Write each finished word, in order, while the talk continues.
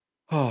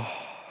Oh,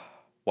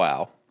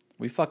 wow.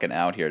 We fucking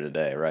out here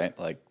today, right?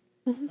 Like,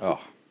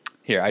 oh,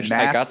 here, I got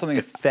Mass something.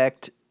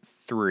 Effect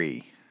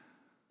 3.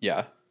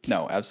 Yeah,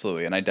 no,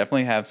 absolutely. And I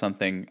definitely have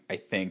something I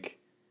think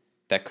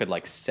that could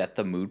like set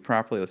the mood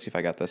properly. Let's see if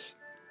I got this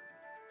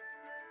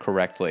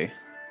correctly.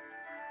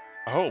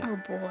 Oh, Oh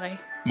boy.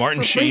 Martin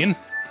We're Sheen.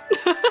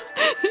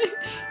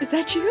 Is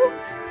that you?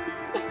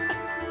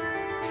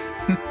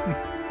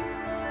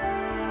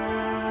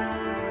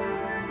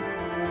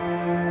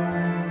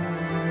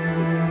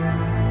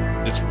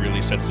 This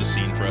really sets the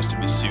scene for us to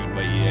be sued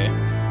by EA.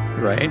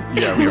 Right?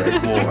 Yeah, we were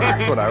at war.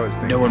 That's what I was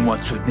thinking. No one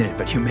wants to admit it,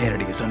 but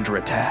humanity is under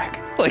attack.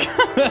 Like,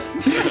 I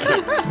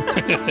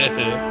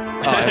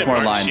have more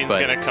Martin lines, Sheen's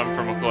but gonna come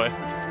from McCoy.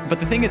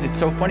 the thing is, it's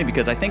so funny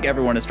because I think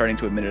everyone is starting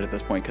to admit it at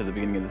this point because the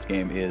beginning of this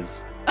game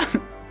is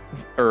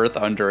Earth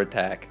under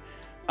attack.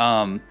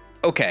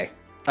 Okay,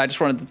 I just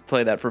wanted to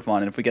play that for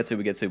fun, and if we get to,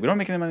 we get to. We don't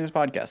make any money on this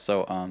podcast,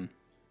 so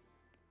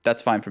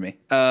that's fine for me.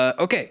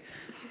 Okay,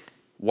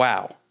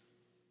 wow.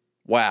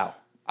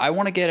 I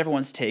want to get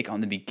everyone's take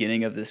on the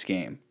beginning of this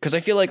game because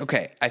I feel like,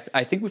 okay,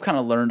 I think we've kind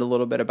of learned a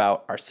little bit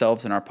about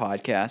ourselves and our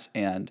podcast,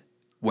 and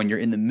when you're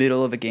in the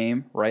middle of a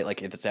game, right?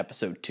 Like if it's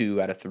episode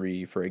 2 out of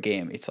 3 for a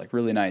game, it's like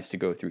really nice to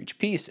go through each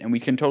piece, and we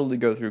can totally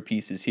go through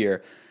pieces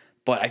here.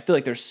 But I feel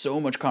like there's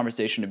so much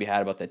conversation to be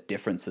had about the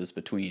differences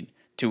between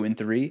 2 and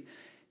 3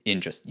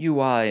 in just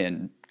UI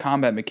and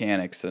combat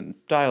mechanics and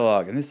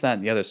dialogue and this, that,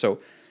 and the other. So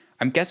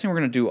I'm guessing we're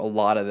going to do a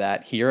lot of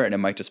that here, and it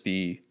might just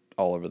be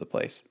all over the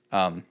place.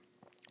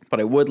 But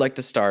I would like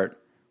to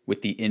start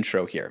with the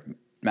intro here.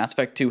 Mass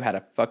Effect 2 had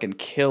a fucking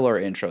killer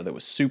intro that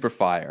was super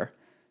fire.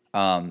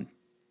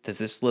 Does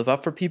this live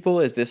up for people?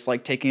 Is this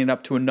like taking it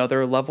up to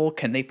another level?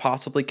 Can they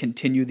possibly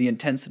continue the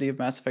intensity of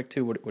Mass Effect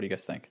 2? What do you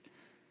guys think?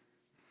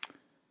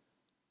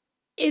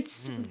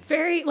 It's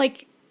very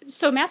like,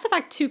 so Mass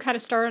Effect 2 kind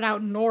of started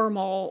out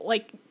normal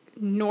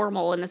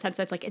in the sense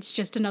that it's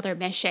just another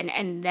mission,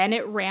 and then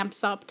it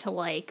ramps up to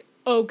like,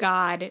 oh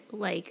god,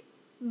 like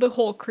the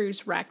whole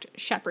crew's wrecked,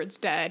 Shepard's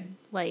dead,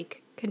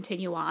 like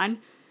continue on.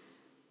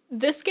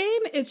 This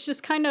game, it's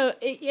just kind of,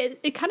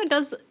 it kind of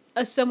does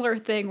a similar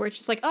thing where it's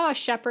just like, oh,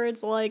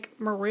 Shepard's like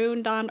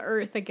marooned on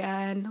Earth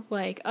again,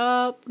 like,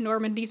 oh,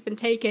 Normandy's been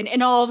taken,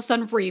 and all of a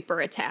sudden Reaper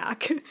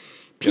attack.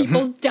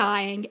 People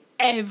dying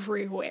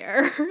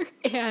everywhere.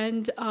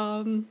 And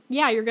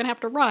yeah, you're gonna have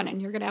to run and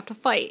you're gonna have to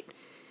fight.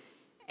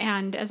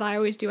 And as I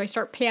always do, I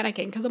start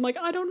panicking because I'm like,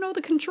 I don't know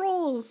the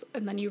controls.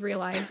 And then you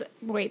realize,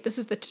 wait, this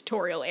is the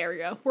tutorial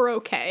area. We're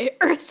okay.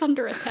 Earth's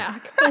under attack,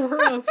 but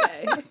we're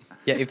okay.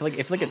 Yeah, if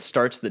it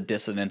starts the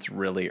dissonance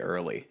really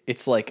early.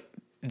 It's like,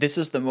 this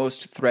is the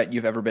most threat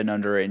you've ever been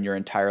under in your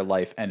entire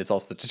life, and it's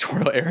also the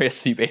tutorial area,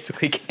 so you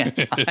basically can't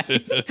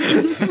die.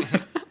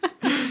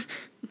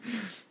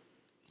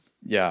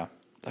 Yeah.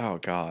 Oh,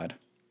 God.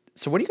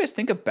 So what do you guys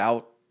think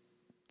about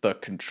the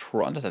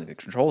control? It doesn't have the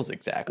controls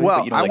exactly. Well,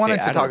 but, you know, I like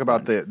wanted to talk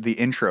about the the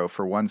intro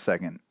for 1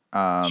 second.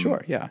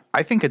 Sure, yeah.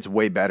 I think it's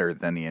way better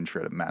than the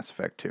intro to Mass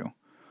Effect 2.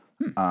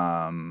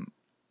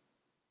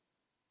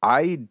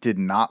 I did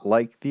not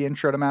like the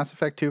intro to Mass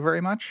Effect 2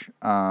 very much.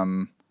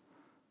 Are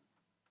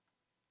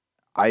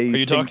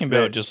you talking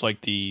about just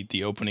like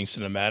the opening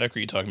cinematic, or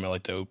are you talking about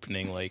like the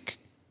opening like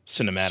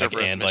cinematic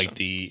Cerberus and mission. like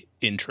the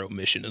intro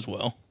mission as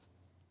well?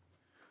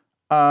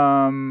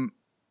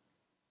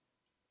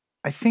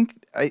 I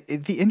think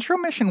the intro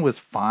mission was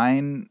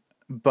fine,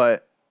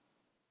 but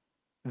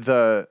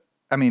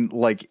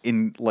like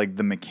in like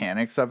the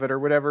mechanics of it or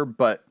whatever,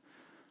 but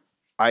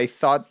I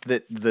thought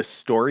that the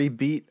story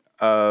beat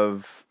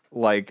of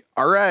like,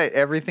 all right,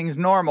 everything's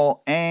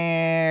normal,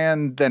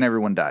 and then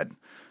everyone died,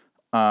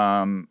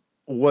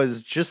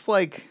 was just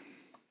like,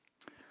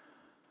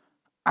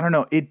 I don't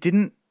know, it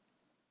didn't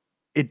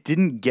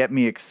get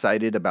me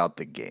excited about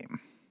the game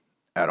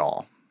at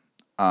all.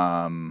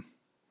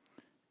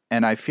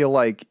 And I feel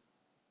like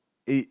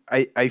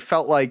I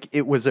felt like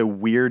it was a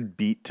weird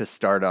beat to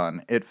start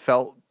on. It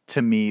felt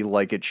to me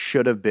like it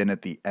should have been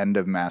at the end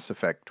of Mass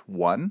Effect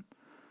 1.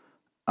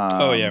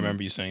 Oh yeah, I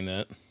remember you saying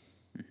that.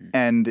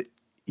 And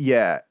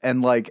yeah,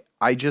 and like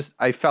I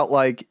felt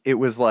like it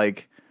was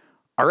like,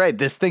 all right,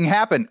 this thing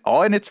happened.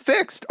 Oh, and it's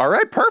fixed. All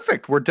right,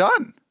 perfect. We're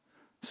done.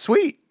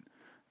 Sweet.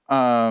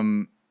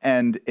 And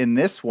in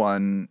this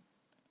one,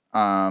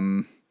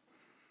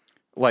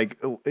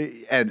 like,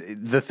 and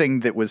the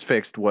thing that was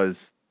fixed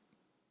was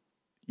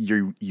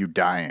you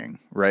dying,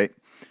 right?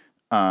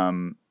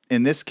 In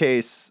this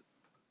case,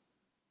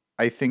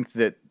 I think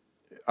that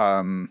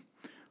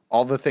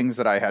all the things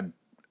that I had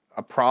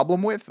a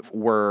problem with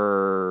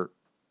were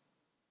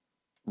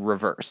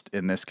reversed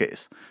in this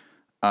case.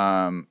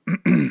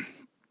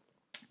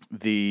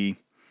 The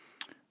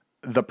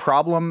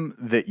problem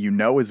that you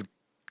know is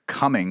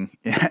coming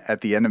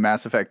at the end of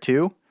Mass Effect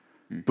 2,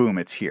 boom,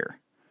 it's here.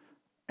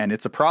 And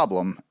it's a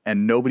problem,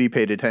 and nobody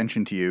paid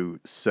attention to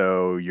you,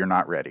 so you're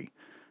not ready.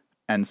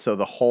 And so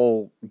the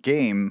whole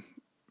game,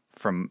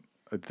 from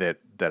that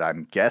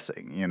I'm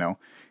guessing, you know,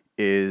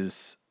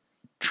 is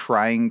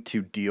trying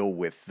to deal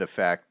with the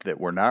fact that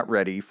we're not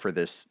ready for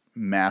this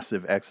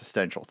massive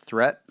existential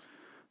threat,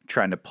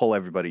 trying to pull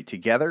everybody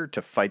together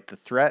to fight the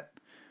threat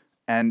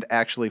and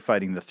actually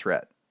fighting the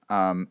threat.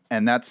 And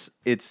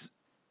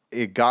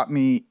it got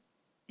me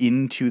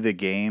into the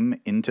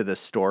game, into the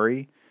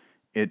story,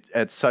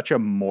 at such a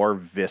more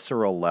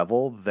visceral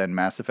level than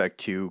Mass Effect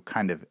 2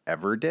 kind of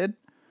ever did.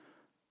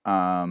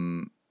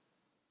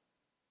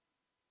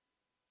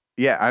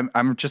 Yeah,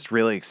 I'm just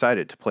really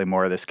excited to play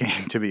more of this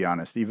game, to be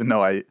honest, even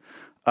though I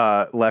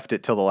left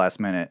it till the last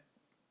minute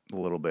a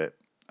little bit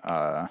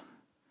and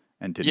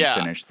didn't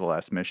finish the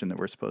last mission that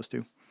we're supposed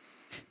to.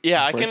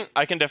 Yeah,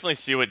 I can definitely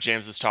see what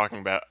James is talking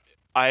about.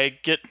 I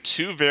get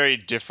two very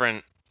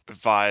different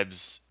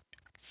vibes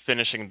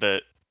finishing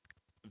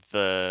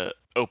the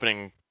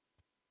opening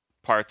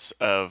parts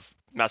of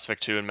Mass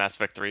Effect 2 and Mass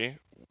Effect 3.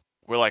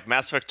 Where like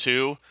Mass Effect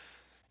 2,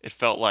 it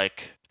felt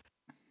like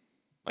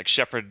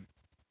Shepard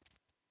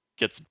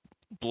gets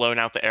blown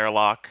out the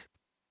airlock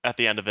at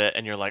the end of it,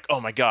 and you're like,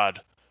 oh my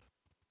god,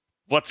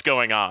 what's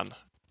going on?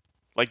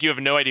 Like, you have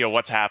no idea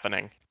what's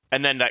happening.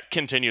 And then that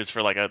continues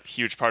for like a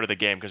huge part of the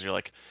game, because you're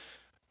like,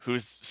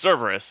 who's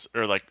Cerberus?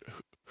 Or like,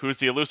 who's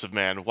the Elusive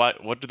Man?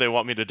 What do they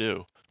want me to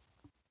do?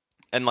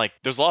 And like,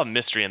 there's a lot of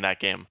mystery in that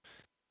game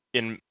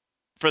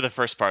for the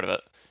first part of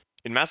it.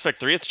 In Mass Effect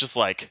 3, it's just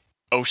like,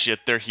 oh shit,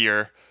 they're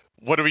here.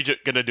 What are we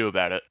gonna do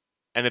about it?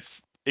 And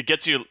it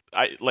gets you,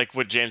 like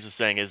what James is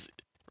saying is,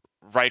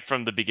 right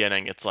from the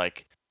beginning, it's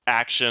like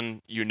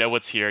action. You know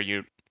what's here.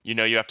 You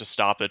know you have to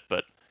stop it,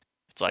 but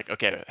it's like,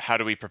 okay, how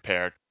do we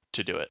prepare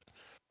to do it?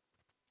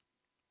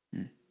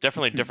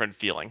 Definitely different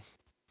feeling.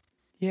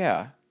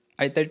 Yeah,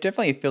 there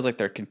definitely feels like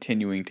they're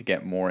continuing to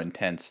get more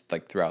intense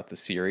like throughout the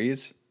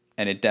series,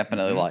 and it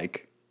definitely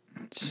like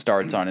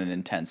starts on an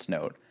intense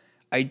note.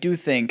 I do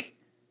think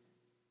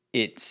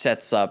it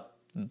sets up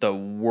the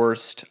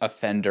worst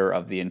offender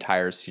of the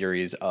entire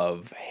series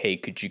of, hey,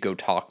 could you go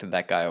talk to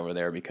that guy over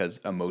there because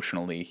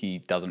emotionally he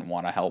doesn't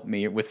want to help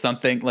me with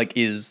something, like,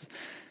 is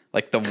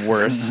like the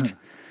worst.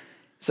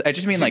 So I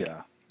just mean like,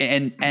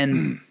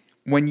 and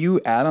when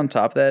you add on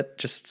top of that,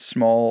 just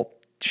small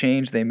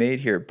change they made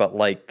here, but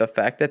like the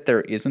fact that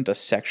there isn't a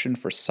section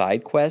for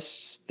side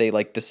quests, they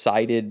like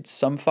decided,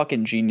 some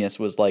fucking genius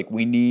was like,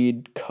 we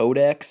need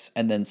codex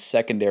and then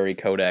secondary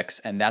codex,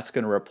 and that's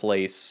going to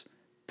replace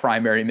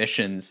primary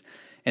missions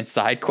and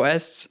side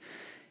quests.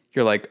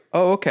 You're like,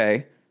 oh,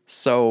 okay,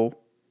 so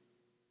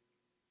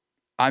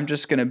I'm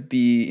just going to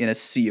be in a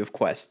sea of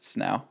quests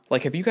now.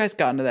 Like, have you guys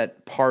gotten to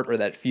that part or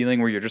that feeling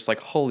where you're just like,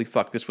 holy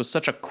fuck, this was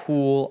such a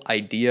cool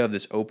idea of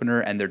this opener,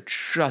 and they're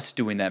just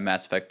doing that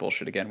Mass Effect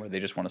bullshit again where they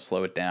just want to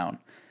slow it down?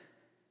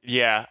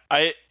 Yeah,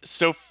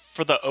 so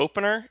for the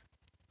opener,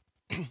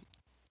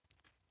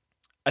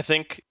 I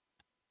think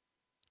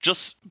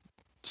just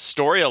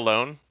story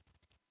alone,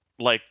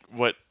 like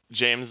what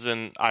James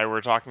and I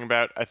were talking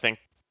about, I think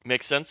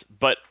makes sense.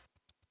 But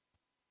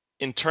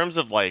in terms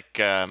of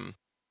like,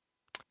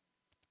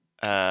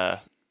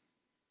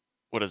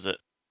 what is it?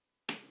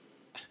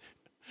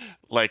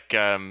 Like,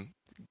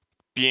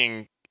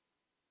 being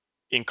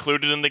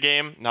included in the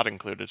game, not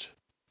included.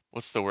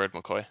 What's the word,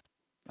 McCoy?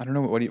 I don't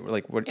know. What do you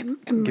like? What?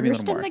 Immersed give me a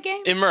little more. in the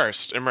game?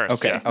 Immersed.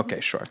 Okay. Yeah. Okay.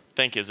 Sure.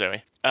 Thank you,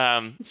 Zoe.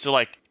 So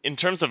like in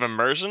terms of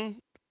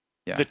immersion,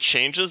 the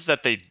changes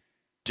that they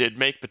did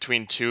make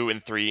between 2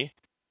 and 3,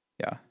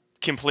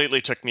 completely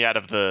took me out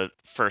of the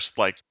first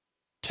like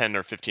 10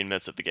 or 15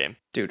 minutes of the game.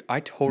 Dude, I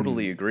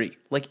totally agree.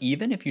 Like,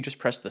 even if you just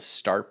press the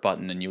start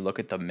button and you look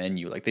at the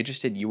menu, like they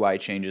just did UI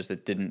changes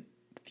that didn't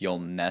feel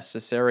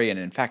necessary, and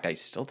in fact, I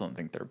still don't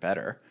think they're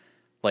better.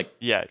 Like,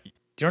 yeah,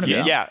 do you know what I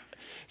mean? Yeah.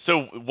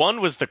 So one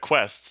was the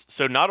quests.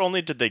 So not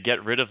only did they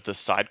get rid of the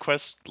side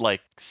quest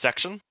like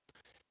section,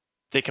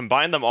 they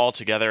combined them all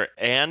together,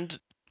 and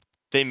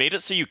they made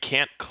it so you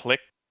can't click.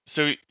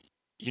 So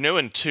you know,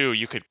 in 2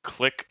 you could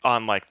click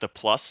on like the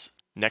plus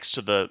next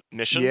to the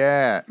mission,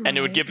 and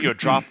it would give you a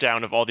drop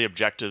down of all the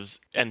objectives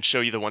and show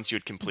you the ones you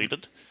had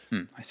completed.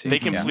 I see. They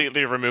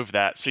completely removed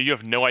that, so you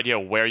have no idea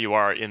where you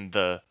are in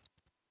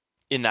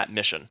that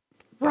mission.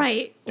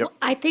 Right. Yep. Well,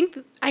 I think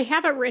I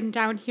have it written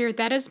down here.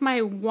 That is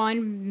my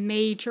one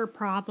major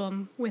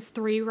problem with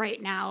 3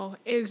 right now,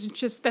 is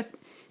just that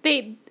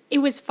it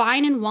was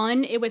fine in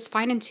 1, it was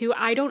fine in 2.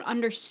 I don't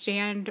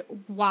understand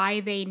why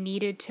they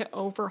needed to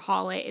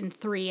overhaul it in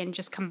 3 and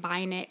just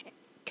combine it,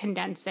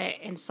 condense it,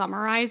 and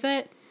summarize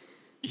it.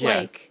 Yeah.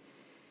 Like,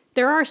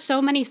 there are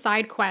so many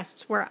side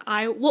quests where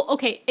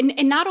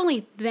and not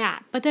only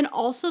that, but then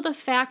also the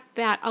fact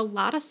that a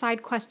lot of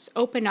side quests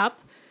open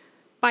up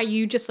by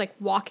you just like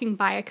walking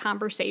by a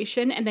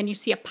conversation, and then you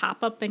see a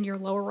pop-up in your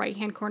lower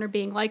right-hand corner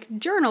being like,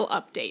 journal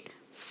update,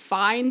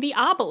 find the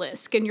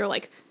obelisk, and you're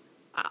like,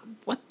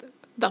 what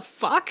the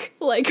fuck?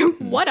 Like,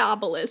 what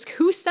obelisk?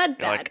 Who said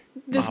that? Like,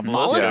 this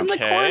ball is in the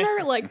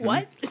corner? Like,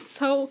 what?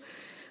 So,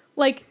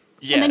 like,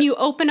 and then you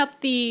open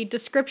up the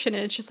description,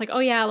 and it's just like, oh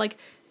yeah, like,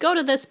 go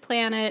to this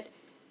planet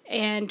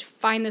and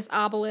find this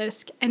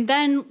obelisk, and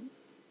then,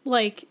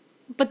 like,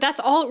 But that's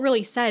all it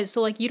really says.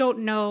 So, like, you don't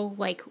know,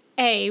 like,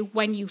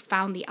 when you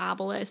found the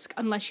obelisk,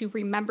 unless you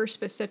remember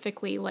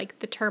specifically, like,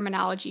 the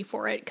terminology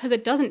for it. Because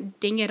it doesn't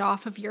ding it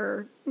off of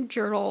your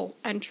journal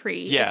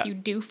entry if you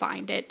do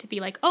find it to be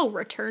like, oh,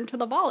 return to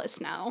the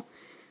Volus now.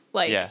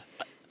 Like,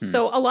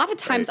 so a lot of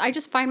times I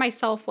just find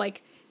myself,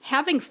 like,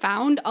 having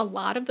found a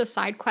lot of the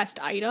side quest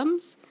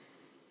items,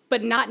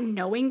 but not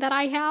knowing that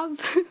I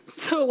have.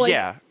 So, like...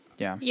 Yeah.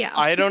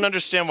 I don't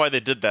understand why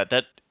they did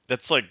that.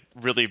 That's like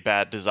really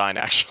bad design,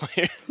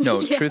 actually.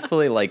 No,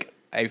 truthfully, like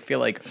I feel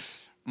like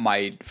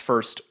my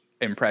first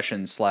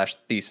impression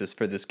 / thesis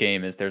for this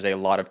game is there's a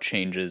lot of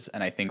changes,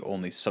 and I think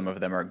only some of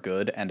them are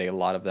good, and a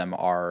lot of them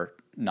are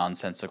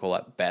nonsensical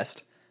at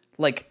best.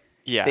 Like,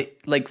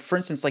 like for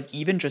instance, like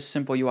even just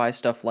simple UI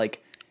stuff,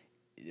 like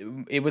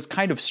it was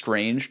kind of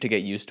strange to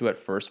get used to at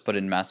first, but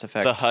in Mass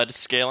Effect, The HUD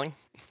scaling.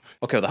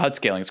 Okay, well, the HUD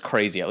scaling is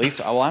crazy. At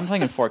least, well, I'm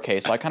playing in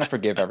 4K, so I kind of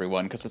forgive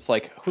everyone because it's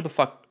like, who the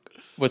fuck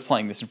was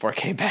playing this in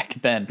 4K back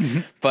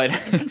then? But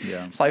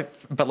it's like,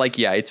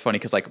 it's funny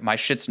because like my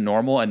shit's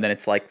normal, and then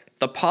it's like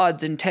the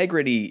pod's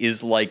integrity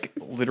is like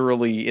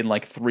literally in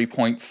like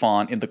 3-point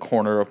font in the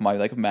corner of my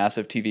like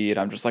massive TV, and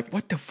I'm just like,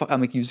 what the fuck? I'm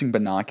like using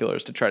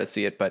binoculars to try to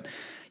see it, but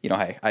you know,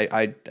 hey,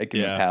 I give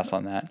you a pass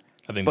on that.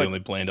 I think they only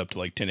bland up to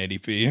like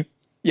 1080p.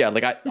 Yeah,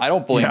 like I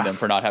don't blame them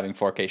for not having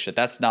 4K shit.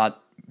 That's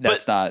not.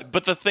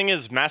 But the thing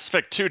is, Mass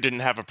Effect 2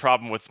 didn't have a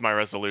problem with my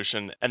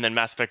resolution, and then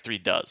Mass Effect 3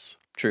 does.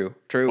 True.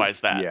 Why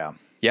is that?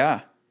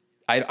 Yeah.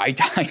 I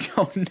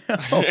don't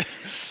know.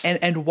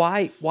 and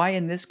why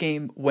in this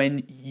game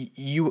when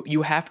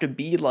you have to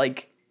be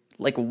like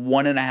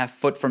 1.5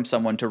 foot from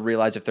someone to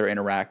realize if they're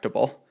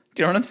interactable?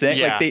 Do you know what I'm saying?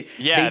 Yeah.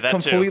 Like they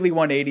completely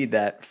 180'd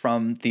that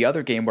from the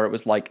other game where it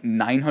was like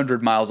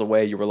 900 miles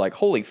away. You were like,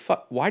 holy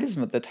fuck, why does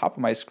it at the top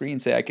of my screen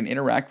say I can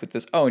interact with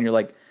this? Oh, and you're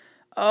like,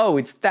 oh,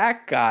 it's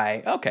that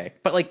guy. Okay.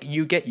 But like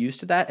you get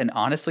used to that, and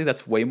honestly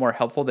that's way more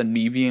helpful than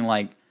me being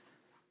like,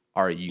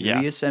 are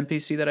you this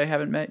NPC that I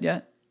haven't met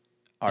yet?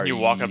 You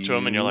walk up to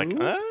him and you're like,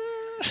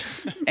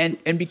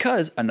 and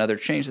because another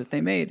change that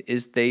they made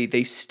is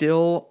they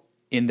still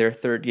in their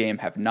third game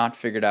have not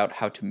figured out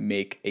how to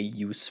make a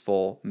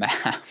useful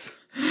map.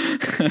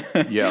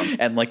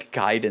 And like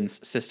guidance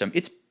system.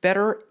 It's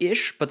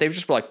better-ish, but they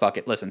just were like, fuck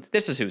it, listen,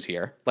 this is who's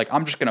here. Like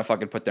I'm just gonna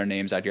fucking put their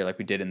names out here like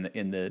we did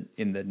in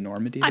the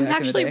Normandy. I'm back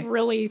actually in the day.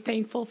 really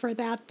thankful for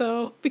that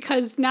though,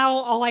 because now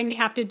all I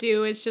have to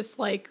do is just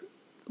like,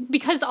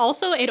 because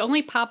also it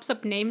only pops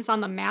up names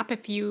on the map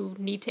if you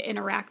need to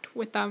interact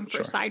with them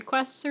for side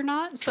quests or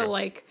not. So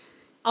like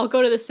I'll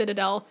go to the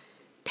Citadel,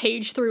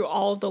 page through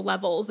all the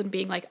levels and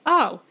being like,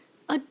 oh,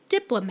 a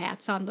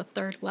diplomat's on the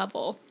 3rd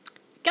level.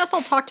 Guess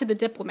I'll talk to the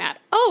diplomat.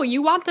 Oh,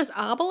 you want this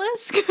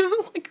obelisk?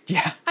 Like,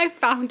 I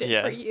found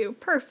it for you.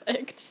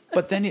 Perfect.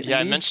 But then it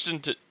I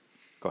mentioned it.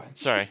 Go ahead.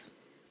 Sorry.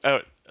 Oh,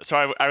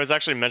 so I was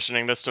actually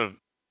mentioning this to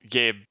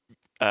Gabe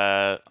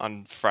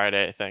on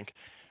Friday, I think,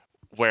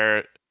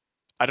 where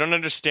I don't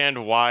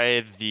understand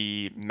why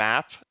the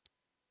map,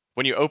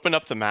 when you open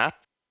up the map,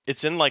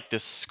 it's in like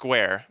this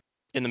square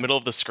in the middle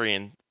of the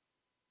screen,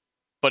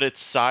 but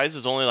its size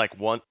is only like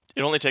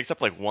it only takes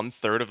up like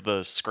 1/3 of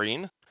the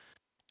screen,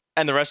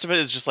 and the rest of it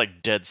is just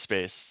like dead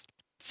space.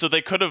 So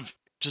they could have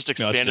just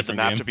expanded the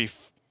map to be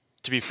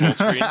full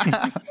screen.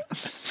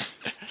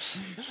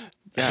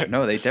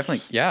 They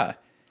definitely,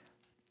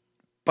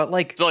 But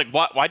like, so like,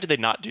 why did they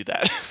not do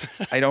that?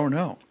 I don't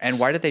know. And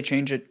why did they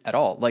change it at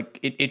all? Like,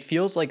 it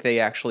feels like they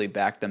actually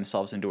backed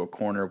themselves into a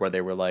corner where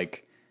they were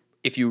like,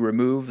 if you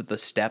remove the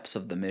steps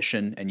of the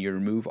mission and you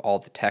remove all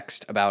the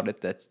text about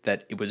it,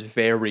 that it was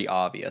very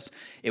obvious.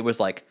 It was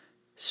like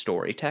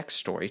story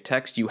text.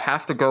 You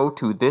have to go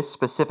to this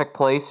specific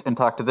place and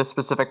talk to this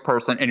specific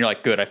person. And you're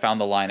like, good, I found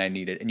the line I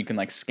needed. And you can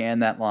like scan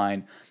that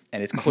line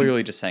and it's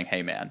clearly just saying,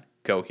 hey man,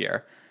 go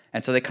here.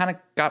 And so they kind of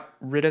got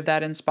rid of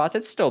that in spots.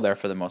 It's still there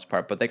for the most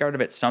part, but they got rid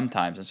of it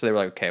sometimes. And so they were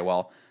like, okay,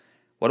 well,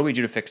 what do we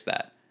do to fix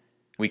that?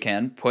 We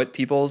can put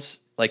people's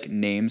like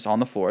names on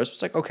the floors.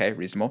 It's like, okay,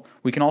 reasonable.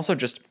 We can also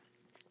just,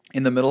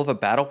 in the middle of a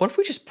battle, what if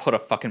we just put a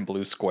fucking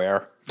blue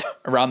square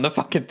around the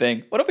fucking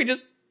thing? What if we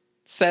just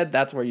said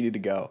that's where you need to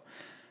go?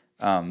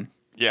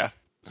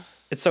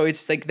 So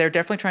it's like they're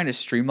definitely trying to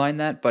streamline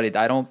that, but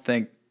I don't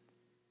think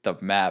the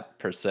map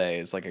per se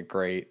is like a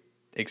great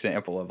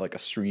example of like a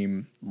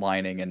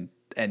streamlining,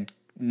 and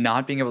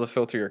not being able to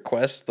filter your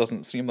quests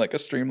doesn't seem like a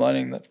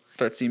streamlining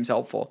that seems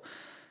helpful.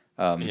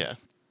 So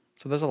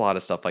there's a lot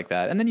of stuff like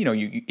that, and then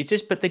it's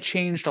just, but they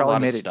changed Probably a lot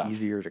of made stuff. it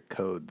easier to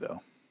code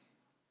though.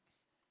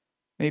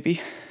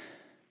 Maybe.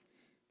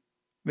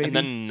 And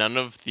then none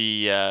of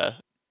the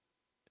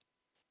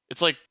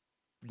it's like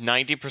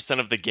 90%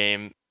 of the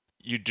game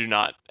you do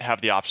not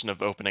have the option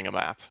of opening a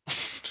map.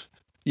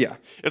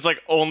 It's like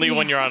only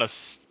when you're on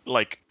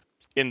like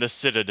in the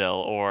Citadel,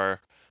 or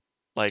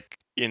like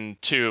in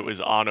 2 it was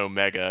on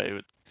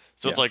Omega.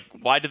 It's like,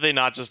 why did they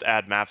not just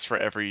add maps for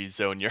every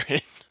zone you're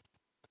in?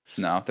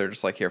 No, they're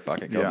just like, here,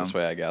 fuck it, go this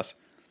way, I guess.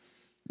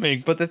 I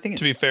mean, but the thing,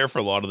 to be fair, for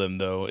a lot of them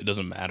though, it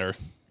doesn't matter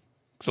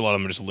because a lot of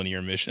them are just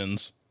linear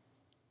missions.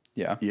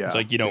 Yeah. Yeah, It's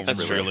like you don't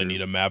That's really true.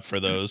 need a map for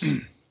those.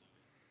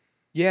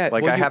 Yeah.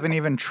 Like well, I you- haven't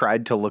even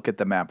tried to look at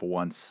the map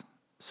once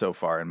so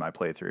far in my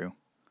playthrough.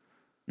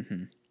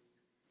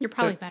 You're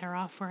probably better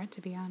off for it,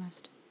 to be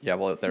honest. Yeah.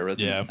 Well, there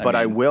isn't. Yeah. But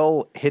I mean,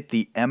 will hit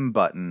the M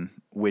button,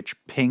 which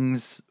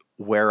pings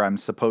where I'm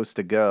supposed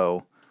to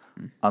go,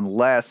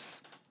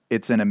 unless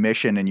it's in a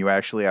mission and you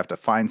actually have to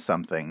find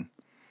something.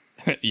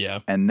 Yeah.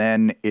 And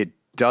then it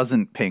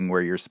doesn't ping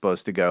where you're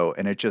supposed to go,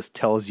 and it just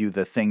tells you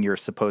the thing you're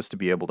supposed to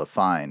be able to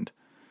find.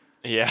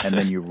 Yeah. And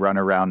then you run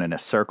around in a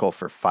circle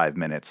for 5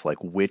 minutes,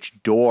 like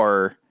which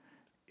door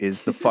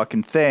is the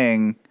fucking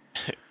thing?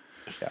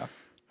 Yeah.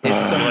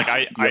 It's So, like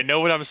I know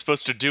what I'm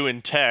supposed to do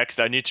in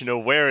text. I need to know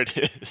where it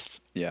is.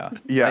 yeah.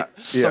 Yeah,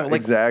 so, like,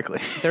 exactly.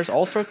 There's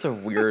all sorts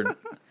of weird,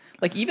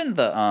 like even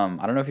the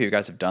I don't know if you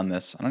guys have done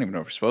this. I don't even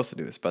know if you're supposed to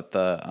do this, but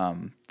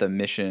the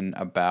mission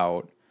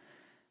about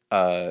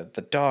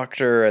the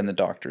doctor and the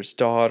doctor's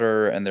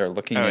daughter, and they're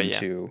looking Oh, yeah.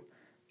 into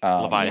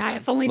Leviathan. Yeah,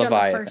 I've only done the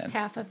Leviathan. first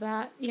half of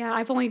that. Yeah,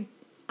 I've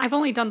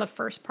only done the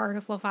first part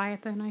of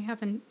Leviathan. I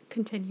haven't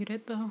continued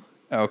it though.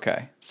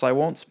 Okay, so I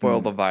won't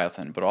spoil Hmm.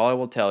 Leviathan, but all I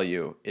will tell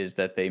you is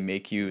that they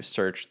make you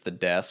search the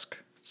desk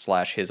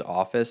 / his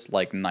office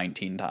like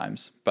 19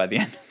 times by the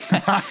end.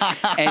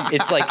 And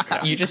it's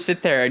like you just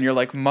sit there and you're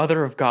like,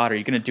 "Mother of God, are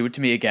you gonna do it to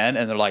me again?"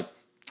 And they're like,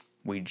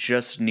 "We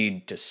just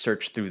need to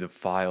search through the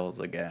files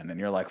again." And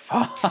you're like,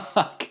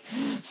 "Fuck,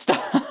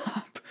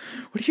 stop!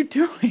 What are you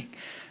doing?"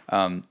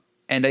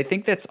 And I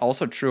think that's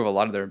also true of a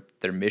lot of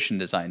their mission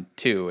design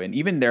too, and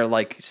even their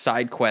like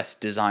side quest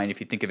design. If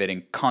you think of it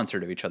in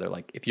concert of each other,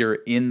 like if you're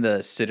in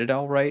the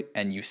Citadel, right,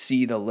 and you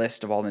see the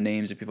list of all the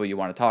names of people you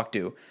want to talk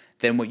to,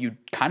 then what you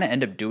kind of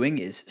end up doing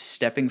is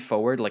stepping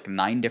forward like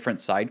 9 different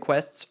side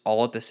quests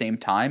all at the same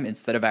time,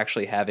 instead of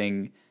actually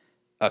having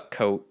a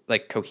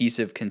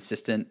cohesive,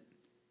 consistent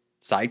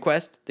side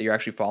quest that you're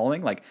actually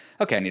following. Like,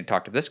 okay, I need to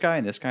talk to this guy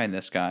and this guy and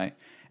this guy,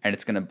 and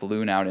it's going to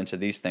balloon out into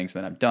these things,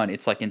 and then I'm done.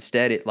 It's like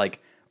instead it like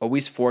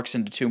always forks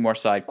into 2 more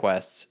side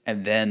quests,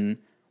 and then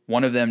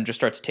one of them just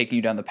starts taking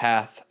you down the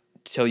path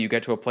till you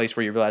get to a place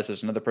where you realize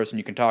there's another person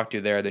you can talk to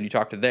there, then you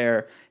talk to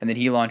there, and then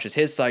he launches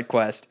his side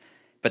quest,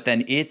 but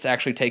then it's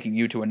actually taking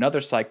you to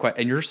another side quest,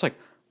 and you're just like,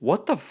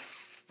 what the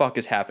fuck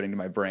is happening to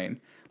my brain?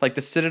 Like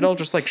the Citadel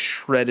just like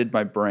shredded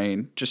my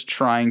brain, just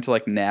trying to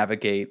like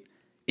navigate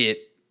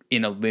it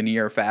in a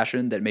linear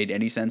fashion that made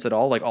any sense at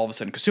all. Like all of a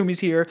sudden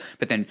Kasumi's here,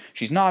 but then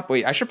she's not.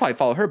 Wait, I should probably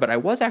follow her, but I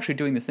was actually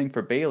doing this thing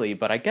for Bailey,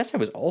 but I guess I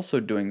was also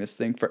doing this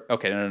thing for,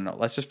 okay, no.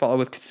 Let's just follow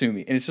with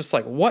Kasumi. And it's just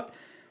like, what?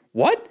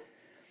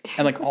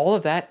 And like all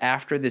of that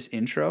after this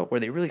intro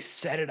where they really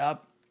set it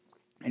up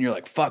and you're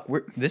like, fuck,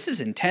 this is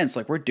intense.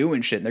 Like we're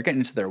doing shit. And they're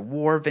getting into their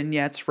war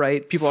vignettes,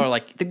 right? People are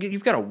like,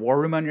 you've got a war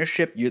room on your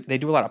ship. They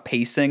do a lot of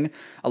pacing,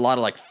 a lot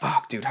of like,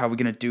 fuck, dude, how are we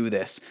going to do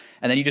this?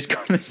 And then you just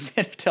go to the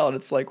Citadel and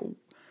it's like,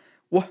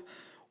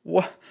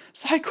 what?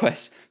 Side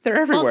quests. They're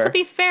everywhere. Well, to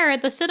be fair,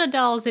 the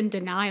Citadel's in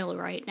denial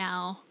right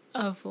now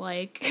of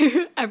like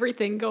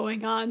everything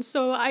going on.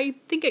 So I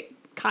think it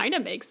kind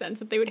of makes sense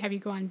that they would have you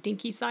go on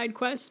dinky side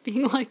quests,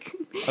 being like,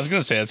 I was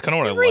gonna say that's kind of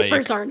what I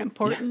Reapers like. aren't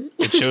important.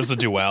 It shows the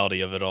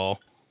duality of it all,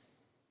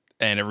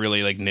 and it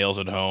really like nails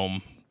it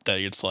home that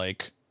it's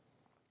like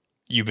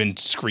you've been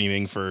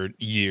screaming for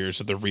years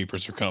that the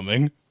Reapers are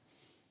coming,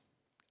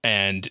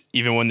 and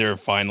even when they're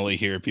finally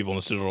here, people in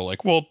the Citadel are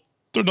like, well,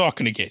 they're not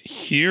going to get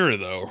here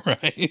though,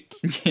 right?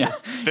 yeah.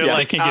 They're Yeah,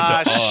 like, they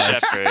can't get to us."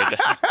 Shepard.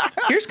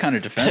 Here's kind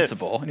of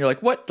defensible. And you're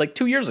like, what? Like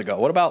 2 years ago?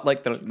 What about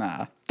like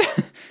nah.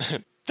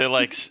 They're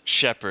like,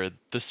 Shepard,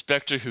 the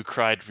specter who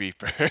cried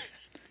Reaper.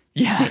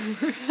 Yeah.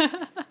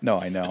 No,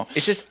 I know.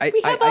 It's just I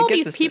We have I all get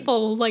these the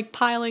people sense. like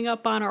piling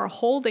up on our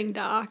holding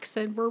docks,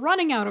 and we're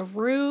running out of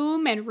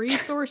room and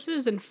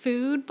resources and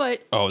food.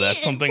 But Oh,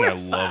 that's something we're I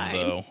love fine.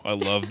 though. I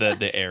love that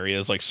the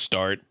areas like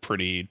start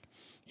pretty,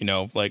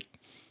 like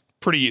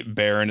pretty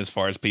barren as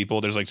far as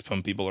people. There's like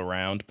some people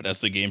around, but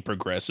as the game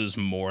progresses,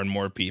 more and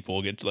more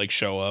people get to like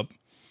show up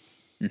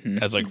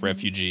as like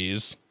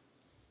refugees.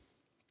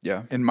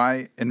 Yeah. In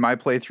my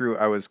playthrough,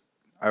 I was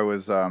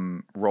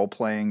role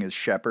playing as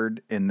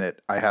Shepard in that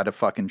I had a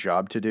fucking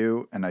job to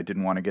do and I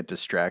didn't want to get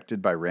distracted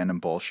by random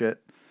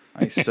bullshit.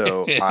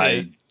 So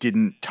I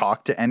didn't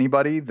talk to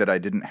anybody that I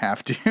didn't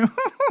have to.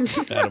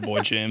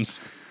 Attaboy, James.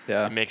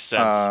 Yeah. Makes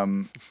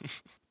sense.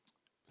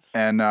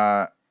 And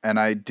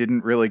I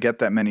didn't really get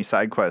that many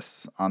side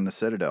quests on the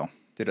Citadel.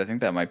 Dude, I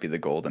think that might be the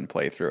golden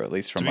playthrough, at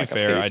least from To be like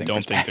fair, a I pacing don't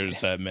think perspective.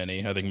 there's that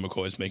many. I think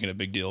McCoy's making a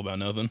big deal about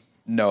nothing.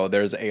 No,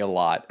 there's a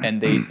lot.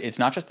 And it's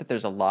not just that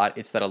there's a lot,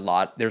 it's that a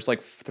lot, there's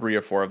like 3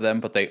 or 4 of them,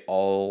 but they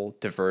all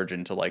diverge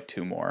into like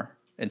 2 more.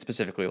 And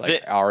specifically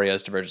like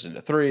Aria's diverges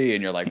into 3,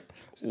 and you're like,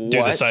 what?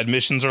 Dude, the side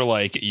missions are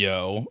like,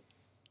 yo,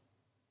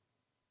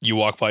 you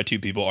walk by 2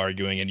 people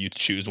arguing and you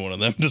choose one of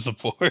them to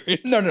support.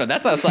 No,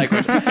 that's not a side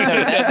quest. No,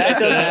 that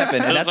does happen,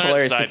 and Those that's aren't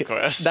hilarious. side because-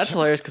 quests. That's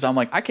hilarious because I'm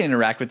like, I can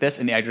interact with this,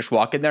 and I just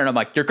walk in there, and I'm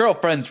like, your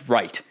girlfriend's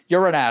right.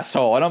 You're an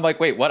asshole, and I'm like,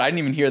 wait, what? I didn't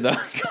even hear the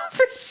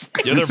conversation.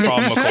 The other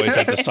problem, McCoy, is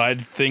that the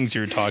side things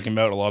you're talking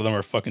about, a lot of them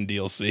are fucking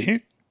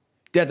DLC.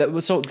 Yeah,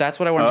 that's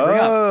what I wanted to bring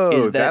up.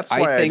 Is that that's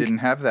why I think I didn't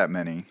have that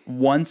many.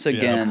 once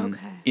again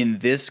Okay. in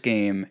this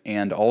game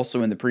and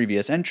also in the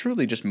previous and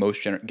truly just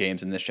most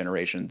games in this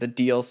generation, the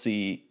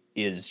DLC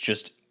is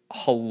just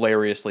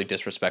hilariously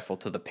disrespectful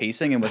to the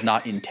pacing and was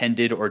not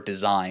intended or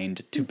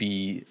designed to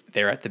be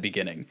there at the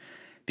beginning,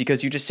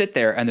 because you just sit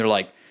there and they're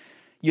like,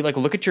 you like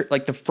look at your,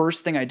 like the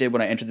first thing I did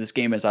when I entered this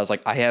game is I was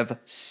like, I have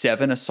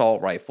 7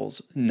 assault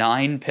rifles,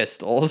 9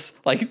 pistols,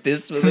 like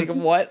this, like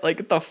what,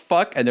 like the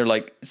fuck? And they're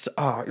like,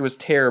 oh, it was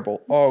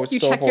terrible. Oh, it was You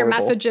so check your horrible.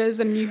 messages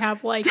and you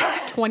have like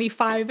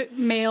 25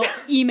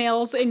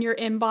 emails in your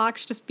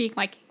inbox just being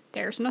like,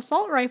 there's an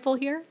assault rifle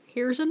here.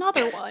 Here's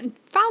another one.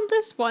 Found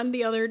this one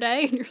the other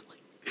day. And you're like,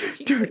 Jesus.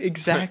 Dude,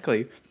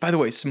 exactly. By the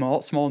way,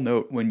 small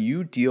note: when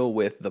you deal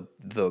with the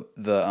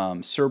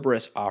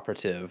Cerberus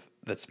operative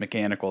that's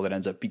mechanical that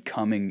ends up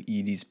becoming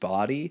Edie's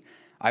body,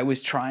 I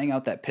was trying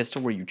out that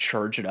pistol where you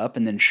charge it up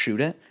and then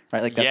shoot it,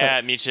 right? Like that's Yeah,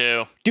 like, me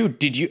too. dude,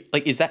 did you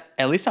like? Is that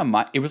at least on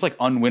my? It was like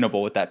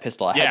unwinnable with that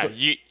pistol. I Yeah, had to,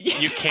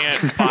 you can't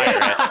fire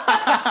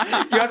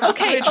it. you have to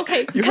Okay, switch. okay.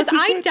 You have Because to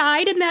I switch.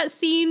 died in that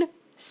scene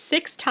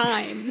 6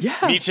 times.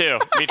 Yeah. Me too.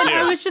 Me And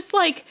I too. was just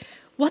like,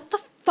 what the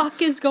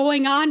fuck is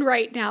going on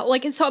right now?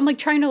 Like, and so I'm like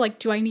trying to like,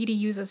 do I need to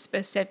use a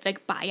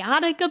specific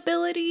biotic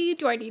ability?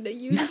 Do I need to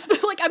use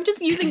like I'm just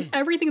using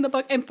everything in the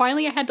book. And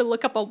finally, I had to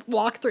look up a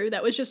walkthrough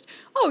that was just,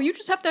 oh, you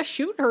just have to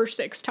shoot her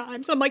 6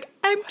 times. I'm like,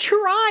 I'm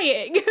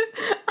trying.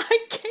 I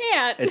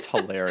can't. It's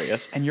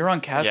hilarious, and you're on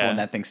casual, Yeah. and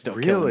that thing's still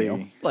killing you.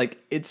 Really? Like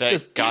it's That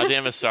just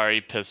goddamn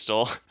Asari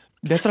pistol.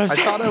 that's what I was I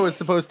saying. thought I was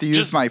supposed to use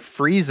Just- my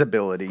freeze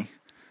ability.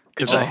 It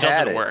 'cause just I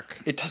had doesn't it. work.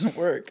 It doesn't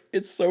work.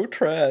 It's so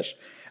trash.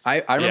 I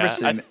remember Yeah,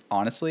 saying,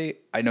 honestly,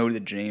 I know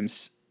that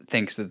James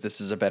thinks that this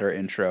is a better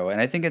intro,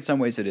 and I think in some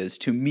ways it is.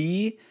 To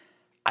me,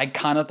 I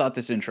kind of thought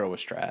this intro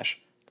was trash.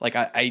 Like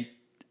I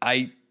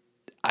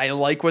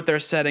like what they're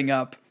setting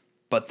up,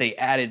 but they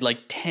added like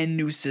 10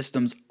 new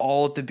systems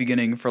all at the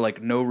beginning for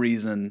like no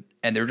reason,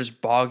 and they're just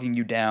bogging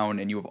you down,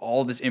 and you have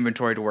all this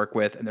inventory to work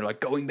with, and they're like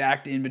going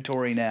back to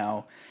inventory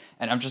now,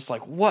 and I'm just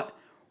like, what?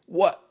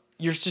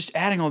 You're just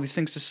adding all these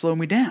things to slow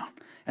me down.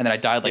 And then I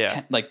died like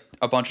Yeah. like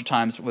a bunch of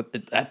times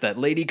at that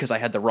lady because I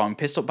had the wrong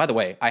pistol. By the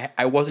way,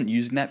 I wasn't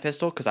using that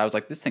pistol because I was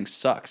like, this thing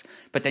sucks.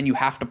 But then you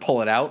have to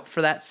pull it out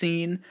for that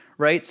scene,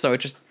 right? So it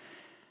just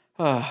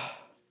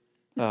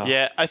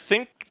Yeah, I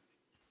think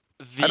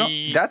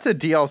That's a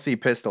DLC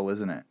pistol,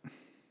 isn't it?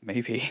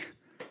 maybe.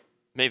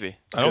 maybe.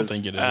 I don't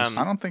think it is.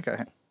 I don't think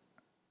I.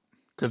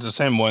 It's the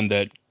same one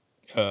that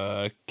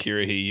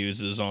Kirahi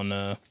uses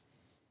on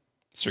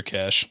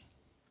Sirkesh.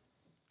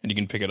 And you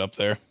can pick it up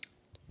there.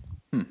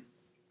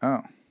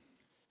 Oh.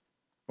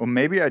 Well,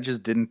 maybe I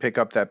just didn't pick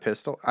up that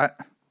pistol. I didn't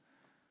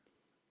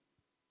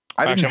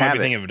Actually, I might have be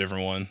it. thinking of a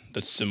different one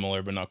that's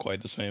similar but not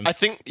quite the same. I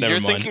think Never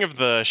you're mind. thinking of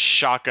the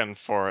shotgun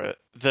for it.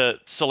 The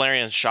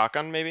Solarian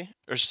shotgun, maybe?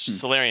 Or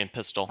Solarian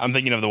pistol. I'm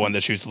thinking of the one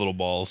that shoots little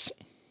balls.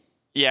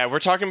 Yeah, we're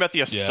talking about the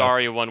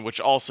Asari one,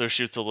 which also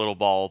shoots a little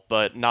ball,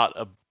 but not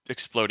a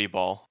explodey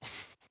ball.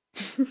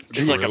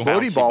 The like a explodey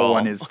bouncy ball ball.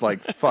 one is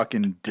like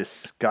fucking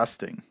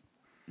disgusting.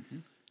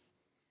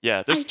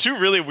 Yeah, there's 2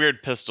 really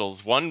weird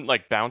pistols. One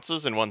like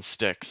bounces and one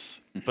sticks,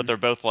 but they're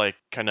both like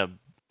kind of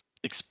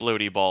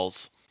explodey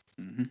balls.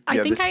 I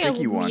Yeah, think the I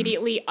sticky one.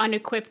 immediately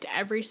unequipped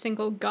every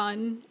single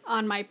gun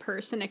on my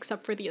person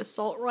except for the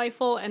assault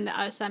rifle and the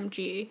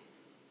SMG.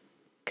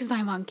 Because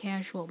I'm on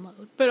casual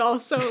mode. But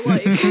also,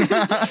 like,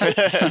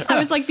 I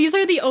was like, these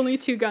are the only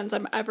 2 guns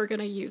I'm ever going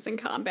to use in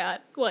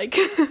combat. Like,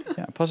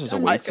 Yeah. Plus, there's a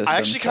weight system. I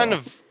actually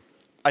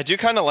I do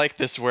kind of like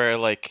this where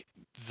like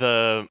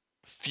the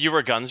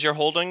fewer guns you're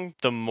holding,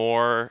 the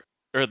more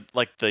or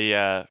like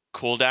the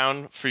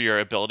cooldown for your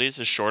abilities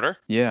is shorter.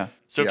 Yeah.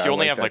 So Yeah, if I you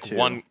only like have that like too.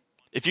 one,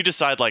 if you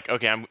decide like,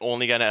 okay, I'm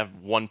only gonna have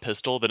one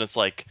pistol, then it's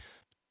like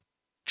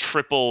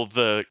triple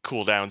the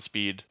cooldown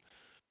speed,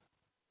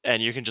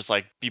 and you can just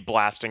like be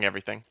blasting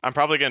everything. I'm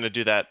probably gonna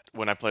do that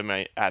when I play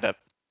my adept.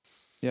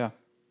 Yeah.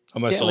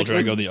 On my Yeah, like soldier, I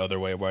when- go the other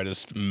way where I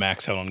just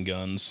max out on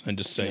guns and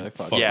just say Yeah,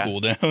 fuck fuck yeah.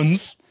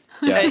 cooldowns.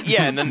 Yeah.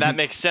 Yeah, and then that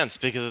makes sense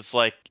because it's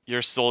like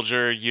your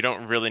soldier, you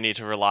don't really need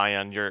to rely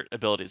on your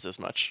abilities as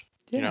much.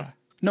 Yeah. You know?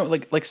 No,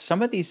 like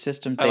some of these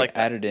systems I they like that.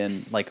 added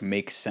in like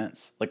make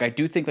sense. Like I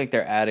do think like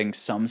they're adding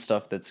some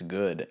stuff that's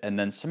good, and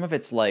then some of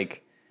it's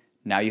like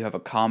now you have a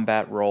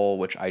combat roll,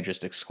 which I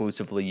just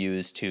exclusively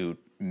use to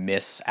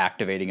miss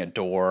activating a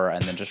door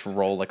and then just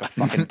roll like a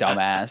fucking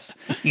dumbass.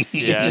 Yeah.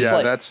 just Yeah,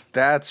 like-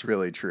 that's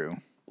really true.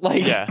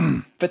 Like,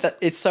 Yeah. but that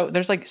it's so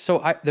there's like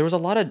there was a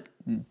lot of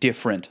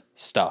different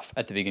stuff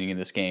at the beginning of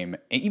this game.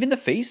 And even the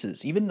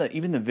faces, even the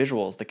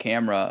visuals, the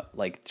camera,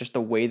 like just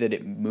the way that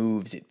it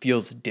moves, it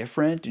feels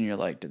different. And you're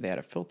like, did they add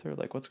a filter?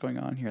 Like, what's going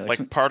on here?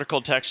 Like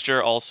particle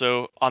texture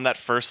also on that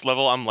first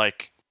level, I'm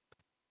like,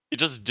 it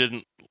just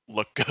didn't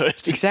look good.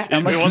 Exactly.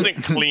 I'm It like-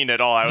 wasn't clean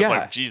at all. I was Yeah.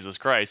 like, Jesus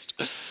Christ.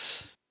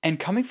 And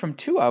coming from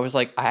 2, I was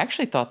like, I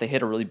actually thought they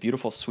hit a really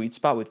beautiful sweet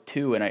spot with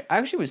 2. And I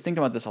actually was thinking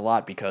about this a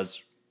lot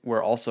because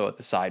we're also at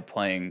the side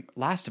playing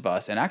Last of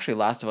Us. And actually,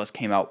 Last of Us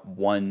came out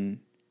 1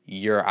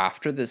 year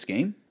after this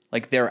game.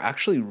 Like, they're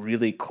actually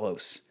really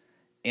close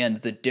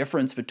and the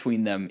difference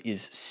between them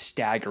is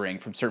staggering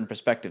from certain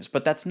perspectives.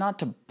 But that's not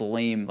to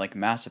blame like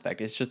Mass Effect.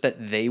 It's just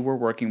that they were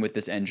working with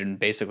this engine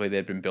basically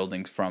they'd been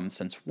building from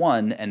since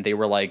 1, and they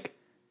were like,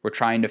 we're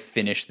trying to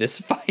finish this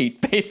fight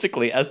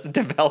basically as the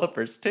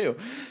developers too,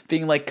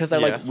 being like, because they're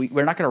like,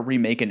 we're not going to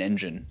remake an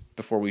engine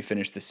before we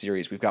finish the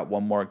series. We've got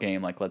one more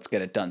game, like let's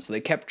get it done. So they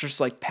kept just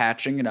like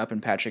patching it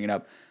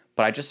up.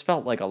 But I just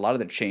felt like a lot of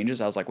the changes,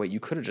 I was like, wait, you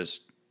could have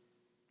just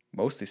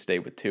mostly stayed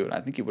with 2, and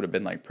I think you would have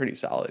been like pretty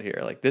solid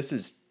here. Like this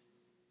is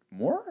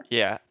more.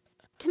 Yeah.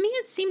 To me,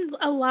 it seemed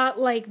a lot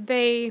like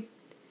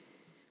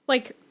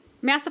like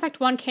Mass Effect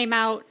 1 came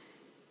out,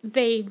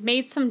 they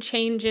made some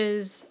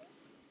changes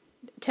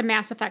to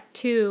Mass Effect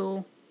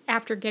 2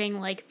 after getting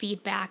like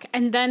feedback,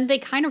 and then they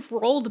kind of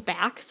rolled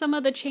back some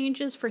of the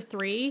changes for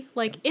 3.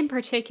 Like in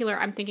particular,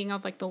 I'm thinking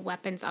of like the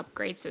weapons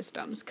upgrade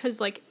systems,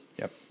 because like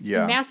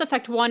Yeah. Mass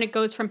Effect 1, it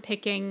goes from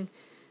picking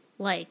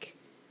like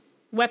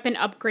weapon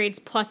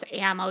upgrades plus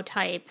ammo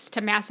types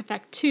to Mass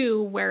Effect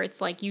 2, where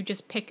it's like you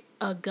just pick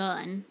a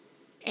gun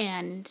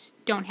and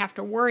don't have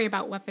to worry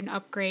about weapon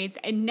upgrades.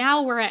 And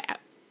now we're at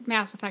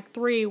Mass Effect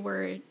 3,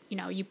 where, you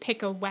know, you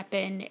pick a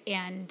weapon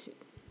and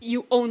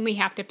you only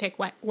have to pick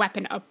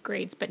weapon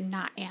upgrades, but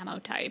not ammo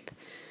type.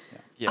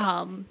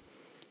 Yeah.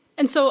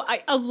 And so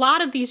a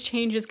lot of these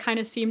changes kind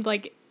of seemed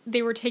like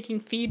they were taking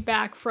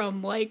feedback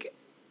from like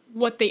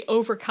what they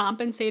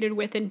overcompensated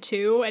with in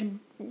 2 and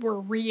were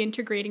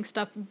reintegrating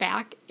stuff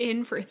back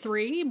in for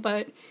 3.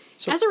 But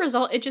as a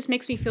result, it just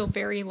makes me feel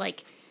very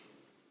like,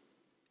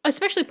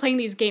 especially playing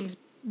these games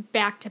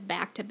back to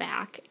back to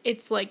back,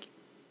 it's like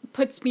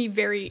puts me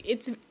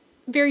it's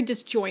very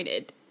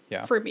disjointed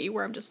for me,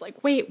 where I'm just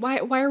like, wait, why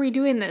are we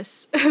doing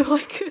this?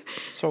 Like,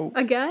 So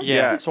again?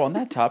 Yeah. So on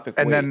that topic,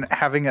 And then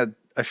having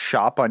a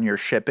shop on your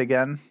ship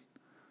again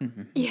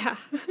Yeah.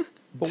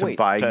 but to wait,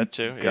 buy That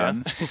too, yeah.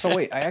 guns. so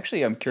wait,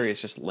 I'm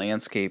curious, just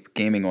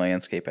gaming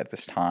landscape at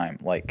this time,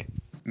 like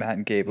Matt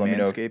and Gabe, let me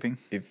know Manscaping?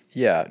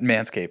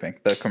 Manscaping,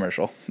 the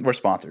commercial. We're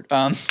sponsored.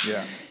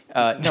 Yeah.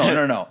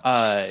 No.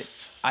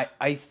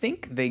 I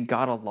think they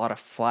got a lot of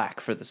flack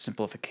for the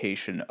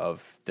simplification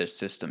of their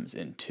systems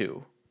in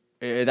 2.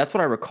 That's what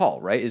I recall,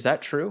 right? Is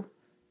that true?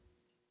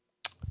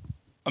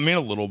 I mean,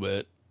 a little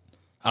bit.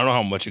 I don't know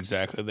how much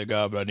exactly they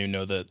got, but I do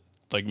know that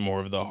like more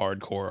of the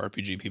hardcore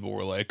RPG people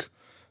were like,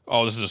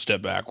 "Oh, this is a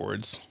step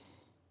backwards."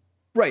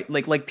 Right,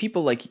 like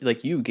people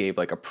like you, Gabe,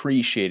 like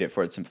appreciate it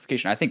for its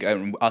simplification. I think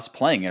us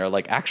playing it are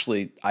like,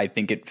 actually, I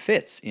think it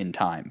fits in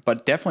time.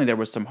 But definitely there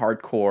was some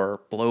hardcore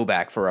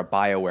blowback for a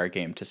BioWare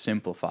game to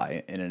simplify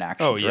it in an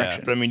action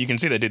direction. Yeah, but I mean, you can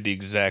see they did the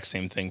exact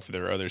same thing for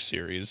their other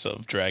series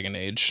of Dragon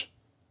Age,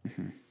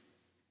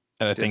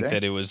 and I think they?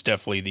 that it was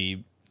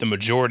definitely the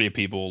majority of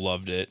people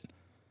loved it,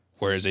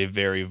 whereas a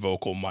very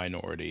vocal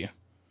minority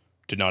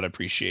did not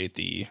appreciate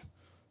the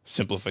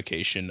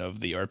simplification of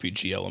the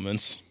RPG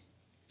elements.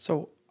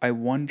 So I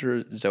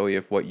wonder, Zoe,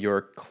 if what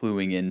you're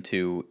cluing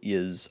into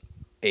is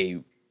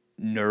a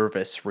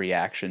nervous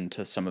reaction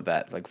to some of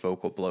that like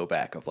vocal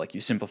blowback of like,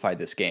 you simplified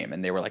this game,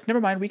 and they were like, never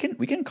mind, we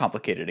can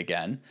complicate it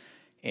again.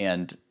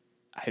 And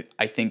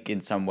I think in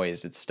some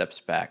ways it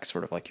steps back,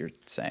 sort of like you're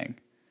saying.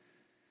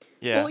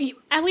 Yeah. Well,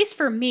 at least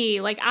for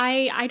me, like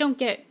I don't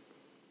get.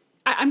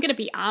 I'm gonna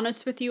be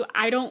honest with you.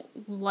 I don't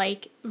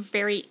like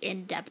very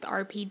in-depth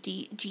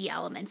RPG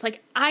elements.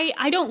 Like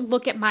I don't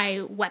look at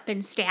my weapon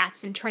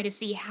stats and try to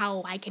see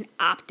how I can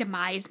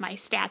optimize my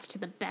stats to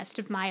the best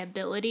of my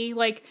ability.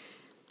 Like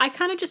I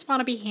kind of just want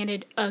to be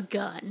handed a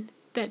gun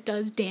that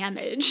does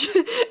damage,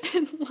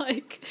 and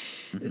like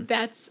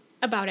that's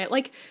about it.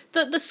 Like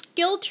the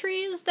skill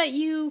trees that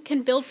you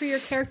can build for your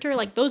character,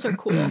 like those are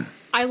cool.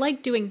 I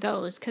like doing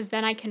those because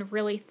then I can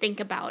really think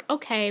about,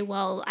 okay,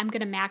 well, I'm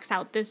going to max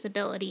out this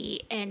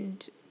ability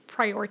and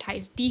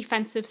prioritize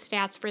defensive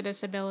stats for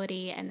this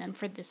ability, and then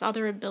for this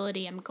other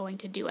ability, I'm going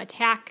to do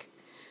attack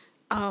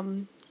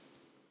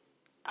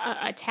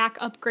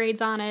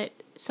upgrades on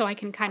it, so I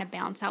can kind of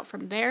balance out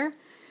from there.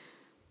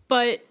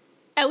 But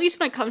at least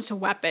when it comes to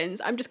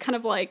weapons, I'm just kind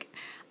of like,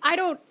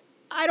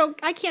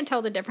 I can't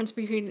tell the difference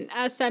between an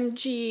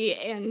SMG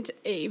and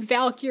a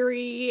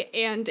Valkyrie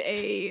and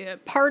a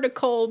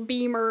particle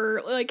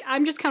beamer. Like,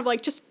 I'm just kind of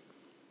like, just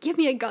give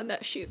me a gun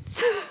that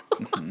shoots.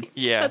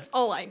 Yeah. That's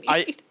all I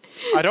need.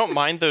 I don't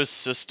mind those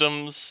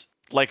systems,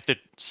 like the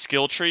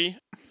skill tree.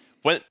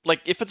 When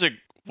like if it's a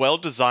well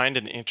designed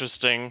and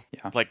interesting,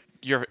 like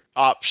your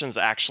options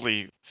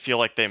actually feel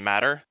like they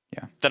matter.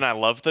 Yeah. Then I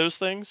love those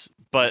things.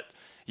 But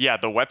yeah,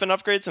 the weapon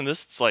upgrades in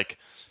this, it's like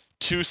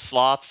 2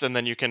 slots, and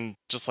then you can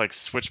just like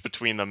switch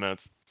between them, and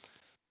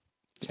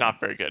it's not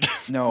very good.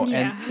 No,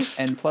 Yeah.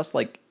 and plus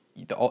like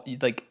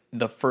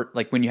the first,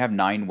 like when you have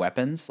 9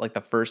 weapons, like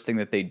the first thing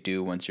that they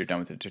do once you're done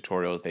with the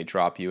tutorial is they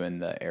drop you in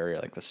the area,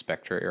 like the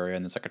Spectre area,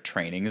 and there's like a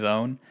training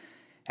zone,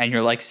 and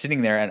you're like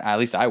sitting there, and at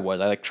least I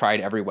like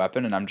tried every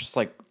weapon, and I'm just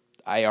like,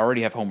 I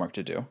already have homework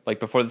to do.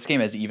 Like before this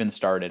game has even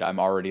started, I'm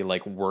already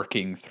like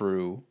working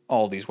through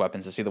all these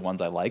weapons to see the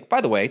ones I like. By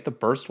the way, the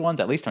burst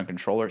ones, at least on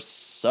controller,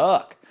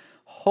 suck.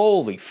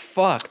 holy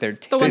fuck, they're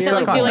The ones that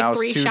suck like do on like mouse,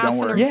 3 too, shots don't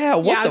in a worry. Yeah,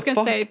 what I was the gonna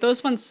fuck? say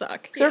those ones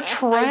suck. They're Yeah, I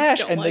trash,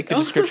 don't and like like the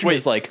them. description Wait.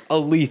 is like a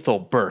lethal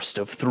burst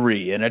of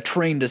 3, and a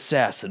trained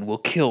assassin will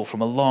kill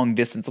from a long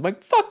distance. I'm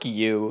like, fuck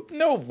you,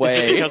 no Is it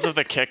way. because of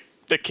the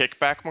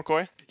kickback,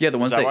 McCoy? Yeah, the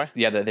ones that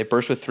that why? they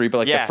burst with 3, but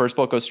like the Yeah. first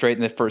bullet goes straight,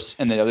 and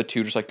the other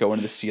 2 just like go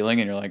into the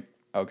ceiling, and you're like,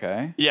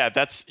 okay. Yeah,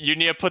 that's you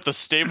need to put the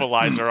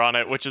stabilizer on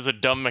it, which is a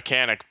dumb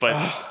mechanic, but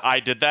I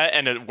did that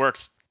and it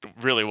works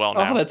really well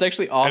now. Oh, that's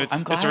actually And awesome. it's-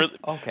 I'm glad. it's really-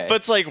 Okay. But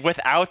it's like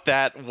without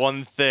that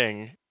one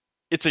thing,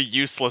 it's a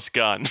useless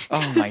gun.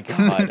 oh my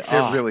god.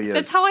 It really is.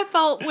 That's how I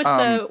felt with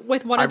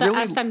with one I of the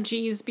really-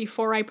 SMGs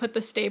before I put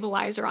the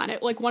stabilizer on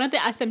it. Like one of the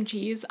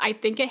SMGs, I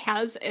think it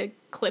has a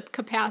clip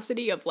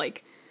capacity of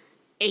like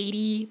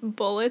 80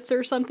 bullets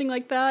or something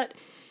like that.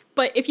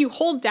 But if you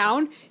hold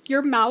down,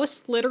 your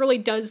mouse literally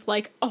does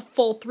like a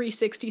full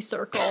 360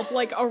 circle,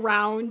 like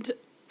around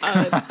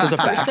a There's a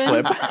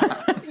person.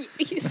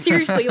 backflip.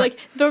 Seriously, like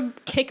the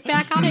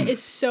kickback on it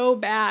is so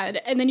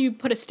bad. And then you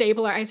put a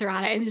stabilizer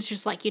on it and it's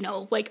just like,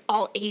 like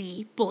all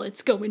 80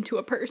 bullets go into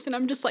a person.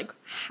 I'm just like,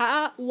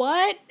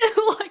 what?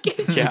 Like,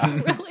 is Yeah.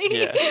 this really?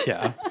 Yeah.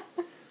 Yeah.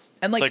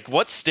 And It's like, like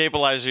what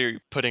stabilizer are you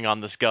putting on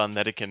this gun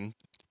that it can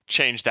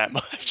change that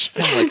much?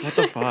 like what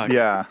the fuck?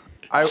 Yeah.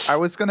 I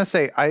was gonna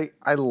say I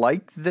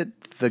like that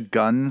the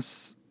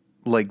guns,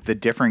 like the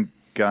different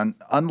gun,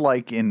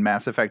 unlike in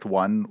Mass Effect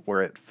 1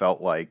 where it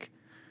felt like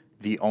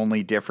the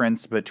only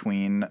difference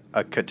between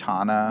a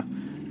katana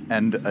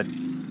and a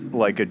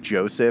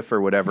Joseph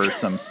or whatever,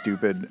 some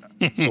stupid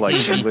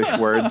like English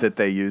word that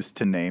they use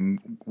to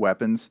name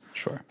weapons.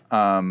 Sure.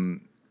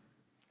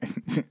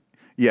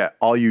 Yeah,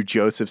 all you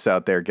Josephs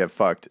out there get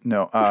fucked.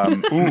 No,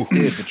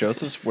 Dude, the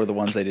Josephs were the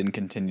ones they didn't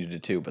continue to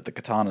do, but the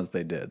katanas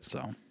they did,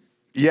 so.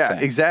 yeah, Same.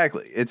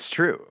 exactly. It's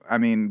true. I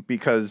mean,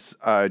 because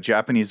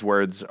Japanese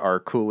words are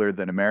cooler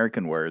than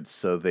American words,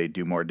 so they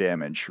do more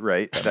damage,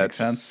 right? That's makes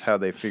sense. how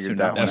they figured Soon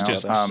that out. one That's out.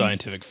 just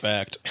scientific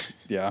fact.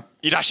 Yeah.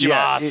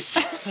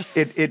 Irashimasu!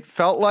 It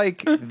felt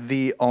like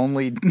the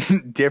only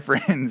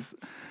difference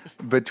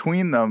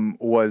between them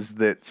was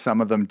that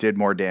some of them did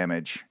more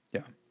damage.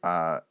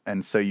 Yeah.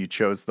 And so you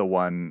chose the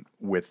one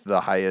with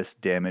the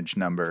highest damage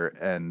number,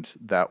 and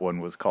that one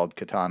was called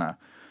katana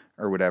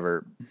or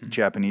whatever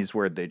Japanese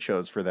word they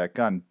chose for that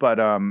gun. But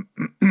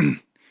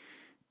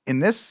in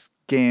this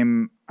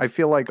game, I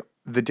feel like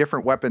the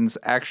different weapons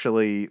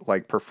actually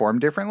like perform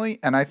differently,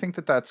 and I think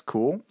that that's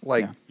cool.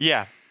 Like,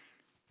 Yeah.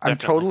 I'm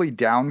definitely. totally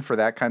down for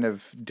that kind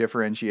of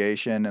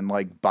differentiation and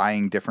like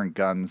buying different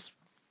guns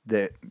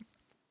that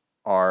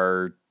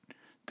are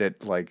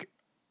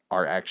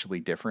actually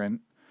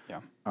different.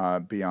 Yeah.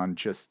 Beyond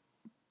just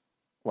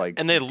like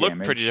And they look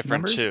damage pretty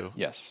different numbers. too.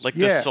 Yes. Like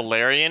Yeah. the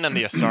Solarian and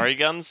the Asari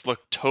guns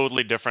look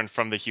totally different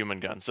from the human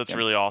guns. That's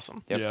really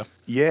awesome. Yep. Yeah.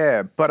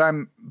 Yeah, but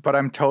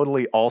I'm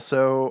totally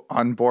also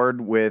on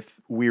board with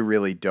we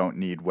really don't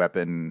need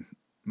weapon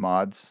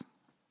mods.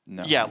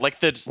 No. Yeah, like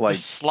the Like-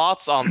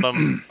 slots on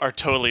them are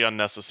totally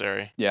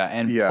unnecessary. Yeah,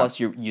 and Yeah. plus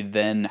you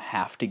then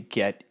have to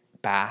get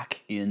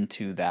back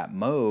into that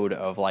mode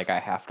of like I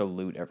have to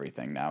loot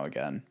everything now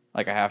again.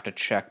 Like I have to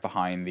check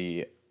behind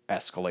the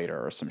escalator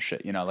or some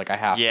shit, like I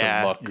have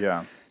Yeah. to look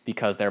Yeah.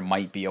 because there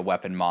might be a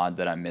weapon mod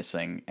that I'm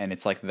missing, and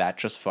it's like that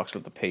just fucks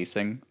with the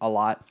pacing a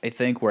lot, I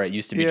think, where it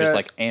used to be just Yeah.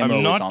 like ammo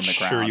I'm was not on the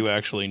sure ground. you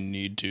actually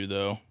need to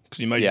though, because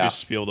you might Yeah.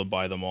 just be able to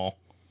buy them all.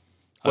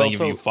 I Well, think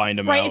so- if you find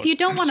them Right, out, if you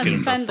don't want just to get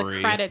 'em for spend the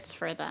free. credits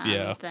for them,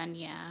 Yeah. then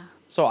yeah.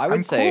 So I would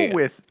I'm say cool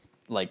with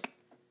like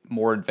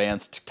more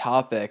advanced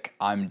topic,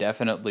 I'm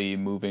definitely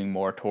moving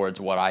more towards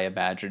what I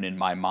imagine in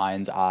my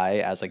mind's eye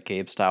as a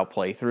Gabe style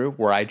playthrough,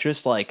 where I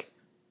just like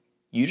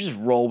you just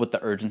roll with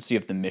the urgency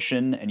of the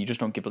mission and you just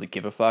don't really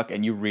give a fuck,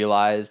 and you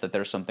realize that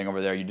there's something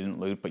over there you didn't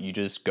loot, but you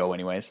just go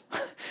anyways.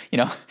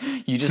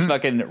 You just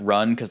fucking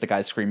run because the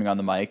guy's screaming on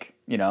the mic,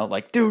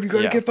 like, dude, you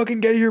gotta Yeah.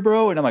 get here,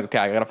 bro. And I'm like, okay,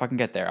 I gotta fucking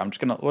get there.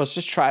 Let's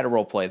just try to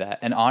role play that.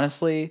 And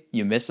honestly,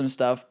 you miss some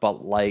stuff,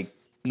 but like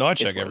No, I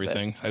check worth it.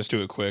 everything. I just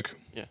do it quick.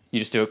 you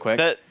just do it quick.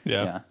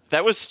 Yeah.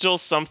 That was still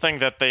something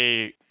that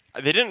they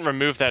didn't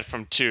remove that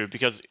from 2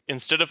 because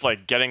instead of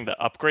like getting the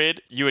upgrade,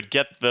 you would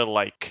get the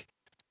like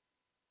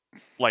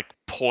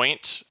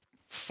point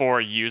for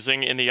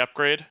using in the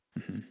upgrade.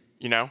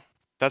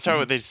 That's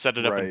how they set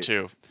it up in Right.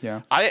 2.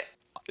 Yeah. I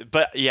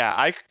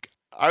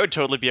would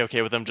totally be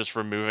okay with them just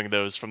removing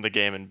those from the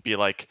game and be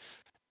like,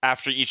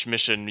 after each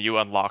mission you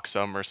unlock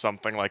some or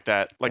something like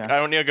that. Like Yeah. I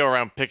don't need to go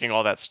around picking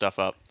all that stuff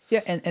up.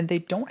 Yeah, and they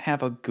don't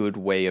have a good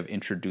way of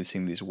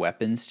introducing these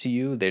weapons to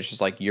you. They're just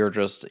like, you're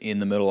just in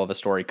the middle of a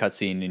story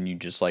cutscene and you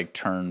just like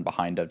turn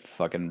behind a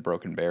fucking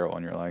broken barrel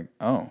and you're like,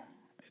 oh,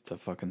 it's a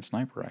fucking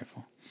sniper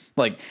rifle.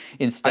 Like,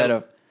 instead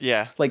of,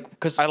 Yeah. like,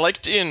 because, I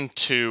liked in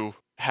 2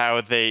 how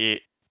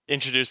they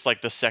introduced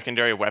like the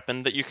secondary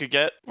weapon that you could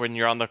get when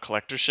you're on the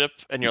collector ship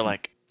and you're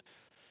like,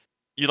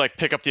 you like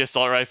pick up the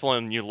assault rifle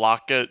and you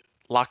lock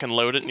and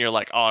load it and you're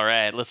like, all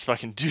right, let's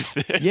fucking do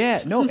this. yeah,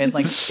 no, and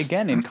like,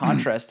 again, in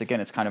contrast, again,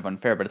 it's kind of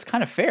unfair, but it's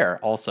kind of fair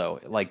also.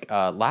 Like,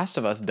 Last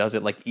of Us does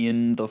it like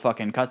in the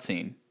fucking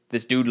cutscene.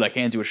 This dude like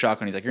hands you a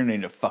shotgun, he's like, you're gonna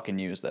need to fucking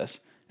use this.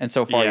 And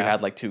so far you Yeah.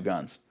 had like 2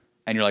 guns.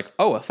 And you're like,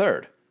 oh, a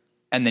third.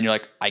 And then you're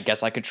like, I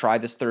guess I could try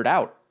this third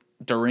out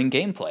during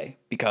gameplay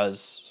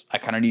because I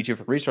kind of need you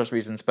for resource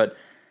reasons, but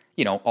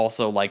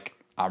also like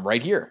I'm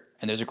right here.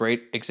 And there's a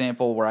great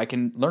example where I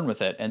can learn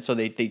with it. And so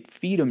they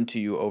feed them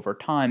to you over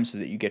time so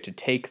that you get to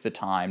take the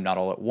time, not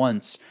all at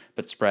once,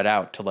 but spread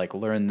out to like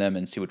learn them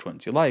and see which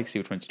ones you like, see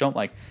which ones you don't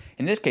like.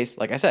 In this case,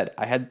 like I said,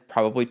 I had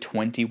probably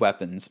 20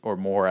 weapons or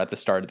more at the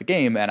start of the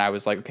game. And I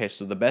was like, okay,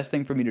 so the best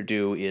thing for me to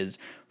do is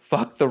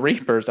fuck the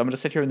Reapers. I'm going to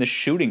sit here in the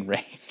shooting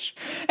range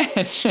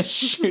and just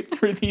shoot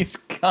through these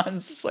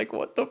guns. It's like,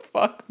 what the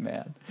fuck,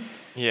 man?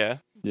 Yeah.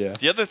 Yeah.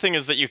 The other thing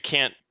is that you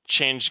can't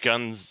change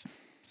guns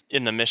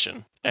in the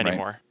mission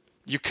anymore.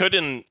 You could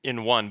in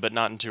 1, but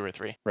not in 2 or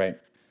 3. Right.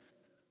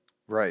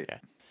 Right.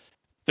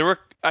 Yeah.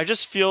 I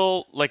just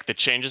feel like the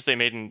changes they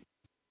made in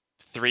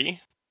 3.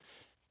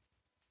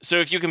 So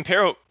if you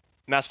compare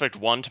Mass Effect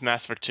 1 to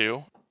Mass Effect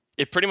 2,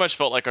 it pretty much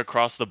felt like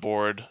across the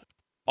board,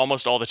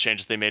 almost all the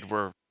changes they made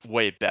were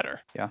way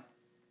better. Yeah.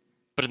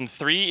 But in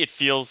 3, it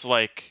feels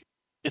like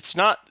it's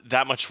not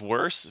that much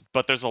worse,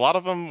 but there's a lot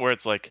of them where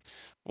it's like,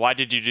 why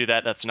did you do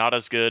that? That's not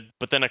as good.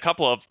 But then a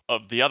couple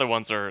of the other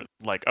ones are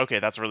like, okay,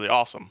 that's really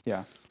awesome.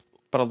 Yeah.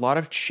 But a lot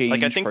of change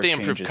Like, I think for they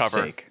improved change's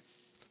cover. sake.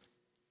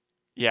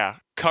 Yeah,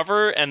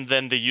 cover and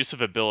then the use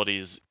of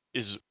abilities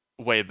is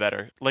way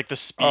better. Like the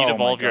speed Oh of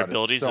my all of your God, it's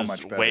abilities so is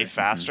much way better.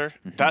 faster.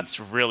 That's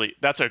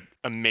an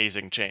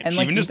amazing change. And,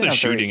 like, Even just even the a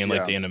very shooting and like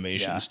yeah. the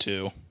animations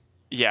too.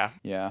 yeah,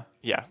 Yeah.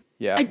 yeah.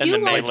 Yeah. I And do the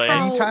like melee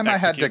how Anytime I had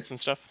to- executes and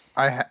stuff.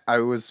 I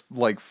was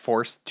like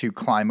forced to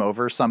climb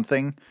over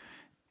something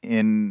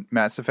in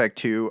Mass Effect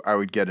 2, I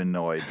would get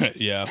annoyed.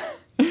 Yeah.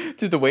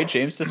 Dude, the way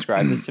James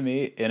described this to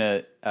me in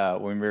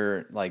when we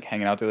were like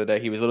hanging out the other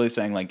day, he was literally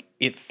saying like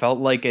it felt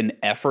like an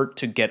effort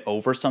to get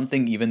over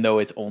something, even though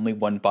it's only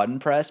one button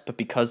press, but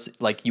because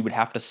like you would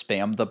have to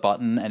spam the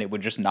button and it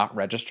would just not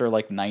register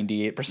like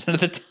 98% of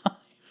the time.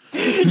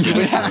 You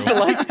would have to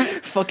like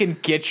fucking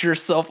get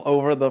yourself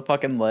over the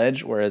fucking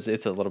ledge, whereas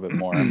it's a little bit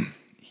more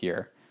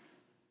here.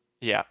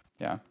 Yeah,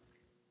 Yeah.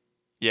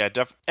 yeah,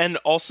 and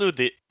also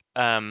the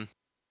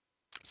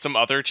some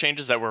other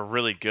changes that were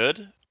really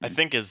good, I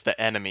think, is the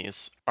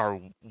enemies are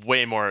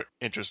way more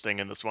interesting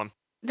in this one.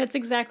 That's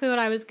exactly what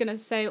I was gonna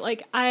say.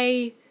 Like,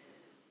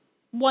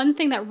 one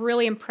thing that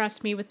really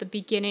impressed me with the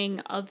beginning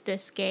of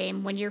this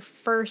game, when you're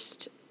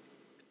first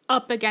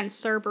up against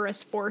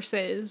Cerberus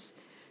forces,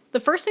 the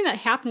first thing that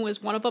happened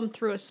was one of them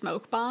threw a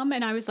smoke bomb,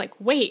 and I was like,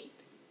 wait,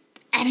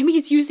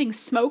 enemies using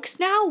smokes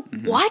now?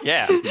 What?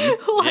 Yeah.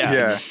 Like, Yeah.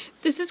 Yeah.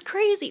 this is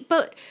crazy.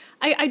 But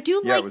I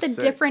do Yeah, it like was the sick.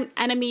 different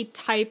enemy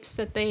types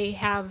that they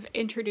have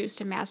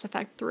introduced in Mass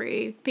Effect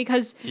 3,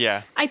 because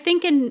Yeah, I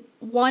think in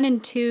 1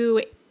 and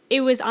 2, it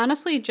was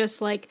honestly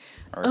just like,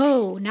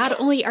 oh, not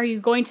only are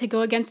you going to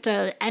go against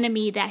an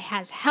enemy that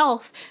has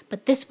health,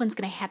 but this one's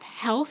going to have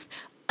health,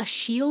 a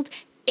shield,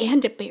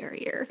 and a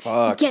barrier.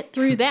 Fuck. Get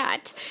through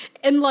that.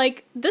 And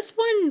like this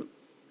one,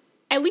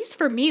 at least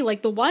for me,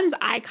 like the ones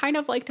I kind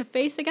of like to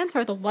face against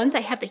are the ones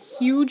that have the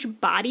huge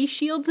body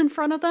shields in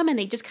front of them and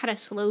they just kind of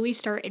slowly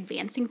start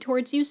advancing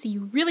towards you. So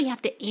you really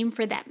have to aim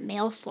for that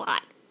mail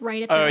slot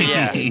right at the Oh,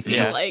 yeah, eyes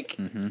yeah. to like.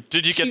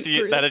 did you Shoot get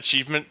through that them.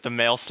 achievement, the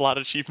mail slot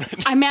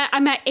achievement? I'm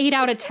at 8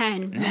 out of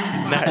 10 mail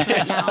slots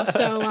right now,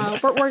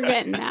 so we're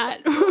getting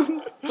that.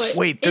 But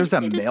Wait, there's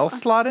a it is mail fun.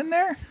 slot in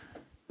there?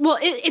 Well,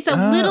 it's a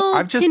little.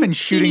 I've just been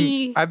shooting.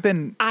 teeny I've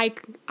been.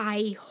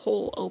 eye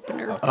hole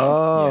opener.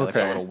 Oh, Yeah, like a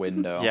okay. little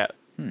window. Yeah.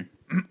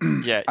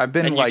 Yeah. I've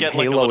been and you like get,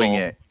 haloing a little-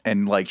 it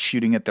and like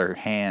shooting at their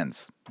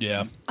hands.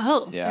 Yeah.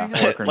 Oh, Yeah. there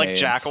you go. or Like grenades.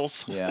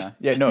 jackals. Yeah.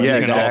 Yeah. No. Yeah,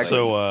 You can exactly.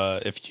 also,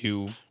 if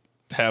you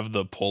have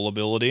the pull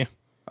ability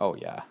Oh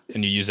yeah.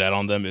 and you use that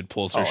on them, it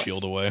pulls their Oh, it's-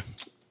 shield away.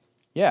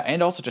 Yeah,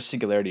 and also just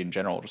singularity in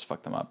general will just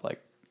fuck them up.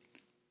 Like,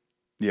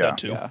 Yeah. That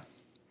too. yeah.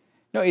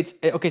 No, it's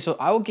okay. So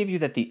I will give you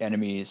that the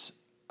enemies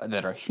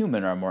that are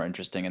human are more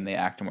interesting and they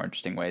act in more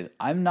interesting ways.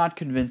 I'm not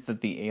convinced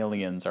that the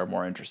aliens are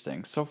more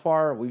interesting. So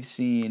far, we've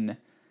seen.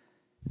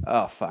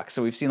 Oh fuck!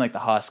 So we've seen like the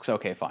husks.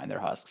 Okay, fine,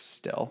 they're husks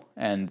still,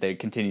 and they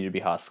continue to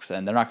be husks,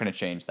 and they're not going to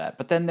change that.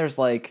 But then there's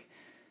like,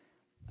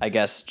 I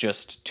guess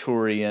just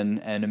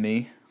Turian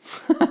enemy,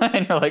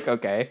 and you're like,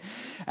 okay.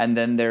 And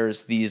then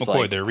there's these McCoy,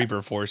 like they're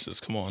Reaper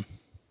forces. Come on.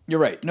 You're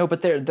right. No,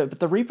 but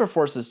the Reaper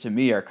forces to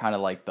me are kind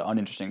of like the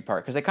uninteresting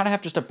part because they kind of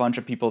have just a bunch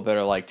of people that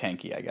are like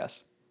tanky, I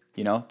guess.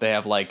 You know, they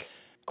have like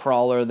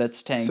Crawler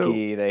that's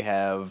tanky. They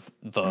have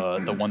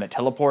the one that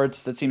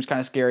teleports that seems kind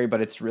of scary,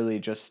 but it's really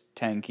just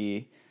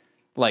tanky.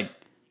 Like,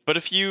 But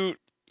if you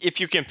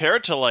compare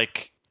it to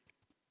like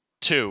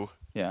 2,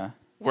 yeah,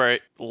 where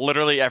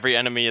literally every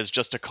enemy is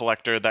just a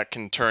collector that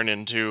can turn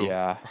into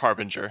Yeah.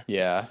 Harbinger.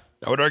 yeah,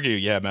 I would argue,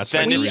 yeah, Mass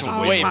Then Effect 3 it's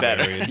is way more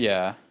better. varied.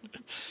 yeah.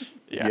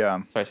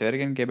 Yeah. Sorry, say that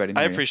again, Gabe. I didn't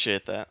I hear you.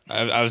 appreciate that.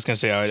 I was gonna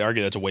say I'd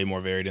argue that's way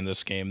more varied in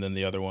this game than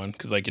the other one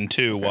because like in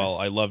 2, while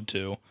I love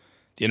 2,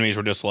 the enemies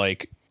were just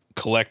like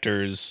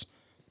collectors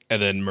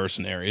and then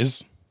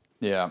mercenaries.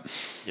 Yeah,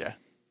 Yeah.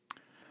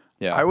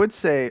 yeah. I would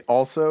say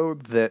also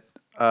that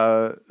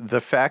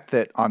the fact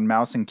that on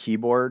mouse and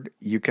keyboard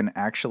you can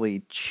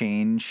actually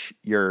change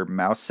your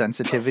mouse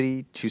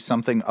sensitivity to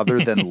something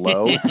other than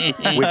low,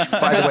 which,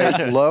 by the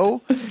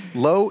way,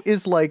 low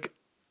is like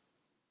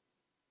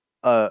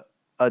a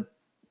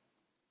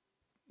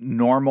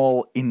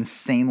normal,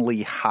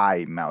 insanely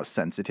high mouse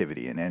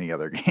sensitivity in any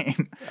other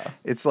game. Yeah.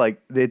 It's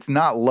like it's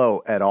not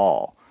low at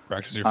all.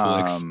 Practice your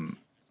flicks.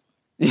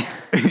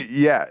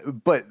 Yeah,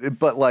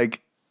 but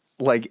like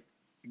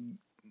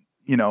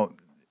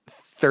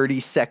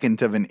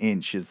 32nd of an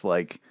inch is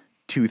like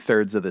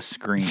 2/3 of the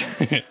screen.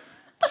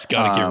 It's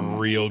gotta get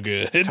real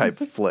good. Type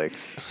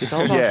flicks. It's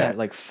all about that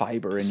like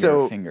fiber in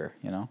your finger,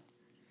 you know?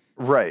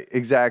 Right,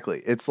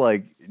 exactly. It's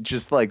like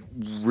just like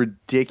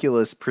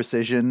ridiculous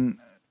precision.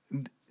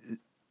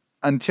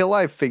 Until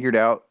I figured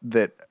out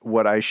that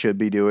what I should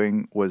be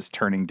doing was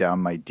turning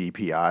down my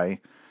DPI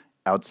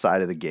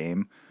outside of the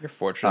game. You're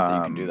fortunate that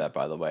you can do that,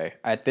 by the way.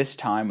 At this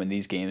time, when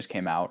these games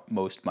came out,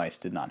 most mice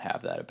did not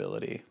have that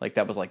ability. Like,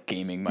 that was like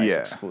gaming mice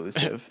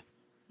exclusive.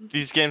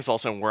 These games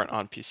also weren't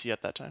on PC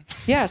at that time.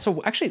 Yeah,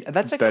 so actually,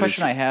 that's a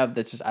question I have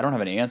that's just, I don't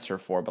have an answer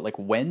for, but like,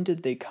 when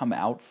did they come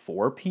out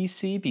for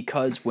PC?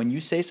 Because when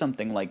you say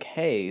something like,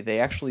 hey, they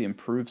actually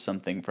improved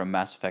something from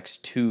Mass Effect's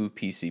 2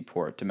 PC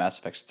port to Mass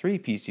Effect's 3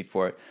 PC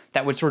port,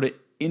 that would sort of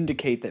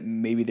indicate that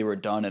maybe they were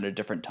done at a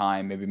different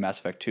time. Maybe Mass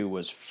Effect 2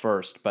 was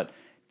first, but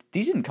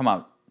these didn't come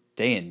out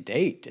day and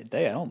date, did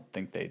they? I don't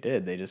think they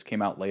did. They just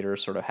came out later,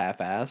 sort of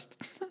half-assed,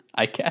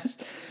 I guess.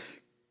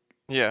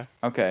 Yeah.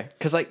 Okay,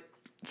 because like,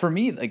 for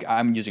me, like,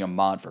 I'm using a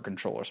mod for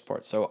controller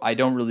support, so I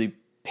don't really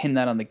pin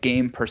that on the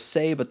game per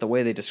se, but the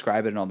way they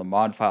describe it in all the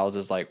mod files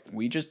is like,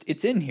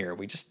 it's in here,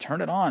 we just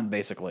turn it on,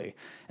 basically.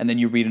 And then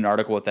you read an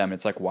article with them, and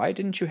it's like, why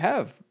didn't you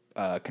have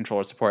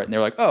controller support? And they're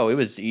like, oh, it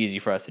was easy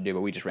for us to do, but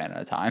we just ran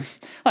out of time.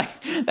 Like,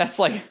 that's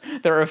like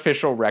their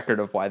official record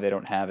of why they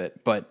don't have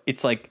it. But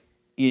it's like,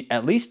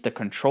 at least the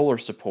controller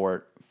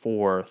support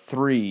for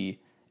 3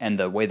 and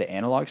the way the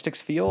analog sticks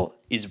feel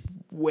is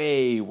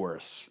way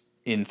worse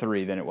in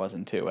 3 than it was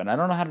in 2. And I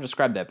don't know how to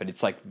describe that, but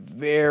it's like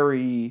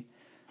very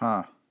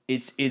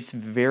it's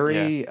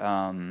very it's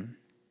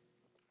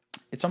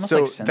almost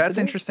like sensitive. That's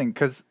interesting,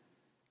 because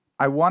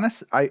I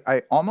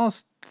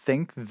almost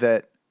think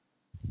that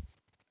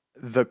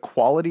the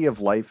quality of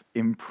life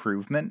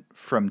improvement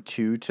from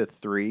 2 to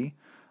 3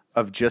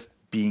 of just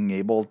being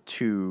able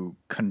to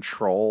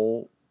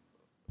control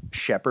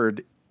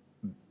Shepard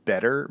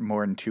better,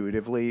 more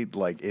intuitively,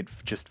 like it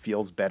just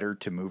feels better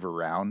to move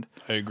around.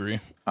 I agree.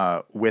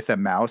 With a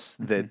mouse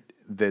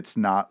that's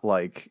not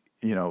like,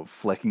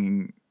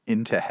 flicking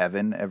into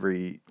heaven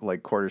every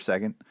like quarter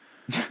second.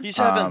 He's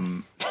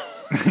heaven.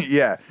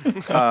 Yeah.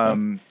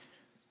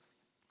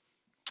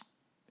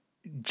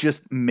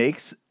 Just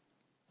makes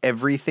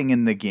everything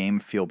in the game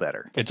feel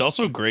better. It's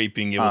also great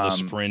being able to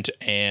sprint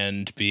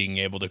and being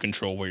able to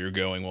control where you're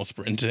going while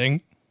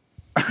sprinting.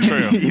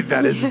 True.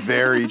 That is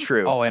very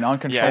true. Oh, and on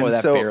controller, and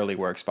that so- barely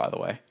works, by the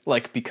way.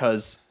 Like,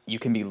 because you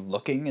can be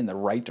looking in the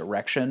right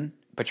direction,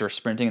 but you're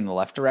sprinting in the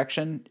left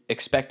direction,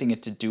 expecting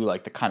it to do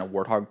like the kind of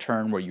warthog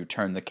turn where you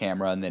turn the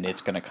camera and then it's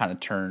going to kind of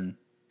turn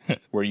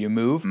where you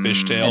move.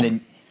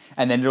 Fishtail.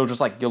 And then it'll just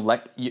like,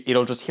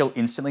 he'll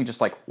instantly just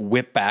like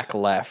whip back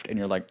left, and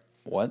you're like,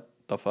 what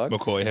the fuck?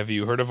 McCoy, have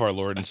you heard of our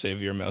Lord and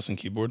Savior mouse and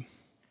keyboard?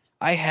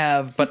 I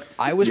have, but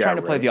I was Yeah, trying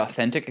to play right. the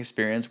authentic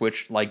experience,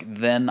 which, like,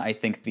 then I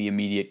think the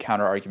immediate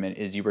counter argument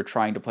is you were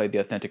trying to play the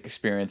authentic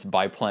experience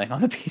by playing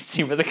on the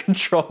PC with a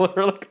controller. Like,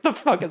 what the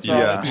fuck is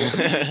wrong with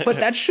you? But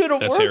that should have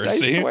That's worked,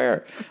 heresy. I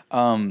swear.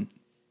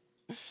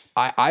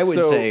 I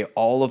would So- say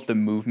all of the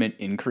movement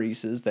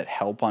increases that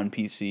help on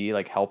PC,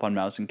 like help on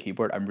mouse and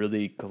keyboard, I'm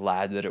really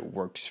glad that it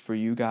works for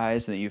you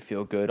guys and that you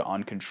feel good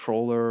on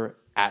controller,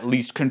 at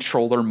least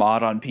controller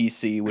mod on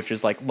PC, which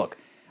is like, look,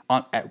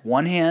 at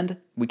one hand,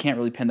 we can't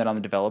really pin that on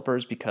the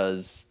developers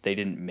because they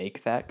didn't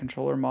make that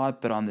controller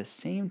mod, but on the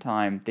same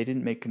time, they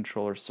didn't make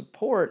controller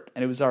support,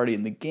 and it was already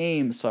in the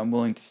game, so I'm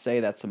willing to say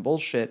that's some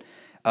bullshit.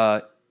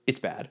 It's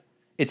bad.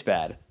 It's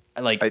bad.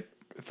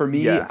 For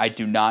me, yeah. I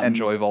do not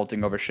enjoy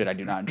vaulting over shit. I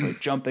do not enjoy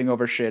jumping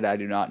over shit. I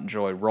do not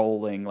enjoy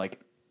rolling. Like,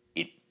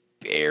 it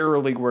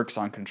barely works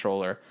on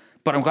controller,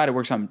 but I'm glad it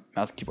works on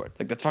mouse and keyboard.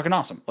 Like, that's fucking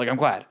awesome. Like, I'm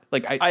glad.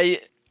 Like, I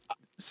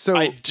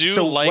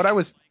do like- what I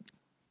was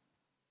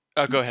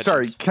Oh, go ahead.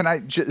 Sorry, James. can I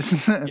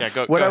just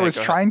go what I ahead, was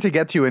go ahead. trying to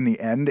get to in the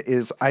end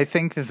is I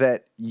think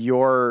that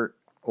your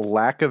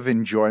lack of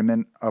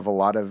enjoyment of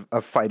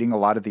of fighting a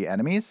lot of the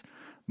enemies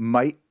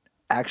might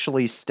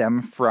actually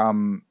stem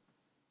from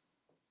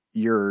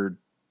your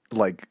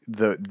like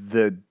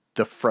the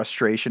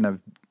frustration of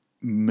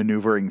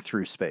maneuvering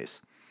through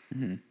space.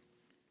 Mm-hmm.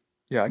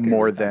 Yeah, I can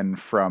more agree with that. than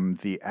from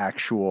the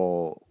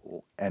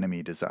actual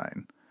enemy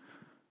design.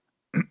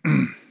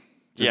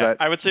 Yeah,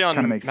 I would say on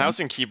kinda make mouse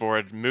sense? and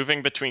keyboard,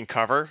 moving between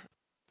cover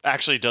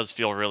actually does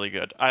feel really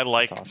good. I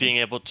like awesome. being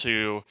able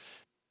to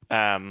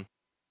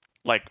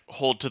like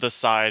hold to the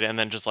side and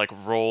then just like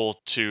roll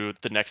to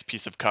the next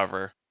piece of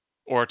cover,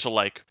 or to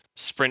like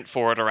sprint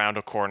forward around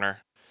a corner.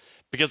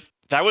 Because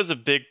that was a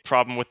big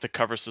problem with the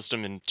cover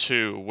system in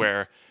 2,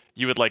 where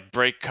you would like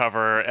break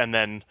cover and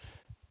then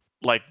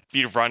like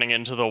be running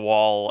into the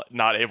wall,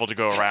 not able to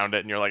go around it,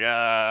 and you're like,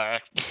 ah.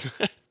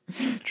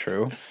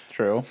 True.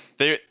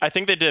 I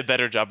think they did a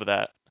better job of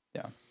that.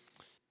 Yeah.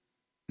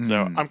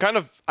 So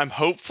I'm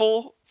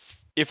hopeful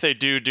if they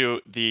do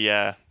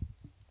the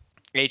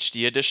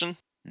HD edition.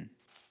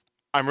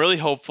 I'm really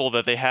hopeful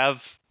that they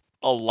have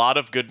a lot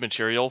of good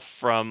material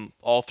from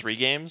all 3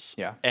 games.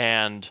 Yeah.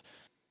 And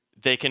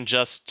they can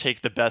just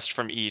take the best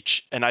from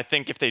each. And I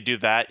think if they do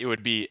that, it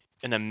would be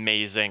an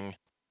amazing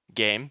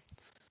game.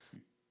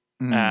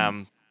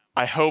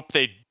 I hope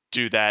they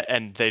do that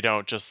and they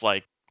don't just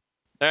like,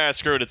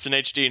 screw it, it's in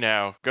HD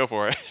now. Go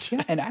for it.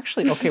 Yeah, and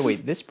actually, okay,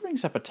 wait, this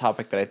brings up a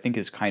topic that I think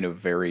is kind of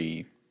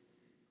very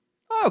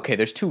okay,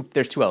 there's two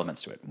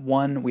elements to it.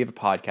 One, we have a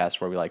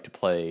podcast where we like to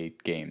play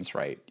games,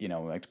 right? You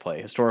know, we like to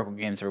play historical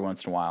games every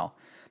once in a while.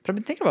 But I've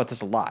been thinking about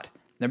this a lot.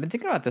 And I've been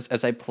thinking about this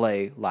as I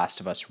play Last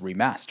of Us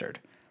Remastered.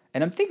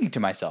 And I'm thinking to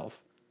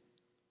myself,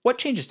 what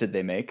changes did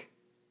they make?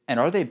 And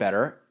are they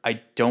better?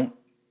 I don't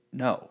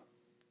know.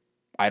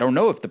 I don't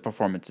know if the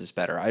performance is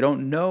better. I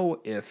don't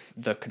know if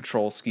the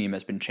control scheme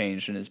has been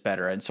changed and is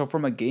better. And so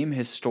from a game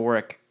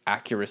historic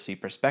accuracy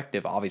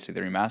perspective, obviously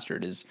the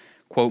remastered is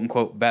quote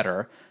unquote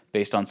better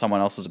based on someone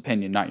else's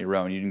opinion, not your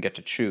own. You didn't get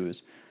to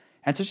choose.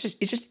 And so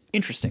it's just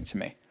interesting to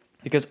me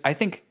because I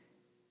think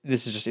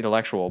this is just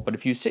intellectual, but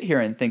if you sit here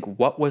and think,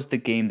 what was the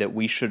game that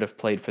we should have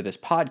played for this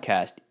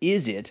podcast?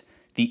 Is it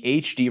the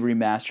HD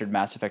remastered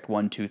Mass Effect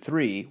 1, 2,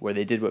 3, where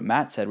they did what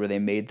Matt said, where they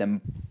made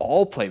them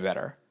all play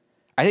better?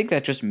 I think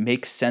that just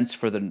makes sense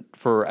for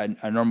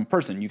a normal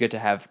person. You get to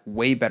have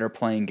way better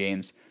playing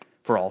games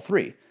for all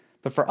 3.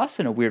 But for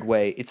us, in a weird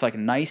way, it's like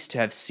nice to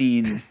have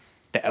seen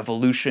the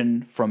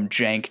evolution from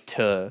jank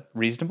to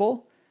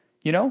reasonable,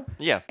 you know?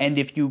 Yeah. And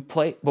if you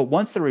play, but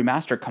once the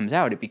remaster comes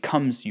out, it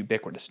becomes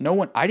ubiquitous.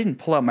 I didn't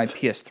pull out my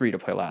PS3 to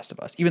play Last of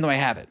Us, even though I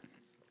have it.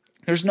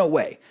 There's no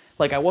way.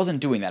 Like, I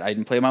wasn't doing that. I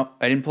didn't pull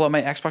out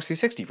my Xbox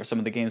 360 for some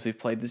of the games we've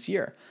played this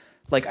year.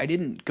 Like, I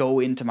didn't go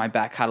into my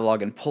back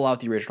catalog and pull out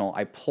the original.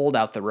 I pulled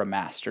out the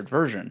remastered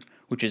version,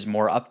 which is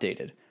more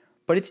updated.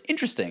 But it's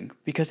interesting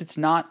because it's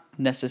not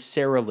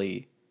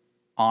necessarily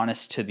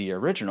honest to the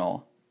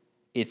original.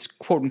 It's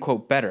quote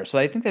unquote better. So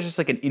I think that's just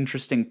like an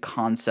interesting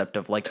concept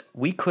of like,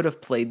 we could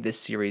have played this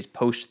series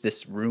post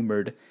this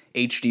rumored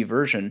HD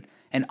version.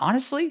 And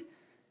honestly,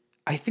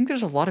 I think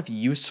there's a lot of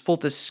useful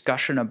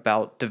discussion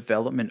about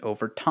development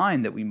over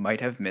time that we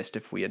might have missed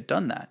if we had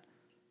done that.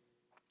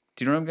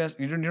 Do you know what I'm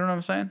You know what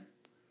I'm saying?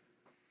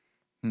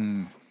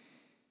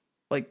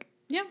 Like,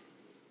 Yeah.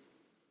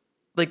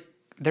 like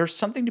there's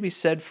something to be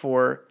said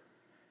for,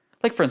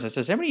 like, for instance,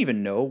 does anybody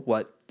even know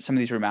what some of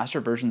these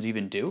remastered versions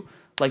even do?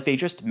 Like, they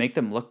just make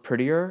them look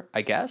prettier,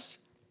 I guess,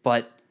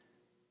 but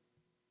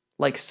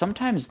like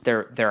sometimes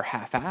they're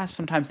half-assed,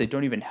 sometimes they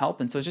don't even help,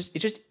 and so it's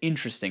just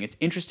interesting. It's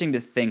interesting to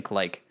think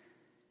like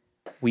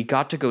we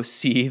got to go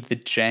see the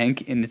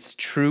jank in its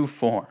true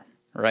form,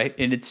 right?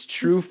 In its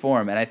true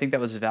form, and I think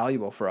that was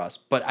valuable for us.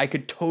 But I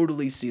could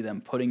totally see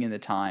them putting in the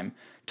time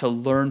to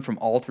learn from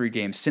all 3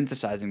 games,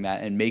 synthesizing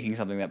that, and making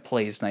something that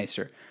plays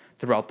nicer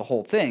throughout the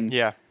whole thing.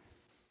 Yeah.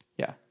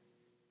 Yeah.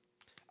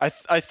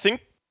 I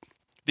think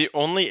the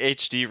only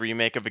HD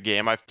remake of a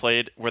game I've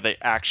played where they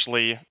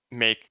actually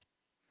make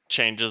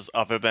changes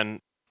other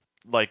than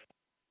like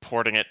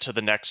porting it to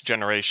the next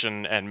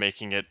generation and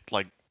making it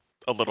like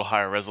a little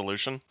higher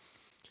resolution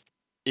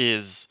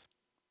is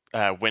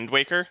Wind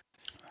Waker,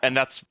 and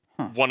that's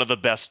one of the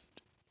best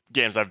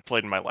games I've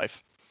played in my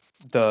life.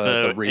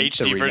 The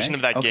HD version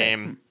of that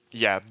game,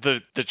 yeah,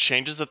 the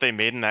changes that they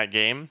made in that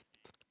game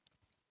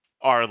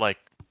are like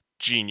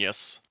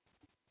genius.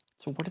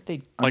 So what did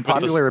they? Like,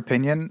 Unpopular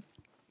opinion,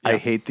 I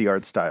hate the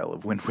art style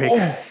of Wind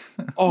Waker.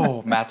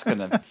 Oh, Matt's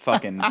gonna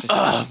fucking just.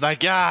 Oh, my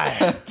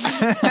guy,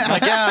 my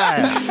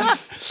guy.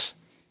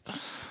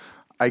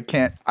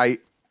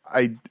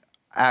 I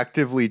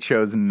actively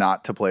chose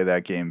not to play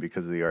that game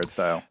because of the art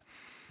style.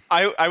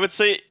 I would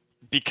say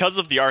because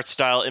of the art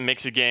style, it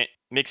makes it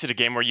a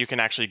game where you can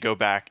actually go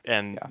back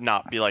and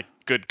not be like,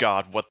 good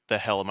God, what the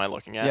hell am I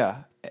looking at?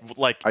 Yeah.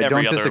 Like I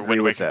every don't other disagree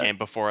Wind with Waker that. game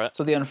before it.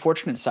 So the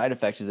unfortunate side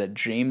effect is that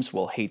James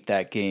will hate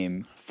that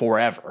game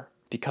forever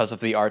because of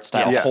the art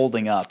style Yeah.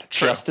 holding up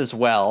True. just as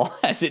well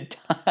as it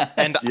does.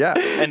 And Yeah.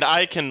 and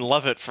I can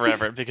love it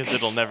forever because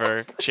it'll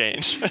never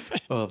change.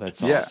 Oh,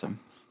 that's Yeah. awesome.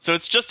 So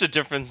it's just a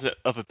difference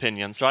of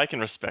opinion. So I can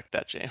respect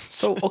that, James.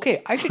 So,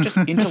 okay, I could just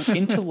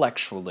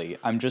intellectually,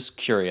 I'm just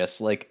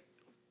curious, like,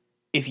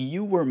 if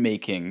you were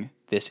making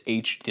this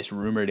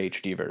rumored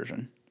HD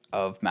version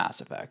of Mass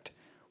Effect,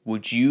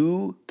 would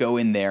you go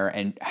in there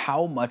and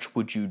how much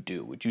would you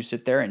do? Would you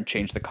sit there and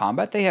change the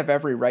combat? They have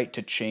every right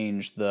to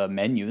change the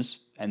menus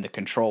and the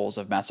controls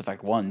of Mass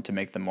Effect 1 to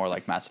make them more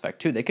like Mass Effect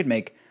 2. They could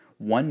make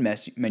one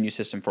menu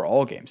system for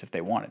all games if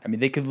they wanted. I mean,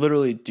 they could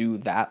literally do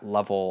that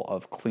level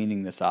of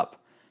cleaning this up.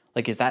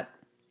 Like, is that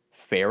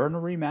fair in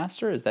a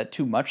remaster? Is that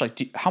too much?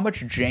 Like, how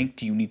much jank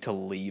do you need to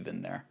leave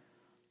in there?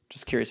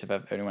 Just curious if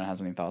anyone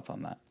has any thoughts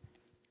on that.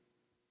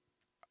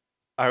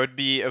 I would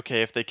be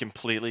okay if they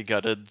completely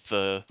gutted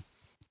the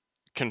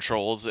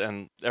controls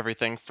and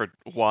everything for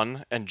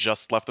 1 and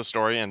just left the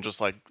story and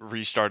just like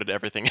restarted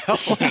everything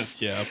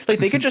else. Yeah, Like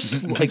they could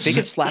just like they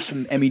could slap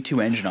an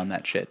ME2 engine on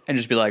that shit and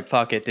just be like,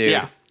 "Fuck it, dude."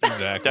 Yeah,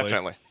 exactly.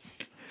 definitely.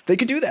 They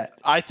could do that.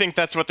 I think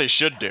that's what they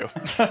should do.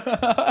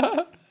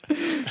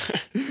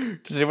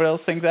 Does anyone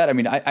else think that? I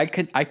mean, I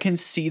can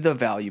see the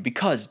value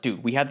because,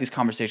 dude, we had these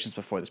conversations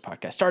before this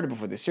podcast started,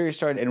 before the series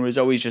started, and it was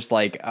always just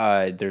like,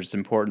 there's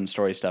important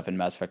story stuff in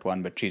Mass Effect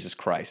 1, but Jesus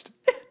Christ.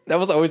 That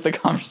was always the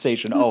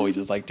conversation. Always. It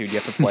was like, dude, you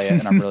have to play it,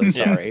 and I'm really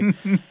sorry.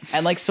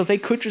 And like, so they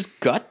could just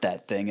gut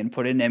that thing and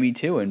put it in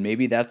ME2, and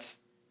maybe that's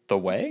the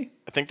way?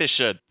 I think they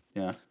should.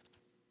 Yeah.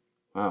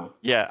 Wow.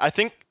 Yeah, I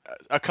think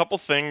a couple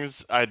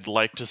things I'd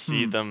like to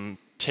see them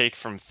take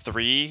from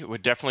 3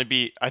 would definitely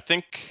be, I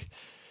think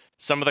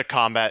some of the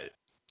combat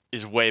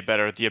is way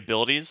better. The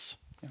abilities,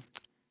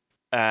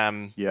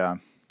 Yeah.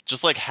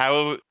 just like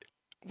how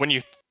when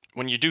you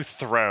do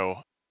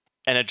throw,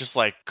 and it just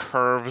like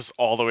curves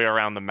all the way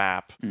around the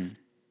map,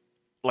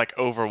 like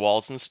over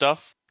walls and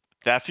stuff.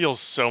 That feels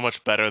so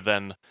much better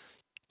than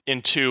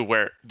in 2,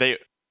 where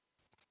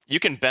you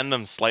can bend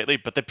them slightly,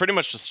 but they pretty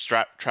much just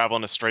travel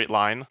in a straight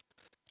line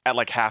at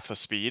like half the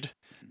speed.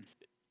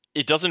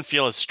 It doesn't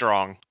feel as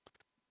strong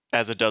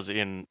as it does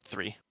in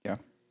 3. Yeah.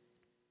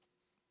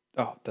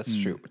 Oh, that's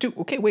true. Dude,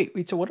 okay,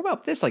 wait. So what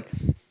about this? Like,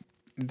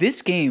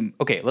 this game.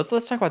 Okay, let's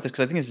talk about this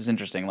because I think this is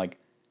interesting. Like,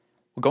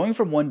 we're going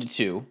from 1 to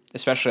 2,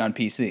 especially on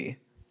PC.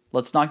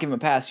 Let's not give them a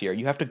pass here.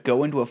 You have to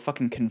go into a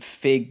fucking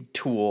config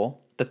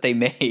tool that they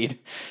made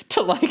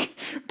to like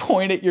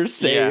point at your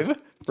save,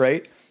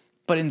 right?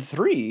 But in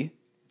 3,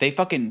 they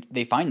find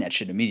that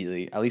shit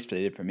immediately. At least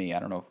they did for me. I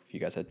don't know if you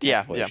guys had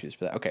technical issues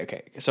for that.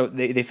 Okay. So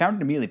they found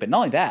it immediately. But not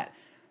only that,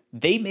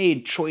 they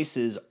made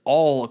choices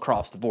all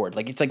across the board.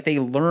 Like, it's like they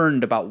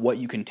learned about what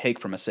you can take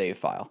from a save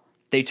file.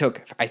 They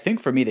took, I think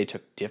for me, they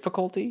took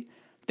difficulty.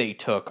 They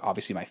took,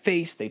 obviously, my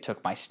face. They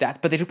took my stats.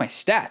 But they took my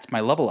stats, my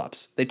level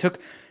ups. They took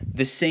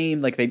the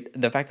same, like,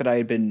 the fact that I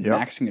had been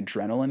maxing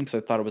adrenaline because I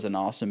thought it was an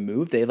awesome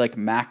move. They, like,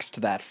 maxed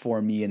that for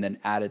me and then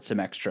added some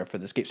extra for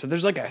this game. So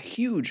there's, like, a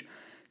huge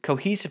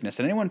cohesiveness.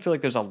 Did anyone feel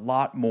like there's a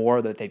lot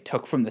more that they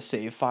took from the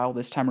save file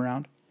this time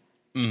around?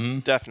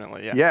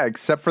 Definitely, yeah. Yeah,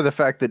 except for the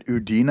fact that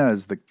Udina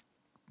is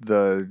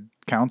the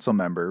council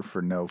member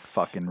for no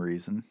fucking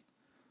reason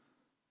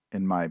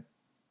in my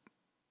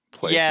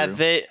playthrough. Yeah,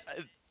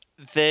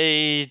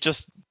 they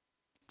just,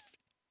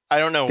 I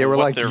don't know. They were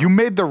what like, "You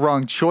made the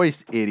wrong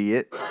choice,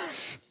 idiot."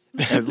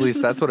 At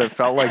least that's what it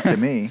felt like to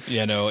me.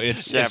 Yeah, no,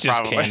 it's just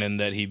probably. canon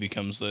that he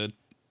becomes the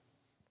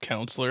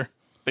counselor.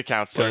 the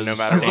counselor, no 'Cause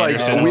matter It's what. like,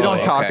 Anderson's we don't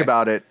like- talk okay.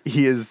 about it.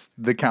 He is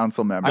the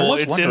council member. I Well,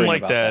 was it's in wondering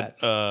like about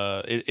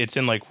that. It's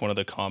in like one of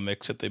the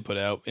comics that they put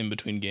out in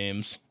between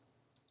games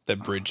that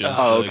bridges.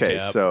 Oh, the okay.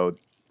 gap. So,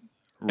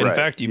 right.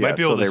 fact, you might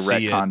be able to so see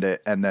they it, retconned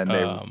it, and then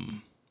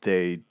Um,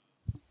 they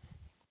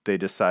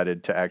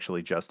decided to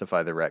actually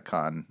justify the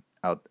retcon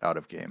out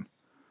of game.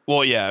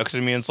 Well, yeah, because I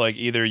mean, it's like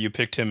either you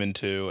picked him in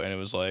 2, and it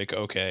was like,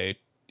 okay,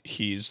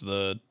 he's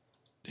the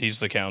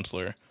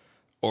counselor,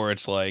 or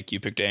it's like you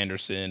picked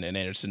Anderson, and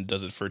Anderson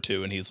does it for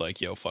 2, and he's like,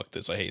 yo, fuck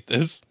this, I hate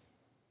this,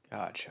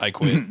 Gotcha. I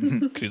quit,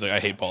 because he's like, I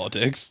hate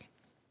politics.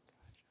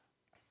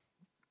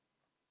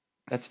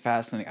 That's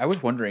fascinating. I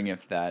was wondering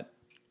if that,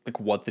 like,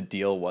 what the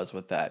deal was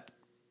with that.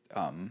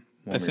 When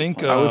I we were think,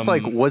 playing. I was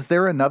like, was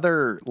there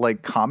another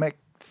like comic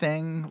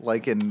thing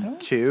like in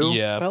 2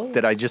 Yeah. Well,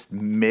 that I just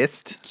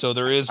missed? So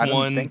there is I don't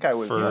one think I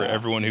was, for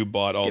everyone who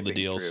bought all the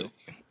skipping DLC.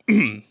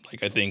 through.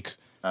 Like I think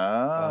Oh,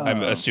 I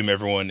assume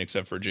everyone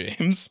except for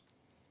James.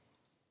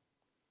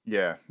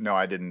 yeah. No,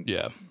 I didn't.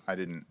 Yeah. I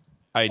didn't.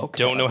 I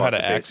Okay. don't know I how bought to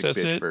the basic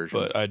access bitch it, version.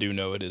 but I do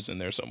know it is in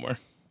there somewhere.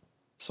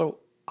 So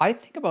I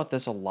think about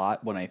this a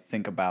lot when I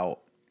think about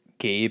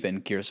Gabe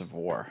and Gears of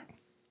War,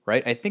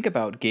 right? I think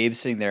about Gabe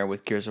sitting there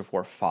with Gears of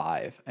War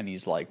 5, and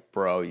he's like,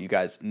 bro, you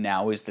guys,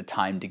 now is the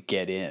time to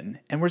get in.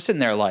 And we're sitting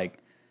there like,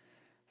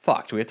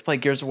 fuck, do we have to play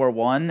Gears of War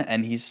 1?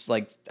 And he's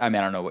like, I mean,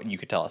 I don't know what you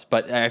could tell us,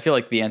 but I feel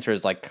like the answer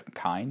is like,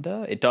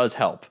 kinda. It does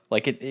help.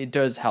 Like, it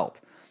does help.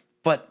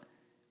 But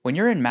when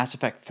you're in Mass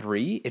Effect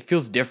 3, it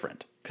feels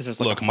different. Because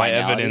there's like Look, a my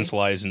finality. evidence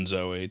lies in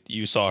Zoe.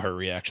 You saw her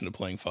reaction to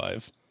playing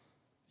 5.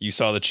 You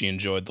saw that she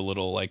enjoyed the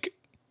little like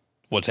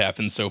what's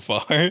happened so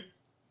far.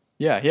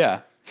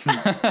 Yeah.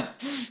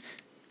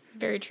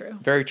 Very true.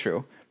 Very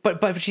true.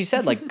 But she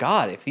said, like,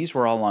 God, if these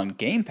were all on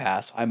Game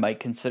Pass, I might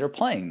consider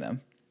playing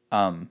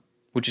them,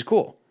 which is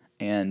cool.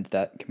 And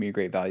that can be a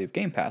great value of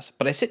Game Pass.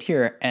 But I sit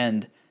here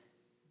and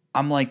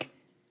I'm like,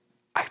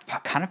 I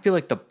kind of feel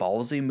like the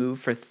ballsy move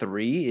for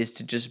 3 is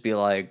to just be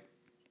like,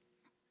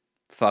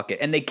 fuck it.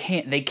 And they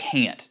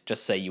can't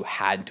just say you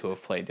had to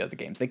have played the other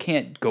games. They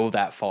can't go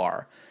that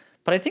far.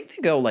 But I think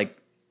they go, like,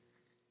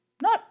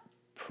 not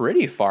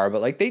pretty far,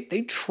 but like they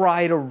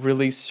try to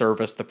really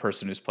service the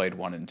person who's played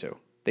 1 and 2.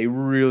 They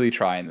really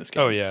try in this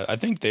game. Oh yeah, I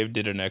think they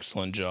did an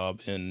excellent job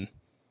in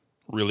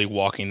really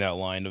walking that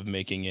line of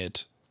making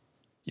it,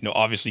 you know,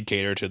 obviously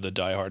cater to the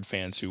diehard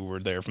fans who were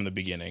there from the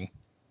beginning,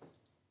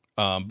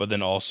 but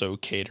then also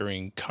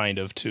catering kind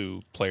of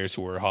to players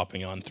who were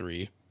hopping on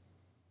 3.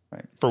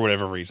 Right. For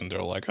whatever reason,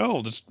 they're like,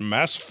 "Oh, this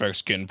Mass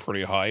Effect's getting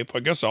pretty hype. I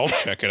guess I'll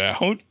check it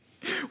out."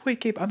 Wait,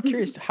 Gabe, I'm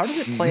curious. How does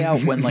it play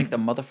out when like the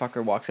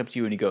motherfucker walks up to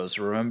you and he goes,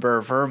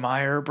 "Remember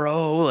Vermeer,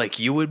 bro? Like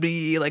you would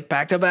be like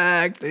back to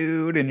back,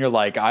 dude." And you're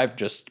like, "I've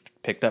just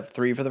picked up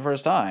 3 for the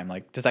first time."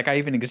 Like, does that guy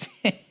even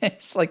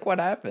exist? Like, what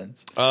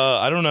happens?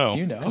 I don't know. Do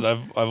you know? Because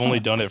I've only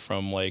done it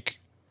from like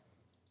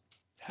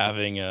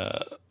having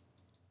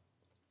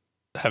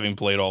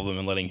played all of them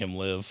and letting him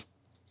live.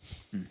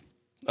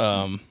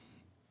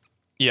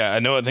 Yeah, I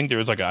know. I think there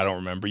was like a "I don't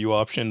remember you"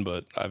 option,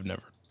 but I've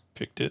never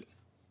picked it,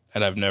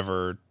 and I've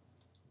never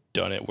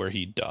done it where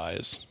he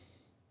dies.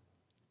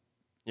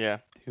 Yeah.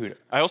 Dude,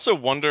 I also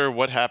wonder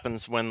what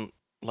happens when,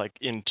 like,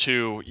 in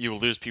 2, you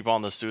lose people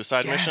on the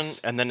suicide mission, Yes.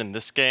 and then in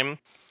this game,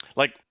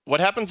 like, what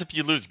happens if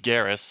you lose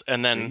Garrus,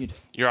 and then Agreed.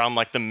 you're on,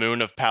 like, the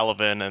moon of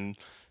Palaven, and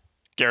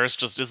Garrus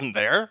just isn't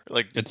there?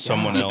 Like, It's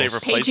someone did they else.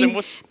 replace him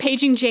with...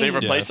 Paging James. They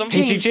replace him?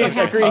 Paging James,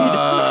 what agreed.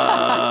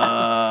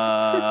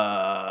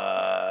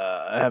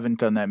 I haven't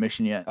done that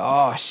mission yet.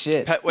 oh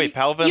shit. Wait,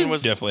 Palaven You-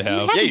 was... Definitely You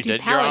have. had Yeah, to you do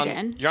did.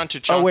 Paladin. You're on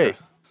Tuchanka. Oh wait.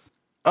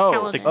 Oh.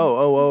 Paladin.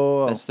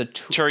 Oh. That's the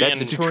Turian- that's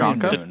the Turian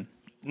Tuchanka? moon.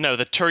 No,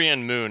 the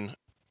Turian moon.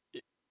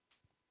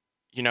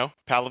 You know,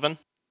 Palaven?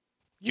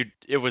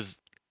 It was,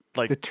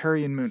 like... The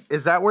Turian moon.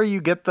 Is that where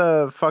you get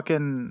the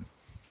fucking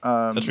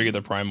That's where you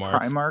get the Primarch.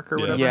 Primarch or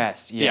Yeah. whatever?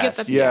 Yes, get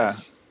yes, the-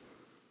 yes.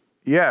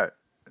 Yeah.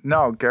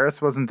 No,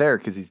 Garrus wasn't there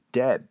because he's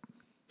dead.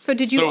 So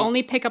did you So-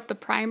 only pick up the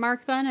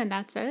Primarch then, and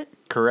that's it?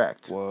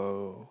 Correct.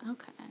 Whoa.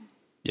 Okay.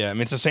 Yeah, I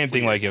mean it's the same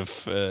thing like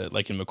if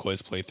like in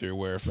McCoy's playthrough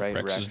where if Right,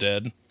 Rex is Rex.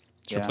 dead,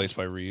 it's Yeah. replaced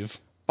by Reeve.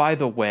 By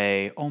the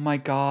way, oh my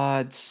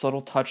god,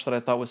 subtle touch that I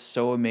thought was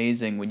so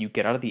amazing when you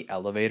get out of the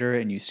elevator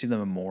and you see the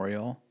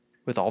memorial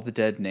with all the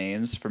dead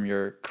names from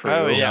your crew.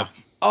 Oh, yeah.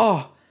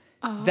 Oh,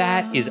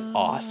 that is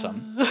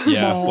awesome.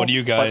 Yeah, Small, what do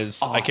you but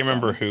guys? I can't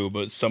remember awesome. who,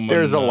 but someone.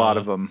 There's a lot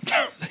of them.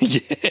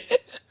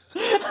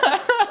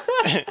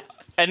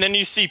 And then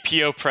you see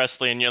P.O.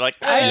 Presley, and you're like,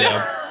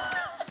 Yeah.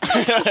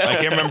 I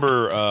can't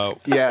remember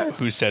Yeah.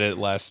 who said it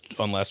last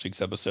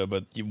week's episode,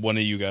 but one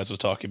of you guys was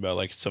talking about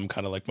like some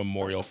kind of like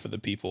memorial for the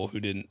people who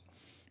didn't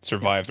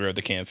survive throughout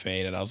the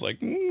campaign, and I was like,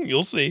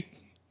 you'll see.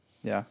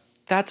 Yeah.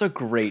 That's a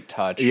great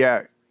touch.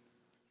 Yeah,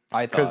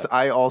 I because thought.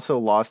 I also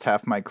lost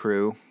half my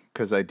crew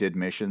because I did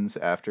missions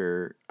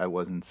after I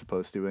wasn't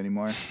supposed to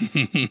anymore.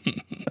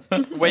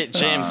 Wait,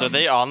 James, are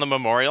they on the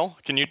memorial?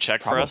 Can you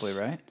check for us?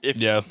 Probably, right? If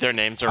Yeah. their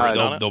names are written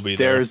on it? They'll be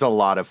there. There's a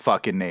lot of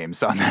fucking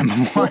names on that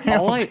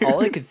memorial. all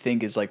I could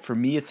think is like for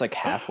me it's like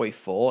halfway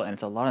full and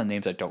it's a lot of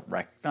names I don't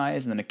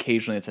recognize and then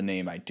occasionally it's a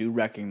name I do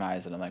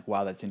recognize and I'm like,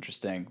 wow, that's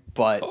interesting.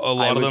 But A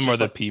lot of was them are just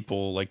the like,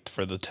 people like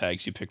for the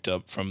tags you picked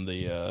up from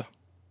the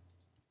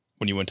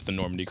when you went to the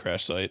Normandy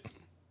crash site.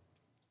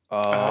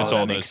 oh, It's that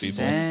all makes those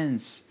people.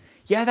 sense.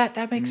 Yeah,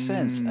 that makes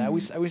sense. I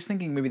was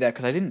thinking maybe that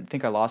because I didn't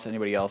think I lost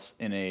anybody else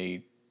in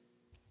a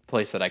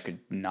place that I could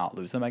not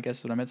lose them, I guess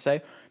is what I meant to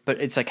say. But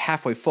it's like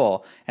halfway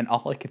full, and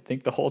all I could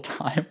think the whole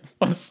time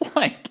was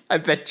like, I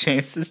bet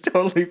James is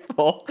totally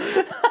full.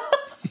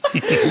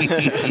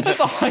 That's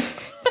all I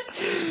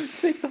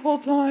think the whole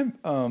time.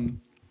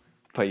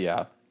 But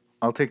yeah.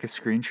 I'll take a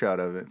screenshot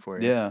of it for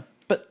you. Yeah.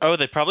 But Oh,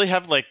 they probably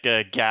have like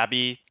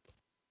Gabby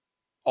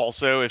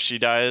also if she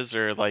dies,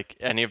 or like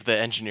any of the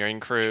engineering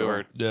crew, Sure.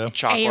 or Yeah.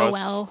 Chakwas.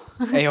 AOL.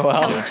 AOL.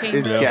 Kelly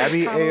Chambers, Is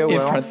Gabby probably. AOL? In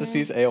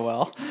parentheses,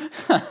 AOL.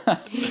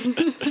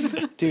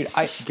 Dude,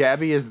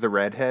 Gabby is the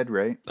redhead,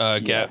 right?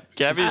 Gab.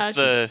 Gabby's she's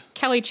the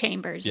Kelly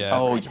Chambers. is Yeah. the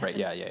Oh, redhead. right.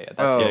 Yeah. That's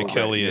Oh, Yeah, AOL.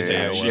 Kelly is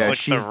yeah, AOL. she's Yeah, like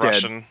she's the dead.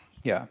 Russian.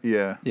 Yeah.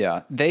 Yeah.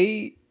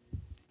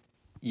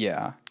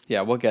 Yeah.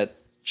 Yeah, we'll get.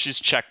 She's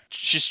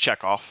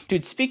Chekhov.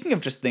 Dude, speaking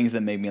of just things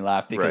that made me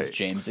laugh because Right.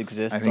 James I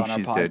exists think on our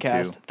she's dead,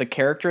 podcast, too. the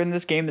character in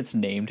this game that's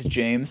named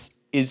James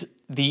is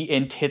the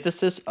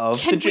antithesis of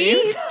Can the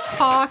James. we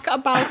talk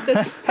about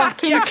this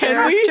fucking Yeah,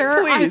 can we?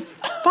 character? Please.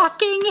 I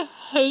fucking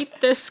hate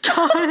this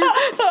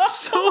guy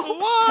so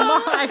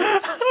much.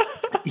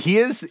 He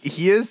is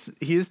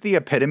the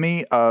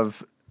epitome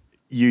of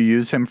you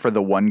use him for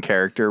the one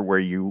character where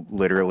you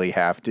literally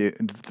have to,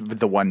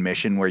 the one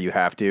mission where you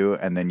have to,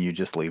 and then you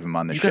just leave him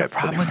on the You got a ship. for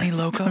problem the with me,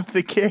 rest Loco? of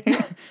the game.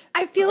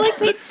 I feel like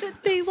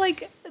they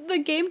like the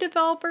game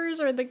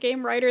developers or the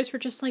game writers were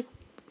just like,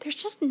 there's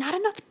just not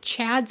enough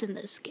Chads in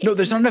this game. No,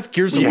 there's not enough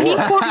Gears of War.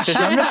 more There's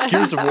not enough Chads.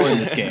 Gears of War in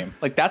this game.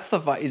 Like that's the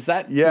is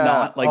that Yeah.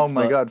 not like Oh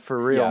my the- God, for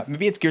real. Yeah,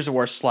 maybe it's Gears of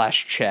War /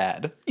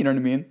 Chad. You know what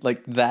I mean?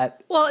 Like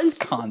that Well, and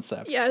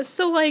concept. Yeah,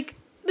 so like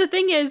the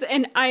thing is,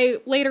 and I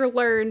later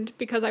learned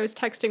because I was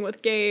texting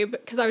with Gabe,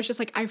 because I was just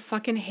like, I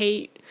fucking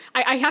hate.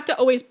 I have to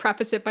always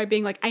preface it by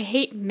being like, I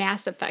hate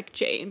Mass Effect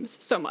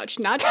James so much.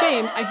 Not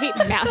James, I hate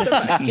Mass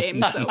Effect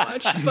James so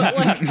much. But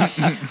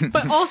like,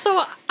 but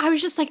also I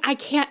was just like, I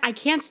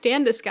can't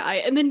stand this guy.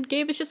 And then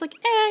Gabe was just like,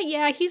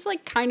 yeah, he's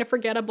like kind of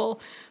forgettable.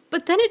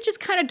 But then it just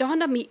kind of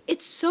dawned on me,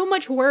 it's so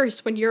much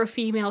worse when you're a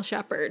female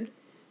shepherd.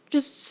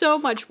 Just so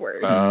much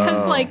worse.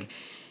 Because like.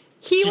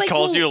 He Like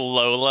calls will- you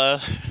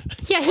Lola.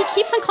 Yeah, he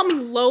keeps on calling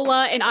me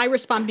Lola, and I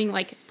respond being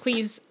like,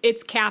 please,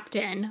 it's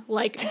Captain.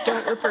 Like,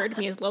 don't refer to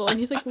me as Lil. And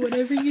he's like,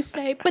 whatever you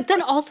say. But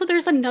then also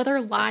there's another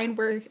line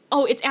where,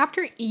 it's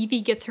after Evie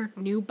gets her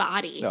new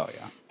body. Oh,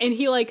 yeah. And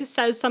he, like,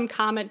 says some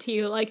comment to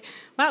you, like,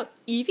 wow,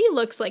 Evie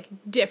looks, like,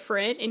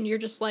 different. And you're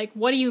just like,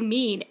 what do you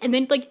mean? And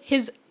then, like,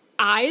 his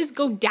eyes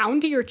go down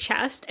to your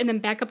chest and then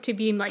back up to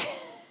being like,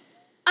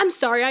 I'm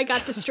sorry, I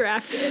got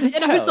distracted.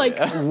 And I was like,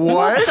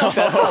 What?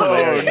 That's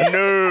hilarious.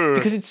 No.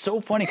 Because it's so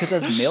funny, because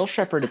as male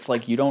shepherd, it's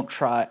like you don't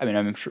try. I mean,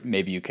 I'm sure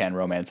maybe you can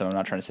romance him. I'm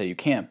not trying to say you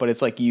can't, but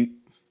it's like you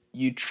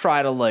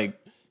try to, like,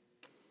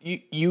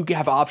 you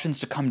have options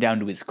to come down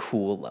to his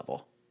cool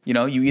level. You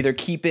know, you either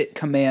keep it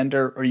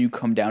commander or you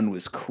come down to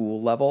his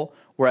cool level.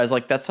 Whereas,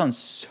 like, that sounds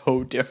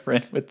so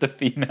different with the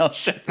female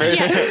shepherd.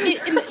 yeah,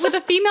 with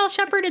a female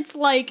shepherd, it's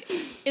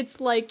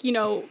like, you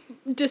know,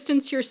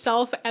 distance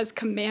yourself as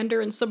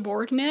commander and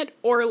subordinate,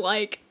 or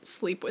like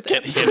sleep with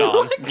Get it. hit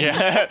on.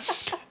 Yeah.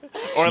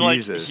 Or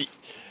Jesus.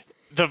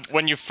 like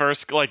when you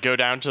first like go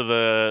down to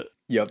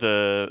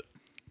the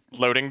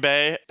loading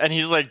bay and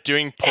he's like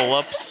doing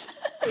pull-ups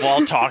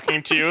while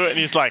talking to you and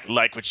he's like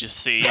what you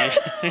see.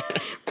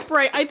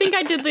 Right. I think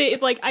I did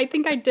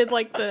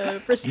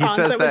the response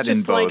says that that was in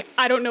just like, both,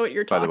 I don't know what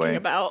you're by the talking way.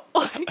 about.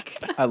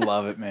 Like, I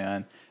love it,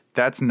 man.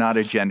 That's not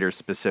a gender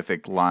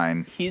specific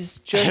line. He's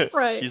just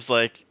Right. He's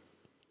like,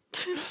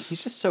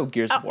 he's just so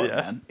Gears of War, Yeah.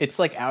 man. It's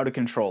like out of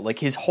control. Like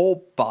his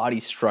whole body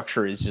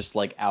structure is just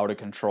like out of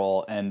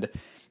control. And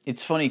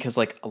it's funny because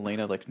like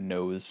Elena like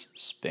knows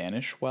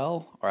Spanish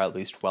well, or at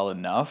least well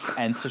enough,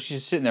 and so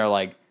she's sitting there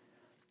like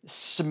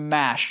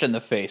smashed in the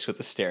face with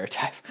the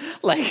stereotype.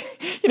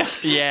 Like, you know,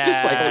 yeah.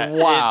 just like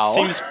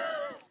wow.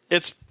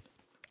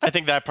 I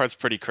think that part's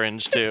pretty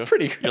cringe too. It's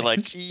pretty You're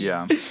like, cringe.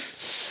 Yeah.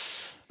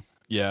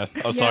 Yeah,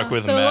 I was Yeah, talking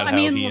with so, Matt I how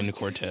mean- he and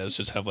Cortez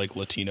just have like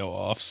Latino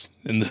offs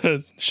in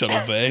the shuttle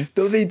bay.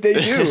 Though they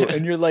do,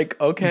 and you're like,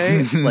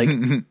 okay, like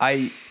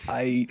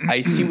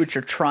I see what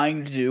you're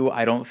trying to do.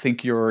 I don't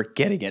think you're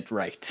getting it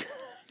right.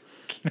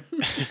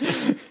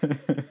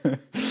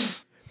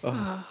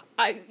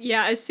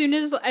 as soon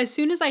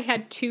as I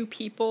had two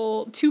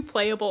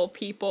playable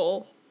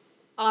people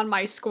on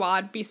my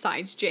squad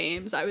besides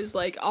James, I was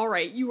like, all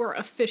right, you are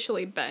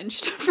officially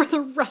benched for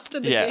the rest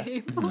of the Yeah.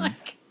 game.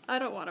 Like, I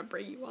don't want to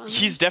bring you on. he's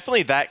this.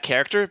 definitely that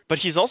character, but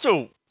he's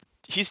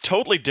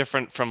totally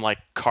different from like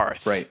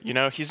Karth. Right. You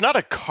know, he's not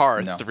a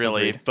Karth No,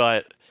 really, agreed.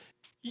 but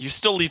you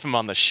still leave him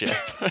on the ship.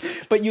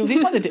 But you leave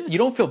him on the. You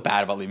don't feel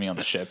bad about leaving me on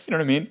the ship. You know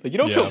what I mean? Like you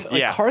don't Yeah. feel like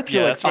Yeah. Karth. Yeah,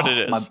 You're that's like, what oh,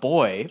 it is. my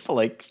boy. But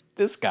like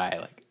this guy,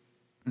 like,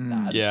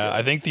 nah, it's Yeah, good.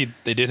 I think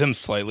they did him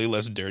slightly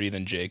less dirty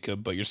than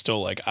Jacob, but you're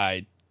still like,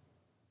 I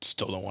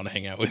still don't want to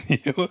hang out with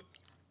you.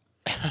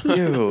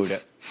 Dude.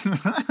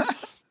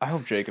 I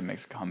hope Jacob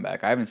makes a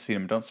comeback. I haven't seen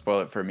him. Don't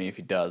spoil it for me if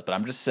he does. But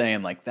I'm just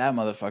saying, like that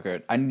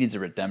motherfucker. I needs a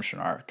redemption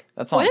arc.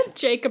 That's all. What I'm if saying.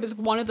 Jacob is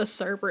one of the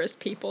Cerberus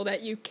people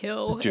that you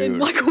kill in Dude.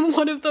 like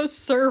one of those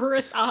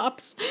Cerberus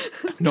ops?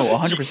 No,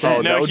 100%.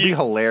 Oh, No, that would be he-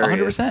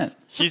 hilarious. 100%.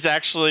 He's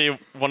actually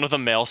one of the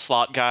mail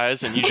slot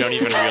guys, and you don't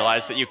even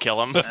realize that you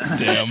kill him.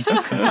 Damn.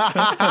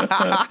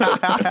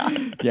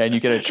 Yeah, and you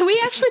get a. Can we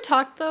actually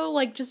talk though,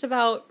 like just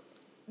about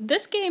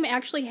this game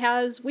actually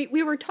has we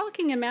were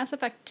talking in Mass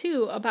Effect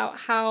 2 about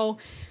how,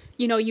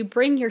 you know, you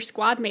bring your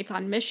squad mates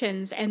on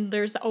missions and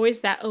there's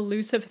always that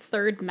elusive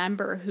third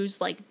member who's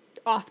like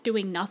off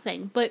doing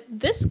nothing. But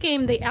this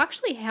game they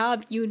actually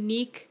have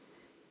unique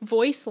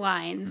voice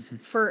lines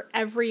for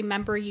every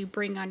member you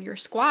bring on your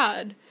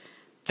squad.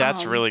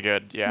 That's really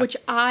good. Yeah. Which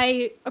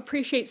I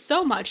appreciate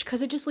so much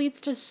because it just leads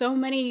to so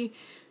many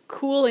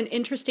cool and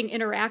interesting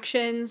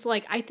interactions.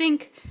 Like, I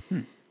think,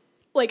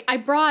 like, I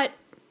brought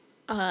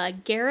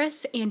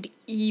Garrus and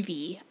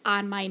Evie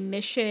on my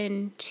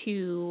mission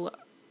to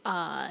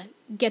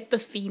get the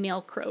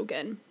female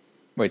Krogan.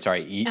 Wait,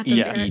 sorry. At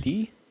the very-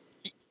 Ed?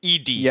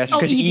 ED. Yes, Oh,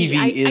 because ED. Evie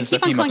I is the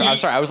keep on female. calling I'm it-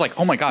 sorry. I was like,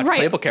 oh my god, Right.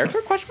 playable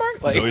character? Question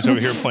mark. Like, Zoe's over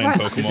here playing Right.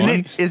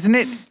 Pokemon. Isn't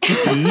it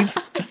Eve?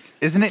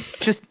 Isn't it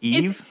just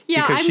Eve?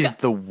 yeah, because I'm she's go-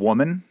 the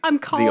woman. I'm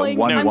calling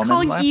one I'm woman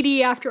calling left?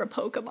 Edie after a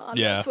Pokemon.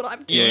 Yeah. That's what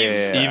I'm doing.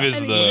 Yeah. Eve is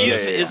And the Eve yeah.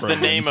 is the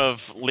Krogan. name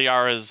of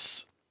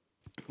Liara's.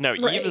 No,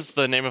 Right. Eve is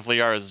the name of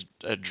Liara's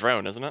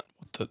drone, isn't it?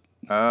 Okay.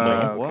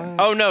 what?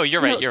 Oh no,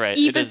 you're right. No, You're right.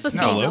 Eve it is the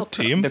No, female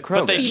team. The Krogan.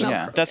 But they, Female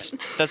yeah.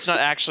 that's not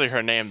actually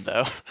her name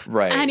though.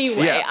 Right.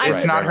 Anyway, Yeah, I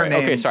it's not her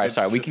name. Okay, sorry. It's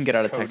We just can get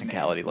out of code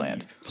technicality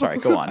land. Sorry,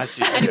 go on. I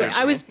see. Anyway,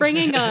 I was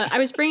bringing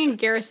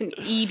Garrus and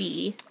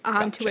Edie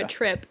onto a Gotcha.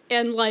 trip,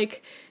 and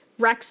like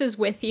Rex is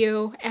with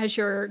you as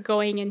you're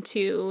going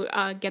into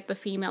get the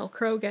female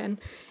Krogan,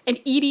 and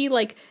Edie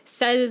like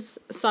says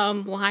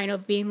some line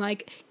of being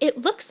like, "It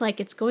looks like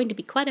it's going to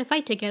be quite a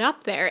fight to get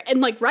up there,"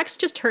 and like Rex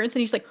just turns and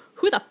he's like,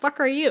 "Who the fuck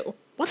are you?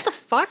 What the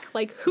fuck?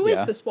 Like, who is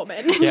Yeah. this woman?"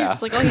 And you're Yeah.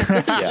 just like, "Oh yes,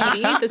 this is Yeah.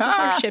 Edie. This is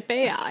our ship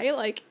AI."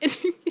 Like, it's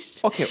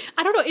just- Okay.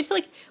 I don't know. It's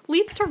like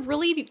leads to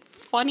really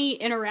funny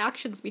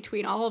interactions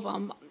between all of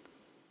them.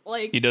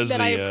 Like He does that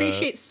the, I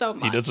appreciate so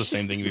much. He does the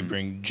same thing if you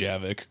bring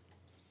Javik.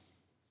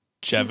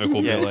 Javik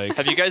will Yeah. be like,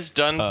 Have you guys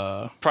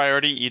done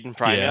Priority Eden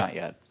Prime yeah.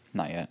 yet?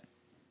 Not yet.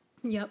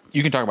 Yep.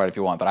 You can talk about it if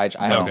you want, but I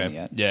haven't okay,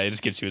 yet. yeah, it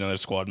just gets you another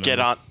squad member. Get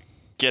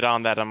get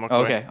on that,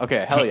 McCoy.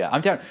 Okay, hell yeah, I'm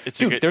down. It's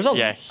Dude, a good, there's a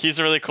yeah, he's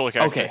a really cool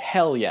character. okay,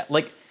 hell yeah.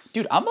 Like,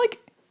 dude,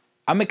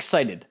 I'm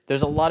excited.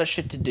 There's a lot of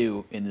shit to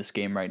do in this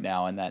game right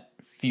now, and that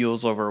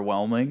feels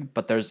overwhelming.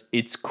 But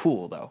it's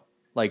cool though.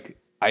 Like,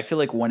 I feel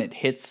like when it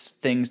hits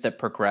things that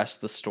progress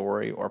the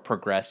story or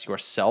progress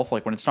yourself,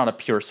 like when it's not a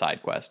pure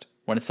side quest,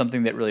 when it's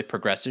something that really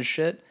progresses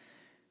shit,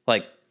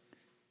 like,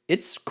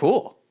 it's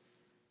cool.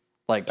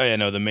 Like, Oh yeah,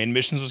 no, the main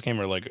missions of this game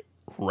are like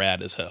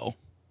rad as hell.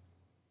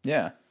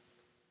 yeah.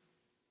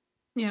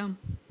 Yeah.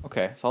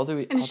 Okay, so I'll do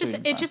it. And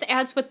it just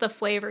adds with the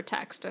flavor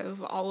text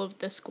of all of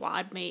the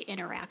squad mate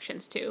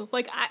interactions too.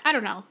 Like I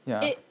don't know.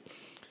 Yeah.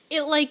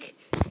 It like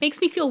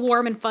makes me feel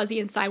warm and fuzzy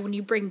inside when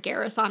you bring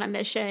Garrus on a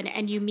mission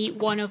and you meet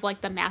one of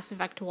like the Mass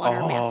Effect 1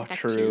 or Mass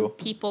Effect 2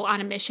 people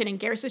on a mission, and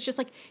Garrus is just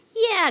like,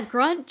 yeah,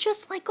 Grunt,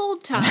 just like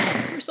old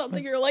times or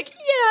something. You're like,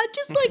 yeah,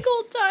 just like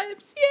old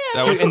times.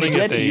 Yeah. That was Dude, and they something do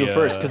that that to you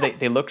first because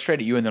they look straight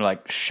at you and they're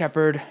like,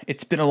 Shepard,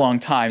 it's been a long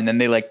time. And then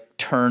they like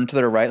turn to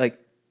their right, like,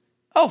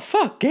 oh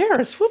fuck,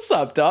 Garrus, what's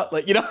up, dog?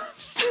 Like, you know.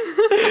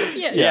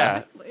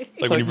 Yeah. Exactly. Like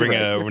So when you bring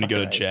you're right, when you go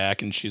to you're fucking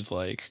Jack and she's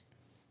like,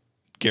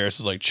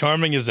 Garrus is like,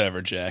 charming as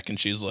ever, Jack, and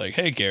she's like,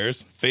 hey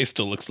Garrus, face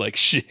still looks like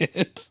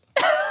shit.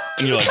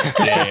 And you're like,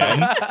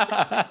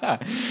 damn.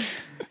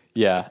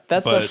 Yeah,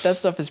 But- that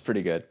stuff is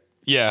pretty good.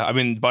 Yeah, I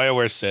mean,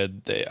 BioWare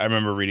said I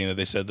remember reading that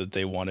they said that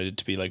they wanted it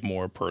to be like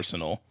more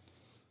personal.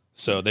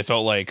 So they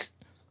felt like,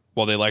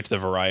 while they liked the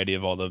variety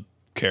of all the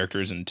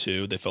characters in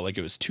 2, they felt like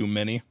it was too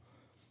many.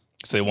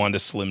 So they wanted to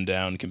slim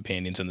down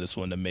companions in this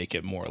one to make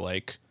it more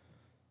like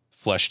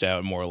fleshed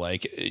out, more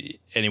like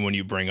anyone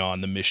you bring on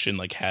the mission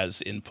like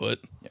has input.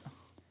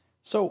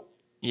 So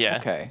Yeah.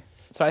 okay,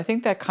 so I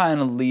think that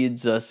kind of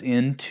leads us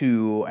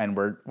into, and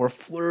we're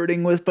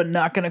flirting with, but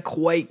not gonna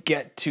quite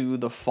get to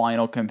the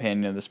final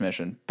companion of this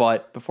mission.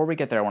 But before we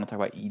get there, I want to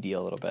talk about ED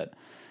a little bit,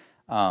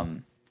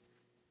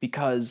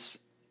 because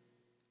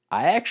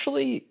I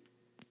actually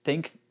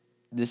think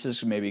this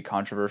is maybe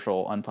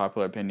controversial,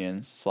 unpopular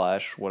opinions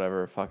 /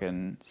 whatever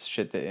fucking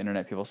shit the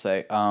internet people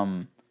say.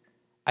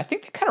 I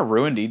think they kind of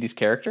ruined Edie's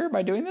character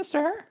by doing this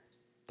to her.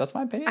 That's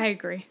my opinion. I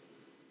agree.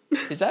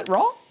 Is that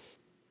wrong?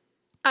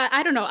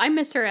 I don't know. I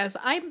miss her as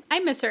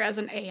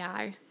an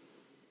AI.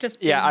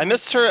 Just Yeah, I being-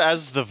 missed her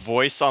as the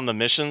voice on the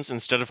missions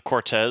instead of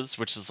Cortez,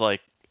 which is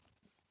like,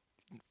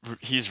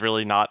 he's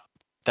really not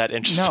that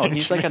interesting. No,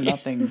 he's to like a me.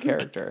 nothing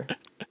character.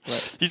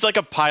 Right. He's like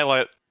a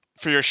pilot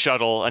for your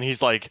shuttle, and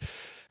he's like,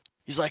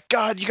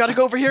 God, you got to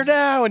go over here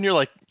now, and you're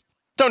like,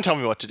 don't tell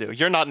me what to do.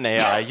 You're not an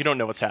AI. You don't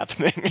know what's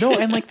happening. No,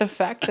 and like the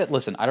fact that,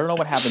 listen, I don't know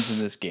what happens in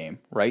this game,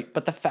 right?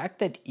 But the fact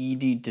that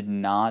Edie did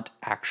not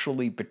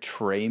actually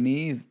betray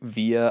me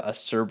via a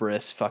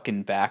Cerberus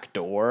fucking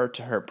backdoor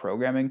to her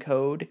programming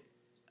code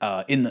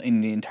in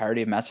the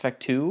entirety of Mass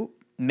Effect 2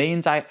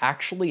 means I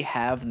actually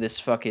have this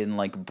fucking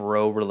like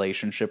bro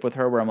relationship with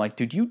her where I'm like,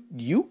 dude,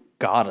 you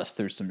got us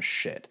through some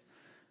shit.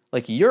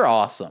 Like, you're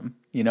awesome,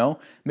 you know?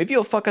 Maybe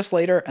you'll fuck us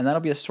later and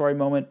that'll be a story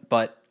moment,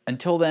 but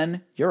until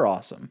then, you're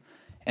awesome.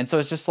 And so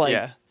it's just like,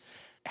 Yeah.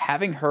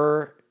 having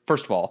her,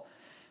 first of all,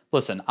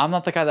 listen, I'm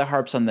not the guy that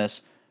harps on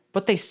this,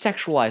 but they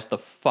sexualized the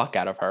fuck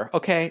out of her,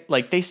 okay?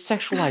 Like, they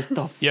sexualized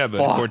the Yeah, fuck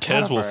but out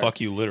Cortez of will her.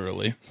 fuck you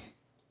literally.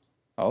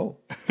 Oh.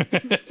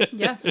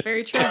 Yes,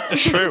 very true.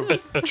 True.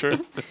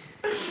 True.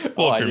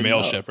 Well, I if you're didn't male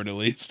know. shepherd at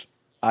least.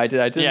 I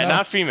didn't Yeah, know.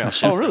 not female.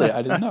 Oh, really?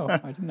 I didn't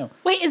know.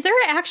 Wait, is there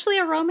actually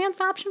a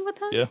romance option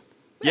with him? Yeah.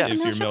 Yes.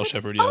 If you're male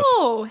shepherd, yes.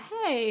 Oh,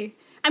 hey.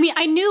 I mean,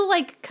 I knew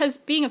because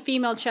being a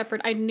female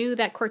shepherd, I knew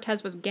that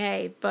Cortez was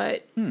gay,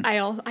 but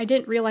I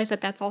didn't realize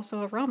that that's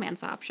also a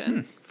romance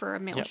option for a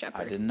male I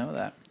shepherd. didn't know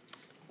that.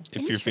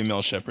 If you're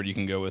female shepherd, you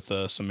can go with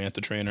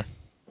Samantha Trainer.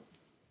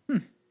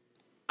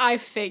 I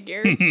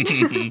figured.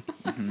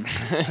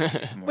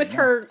 With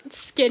her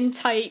skin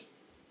tight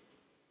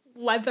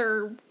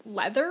leather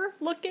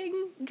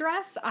looking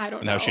dress. I don't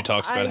And know. how she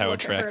talks about I how look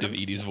at her and attractive I'm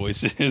Edie's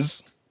voice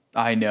is.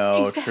 I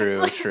know,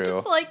 Exactly. true.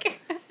 Just like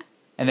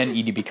And then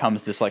Edie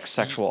becomes this like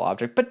sexual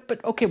object.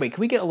 But okay, wait,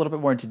 can we get a little bit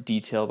more into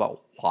detail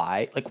about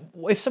why? Like,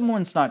 if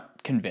someone's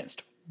not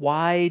convinced,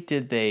 why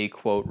did they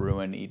quote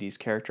ruin Edie's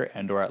character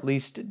and or at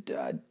least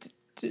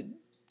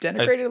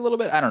denigrate it a little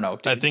bit? I don't know.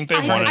 I think they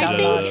I wanted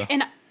think,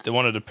 and they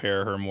wanted to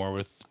pair her more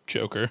with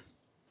Joker.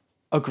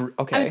 Agree.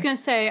 Okay. I was gonna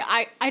say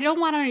I don't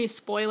want any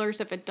spoilers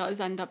if it does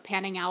end up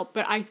panning out,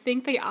 but I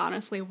think they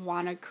honestly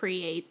want to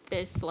create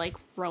this like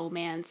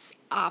romance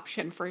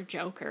option for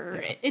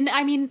Joker. And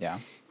I mean, Yeah.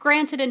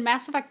 granted, in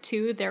Mass Effect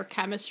 2, their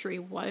chemistry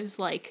was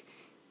like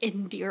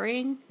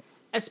endearing,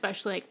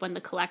 especially like when the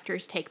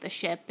collectors take the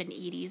ship and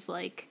Edie's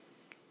like,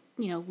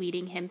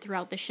 leading him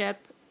throughout the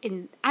ship.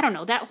 And I don't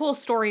know, that whole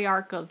story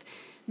arc of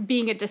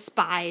being a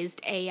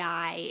despised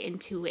AI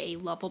into a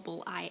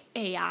lovable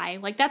AI,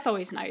 like that's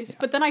always nice.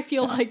 But then I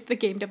feel like the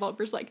game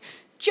developers like,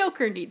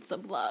 Joker needs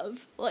some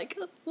love. Like,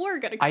 we're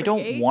gonna create I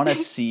don't want to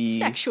see.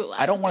 sexualized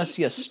I don't want to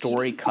see a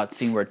story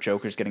cutscene where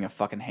Joker's getting a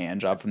fucking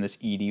hand job from this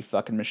Edie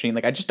fucking machine.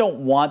 Like, I just don't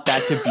want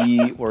that to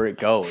be where it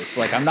goes.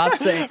 Like, I'm not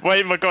saying.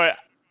 Wait, McCoy,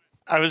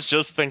 I was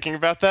just thinking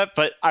about that,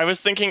 but I was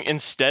thinking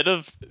instead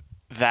of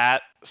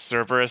that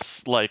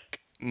Cerberus like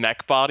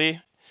mech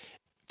body,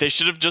 they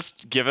should have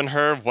just given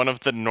her one of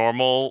the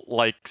normal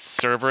like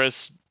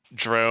Cerberus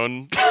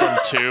drone from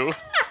 2.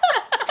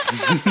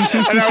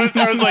 And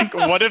I was like,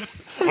 what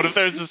if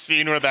there's a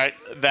scene where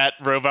that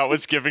robot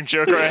was giving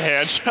Joker a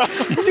hand job?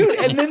 Dude,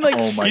 and then like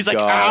Oh my He's like,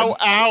 god.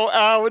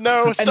 ow,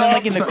 no, stop. and then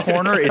like in the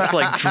corner it's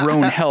like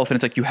drone health and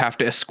it's like you have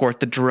to escort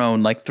the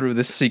drone like through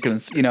this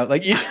sequence, you know,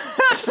 like you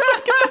just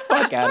like get the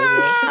fuck out of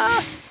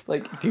here.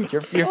 Like, dude,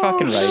 you're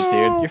fucking right,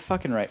 dude. You're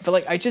fucking right. But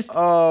like I just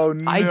Oh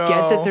no. I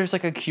get that there's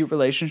like a cute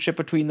relationship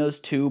between those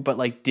two, but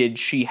like did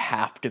she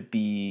have to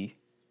be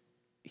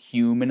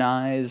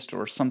humanized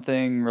or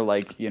something, or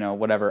like, you know,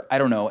 whatever? I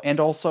don't know. And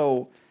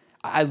also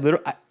I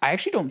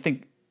actually don't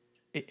think,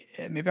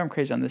 maybe I'm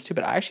crazy on this too,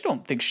 but I actually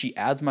don't think she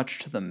adds much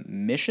to the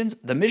missions.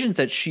 The missions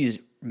that she's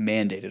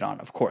mandated on,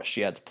 of course,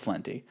 she adds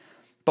plenty.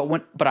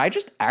 But I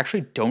just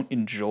actually don't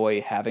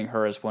enjoy having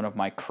her as one of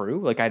my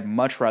crew. Like I'd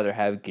much rather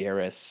have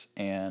Garrus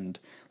and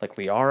like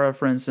Liara,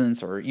 for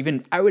instance, or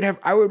even I would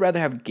rather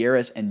have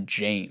Garrus and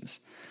James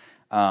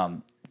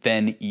than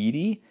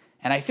Edie.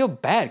 And I feel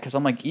bad because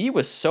I'm like, Edie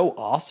was so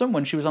awesome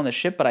when she was on the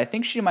ship, but I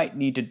think she might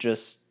need to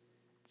just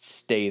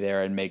stay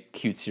there and make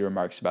cutesy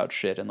remarks about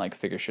shit and like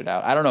figure shit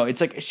out. I don't know. It's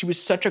like she was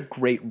such a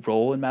great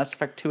role in Mass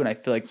Effect 2, and I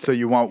feel like So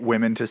you want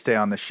women to stay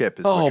on the ship?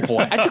 Is oh what you're boy,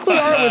 saying. I took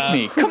Liara with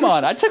me. Come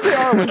on, I took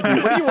Liara with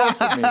me. What do you want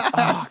from me?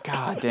 Oh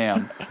god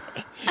damn.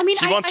 I mean,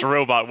 He wants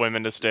robot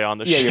women to stay on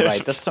the Yeah, ship. you're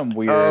right. That's some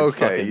weird.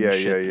 Okay. fucking Yeah.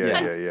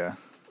 shit. Yeah.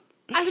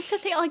 I was gonna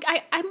say, like,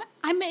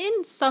 I'm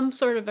in some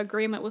sort of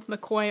agreement with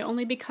McCoy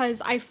only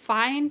because I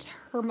find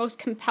her most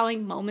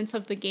compelling moments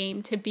of the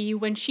game to be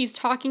when she's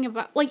talking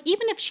about, like,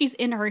 even if she's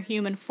in her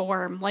human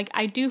form, like,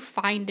 I do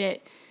find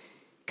it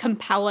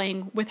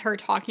compelling with her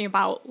talking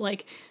about,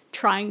 like,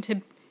 trying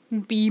to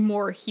be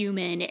more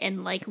human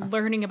and, like,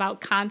 learning about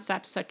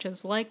concepts such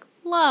as, like,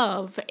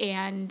 love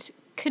and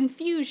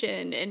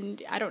confusion,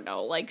 and I don't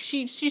know, like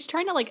she's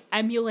trying to like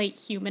emulate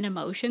human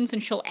emotions,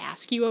 and she'll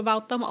ask you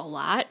about them a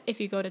lot if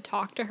you go to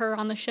talk to her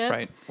on the ship.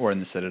 Right. Or in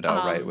the Citadel,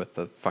 right, with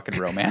the fucking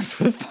romance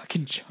with the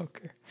fucking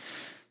Joker.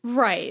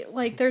 Right.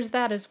 Like there's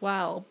that as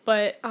well.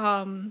 But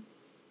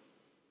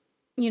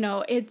you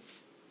know,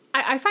 it's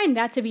I find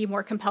that to be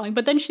more compelling.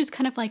 But then she's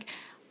kind of like,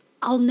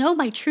 I'll know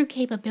my true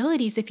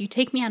capabilities if you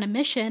take me on a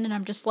mission. And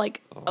I'm just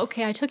like,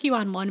 okay, I took you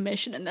on one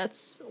mission, and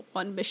that's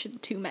one mission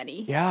too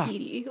many. Yeah.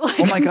 Edie. Like,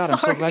 Oh my god, I'm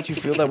so sorry. glad you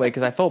feel that way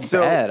because I felt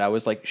So- bad. I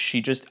was like,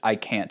 I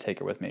can't take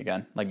her with me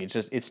again. Like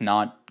it's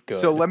not good.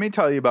 So let me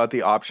tell you about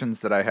the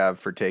options that I have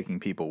for taking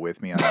people with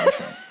me on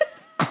missions.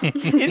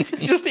 it's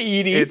just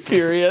Edie. It's-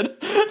 period.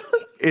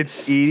 It's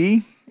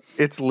Edie,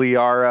 it's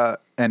Liara,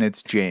 and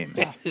it's James.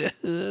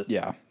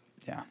 Yeah.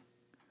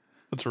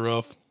 That's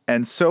rough.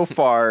 And so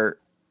far,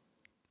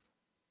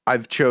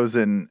 I've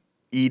chosen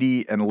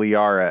Edie and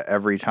Liara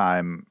every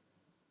time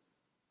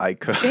I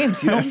could.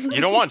 James, you don't. You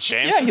don't want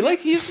James? Yeah,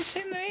 he has the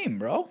same name,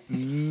 bro.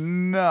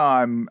 No,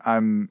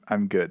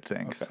 I'm good,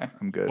 thanks. Okay.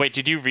 I'm good. Wait,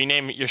 did you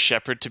rename your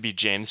shepherd to be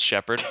James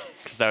Shepherd?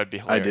 Because that would be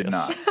hilarious. I did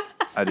not.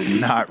 I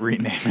did not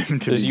rename him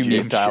to There's be unique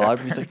James dialogue.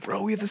 Shepherd. He's like,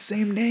 bro, we have the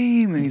same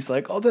name, and he's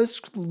like, oh, that's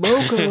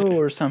logo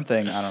or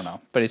something. I don't know,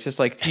 but it's just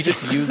like he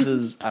just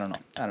uses. I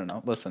don't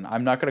know. Listen,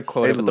 I'm not gonna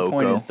quote Hey, it, but the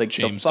point loco. is like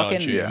James the dot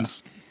fucking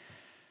James.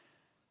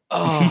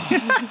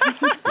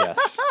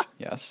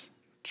 yes,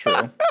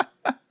 true.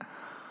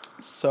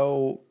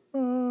 So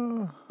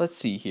let's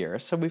see here.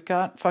 So we've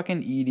got fucking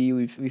Edie.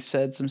 We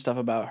said some stuff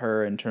about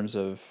her in terms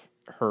of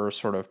her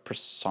sort of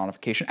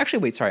personification. Actually,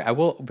 wait, sorry. I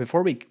will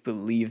before we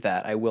leave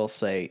that. I will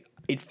say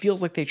it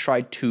feels like they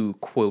tried to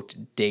quote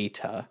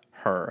Data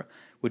her,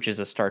 which is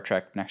a Star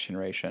Trek Next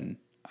Generation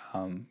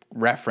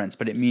reference,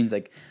 but it means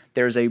like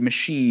there's a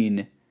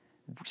machine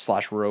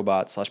 /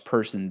 robot /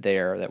 person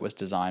there that was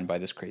designed by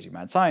this crazy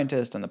mad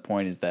scientist, and the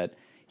point is that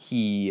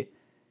he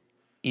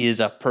is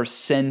a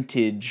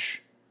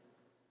percentage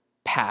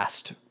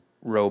past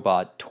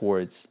robot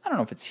towards, I don't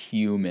know if it's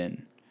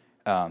human.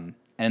 And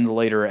in the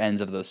later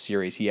ends of those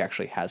series, he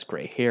actually has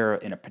gray hair.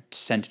 In a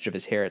percentage of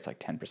his hair, it's like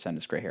 10%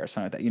 is gray hair or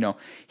something like that. You know,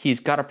 he's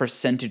got a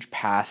percentage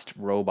past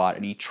robot,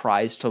 and he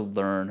tries to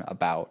learn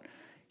about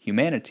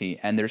humanity.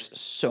 And there's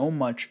so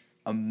much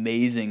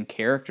amazing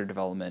character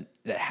development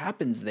that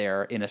happens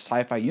there in a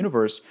sci-fi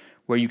universe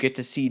where you get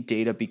to see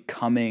Data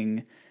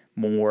becoming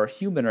more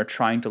human or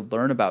trying to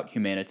learn about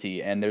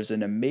humanity. And there's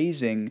an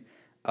amazing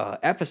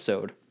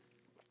episode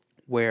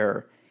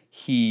where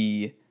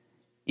he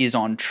is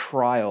on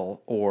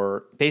trial,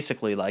 or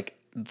basically like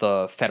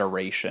the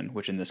Federation,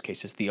 which in this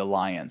case is the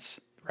Alliance,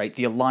 right?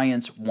 The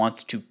Alliance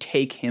wants to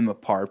take him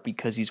apart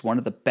because he's one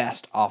of the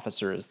best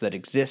officers that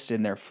exists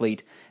in their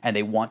fleet, and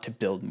they want to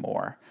build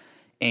more.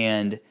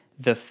 And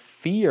the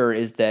fear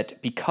is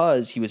that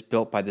because he was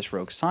built by this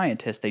rogue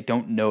scientist, they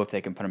don't know if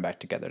they can put him back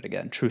together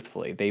again.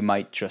 Truthfully, they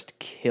might just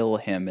kill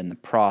him in the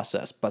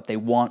process, but they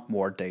want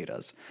more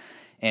Datas.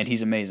 And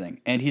he's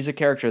amazing. And he's a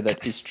character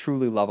that is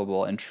truly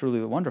lovable and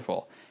truly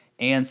wonderful.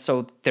 And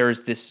so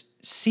there's this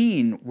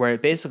scene where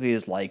it basically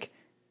is like,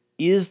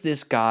 is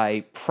this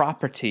guy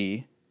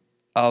property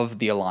of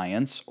the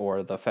Alliance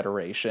or the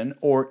Federation,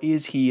 or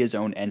is he his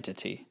own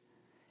entity?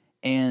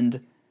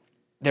 And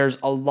there's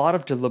a lot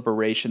of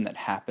deliberation that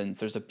happens.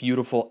 There's a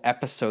beautiful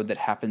episode that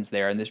happens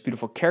there, and there's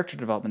beautiful character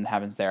development that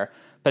happens there.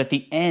 But at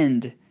the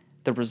end,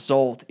 the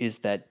result is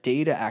that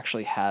Data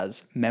actually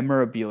has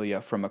memorabilia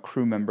from a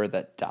crew member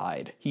that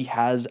died. He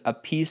has a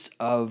piece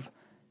of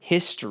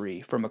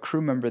history from a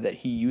crew member that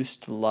he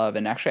used to love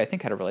and actually I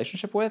think had a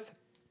relationship with.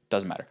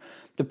 Doesn't matter.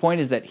 The point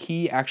is that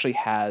he actually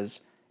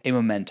has a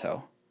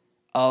memento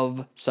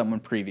of someone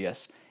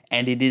previous.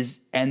 And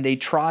they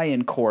try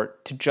in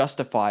court to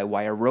justify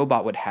why a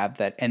robot would have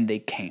that, and they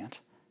can't.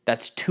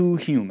 That's too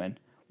human.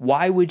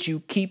 Why would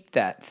you keep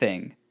that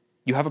thing?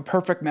 You have a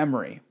perfect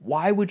memory.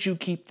 Why would you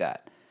keep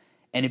that?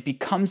 And it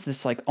becomes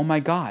this like, oh my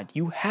God,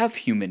 you have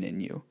human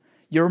in you.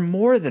 You're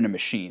more than a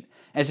machine.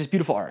 And it's this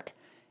beautiful arc.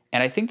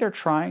 And I think they're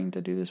trying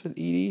to do this with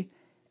Edie,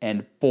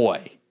 and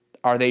boy,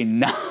 are they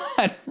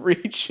not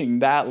reaching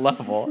that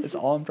level, is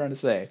all I'm trying to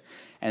say.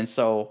 And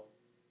so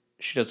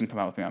she doesn't come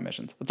out with me on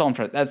missions. That's all I'm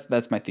trying.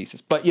 That's my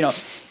thesis. But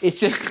it's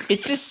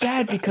just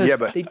sad because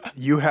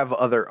you have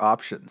other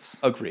options.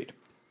 Agreed.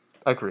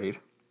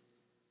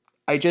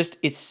 I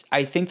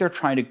think they're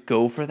trying to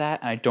go for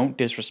that, and I don't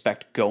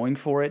disrespect going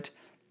for it,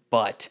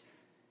 but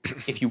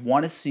if you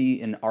want to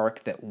see an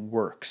arc that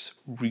works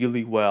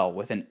really well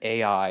with an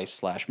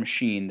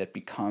AI/machine that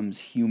becomes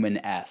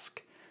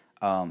human-esque,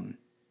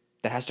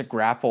 that has to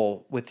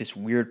grapple with this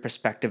weird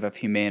perspective of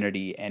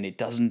humanity, and it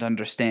doesn't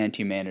understand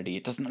humanity.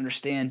 It doesn't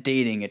understand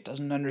dating. It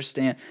doesn't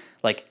understand,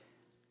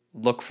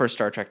 look for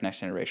Star Trek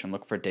Next Generation.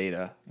 Look for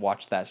Data.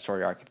 Watch that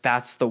story arc.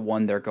 That's the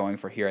one they're going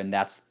for here, and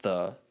that's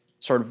the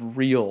sort of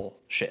real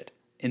shit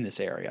in this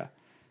area.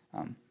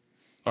 All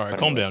right,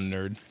 calm down,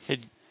 nerd.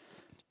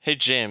 Hey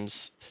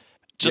James,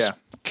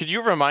 could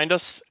you remind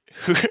us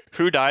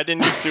who died in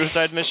your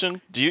suicide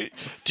mission? Do you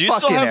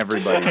still have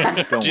everybody? Don't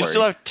do you worry.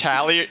 still have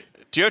Tally?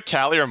 Do you have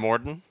Tally or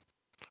Morden?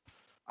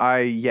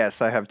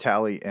 Yes, I have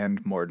Tally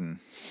and Morden.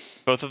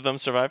 Both of them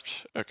survived?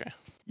 Okay.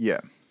 Yeah.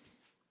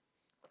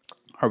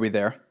 Are we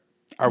there?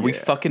 Are we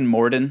fucking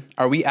Morden?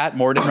 Are we at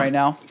Morden right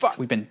now? Fuck.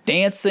 We've been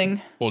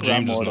dancing. Well, around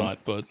James is Morden. not,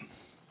 but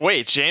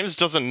Wait, James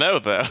doesn't know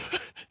though.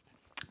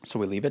 So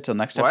we leave it till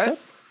next What? episode?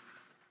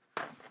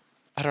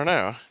 I don't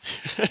know.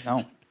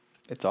 No.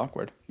 It's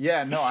awkward.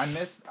 Yeah, no, I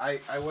missed. I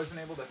wasn't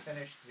able to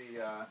finish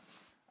the.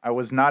 I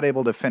was not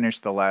able to finish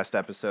the last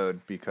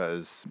episode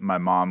because my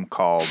mom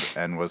called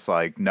and was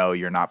like, "No,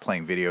 you're not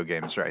playing video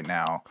games right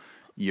now.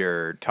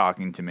 You're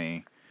talking to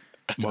me."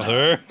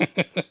 mother.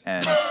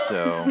 And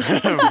so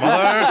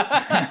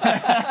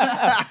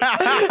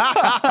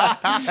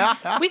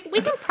We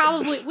can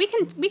probably we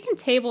can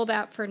table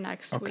that for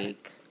next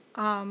week.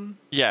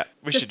 Yeah,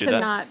 we Just should do to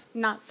that.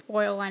 not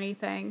spoil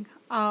anything.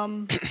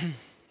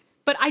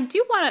 But I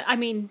do want to, I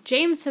mean,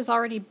 James has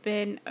already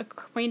been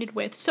acquainted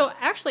with. So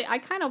actually, I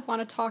kind of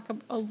want to talk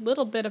a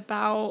little bit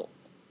about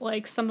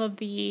like some of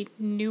the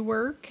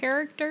newer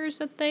characters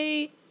that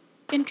they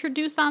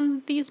introduce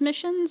on these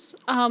missions.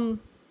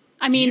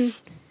 I mean,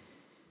 Eve?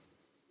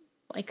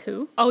 like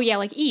who? Oh yeah,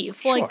 like Eve.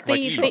 Sure. Like they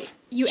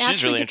you She's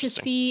actually really get to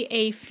interesting. see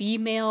a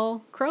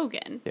female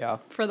Krogan. Yeah.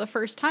 For the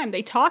first time.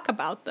 They talk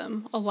about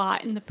them a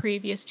lot in the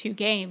previous two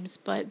games,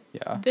 but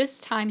Yeah. this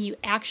time you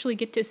actually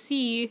get to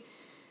see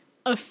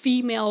a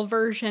female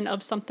version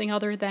of something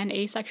other than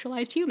a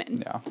sexualized human.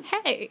 Yeah.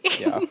 Hey.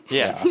 Yeah.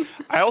 Yeah.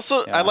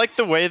 I like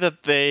the way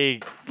that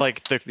they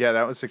like the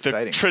that was the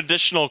exciting.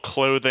 traditional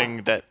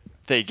clothing that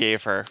they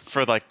gave her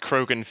for like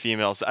Krogan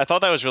females. I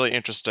thought that was really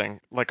interesting,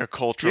 like a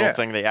cultural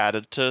thing they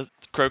added to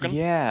Krogan.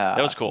 Yeah.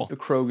 That was cool. The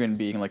Krogan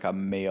being like a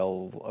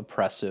male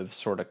oppressive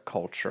sort of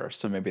culture.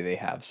 So maybe they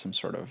have some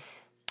sort of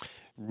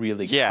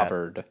really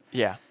covered.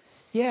 Yeah.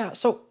 Yeah.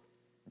 So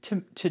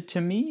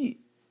to me,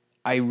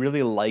 I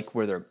really like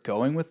where they're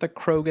going with the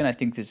Krogan. I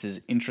think this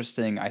is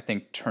interesting. I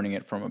think turning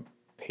it from a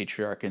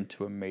patriarch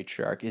into a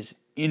matriarch is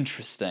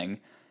interesting.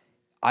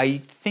 I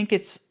think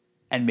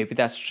and maybe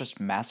that's just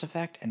Mass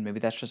Effect, and maybe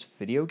that's just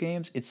video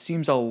games. It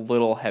seems a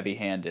little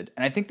heavy-handed.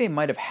 And I think they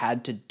might have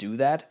had to do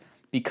that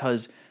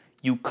because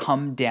you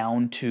come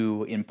down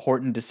to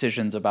important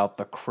decisions about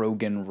the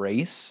Krogan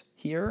race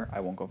here. I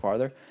won't go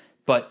farther.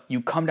 But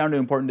you come down to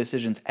important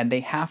decisions, and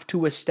they have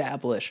to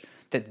establish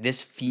that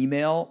this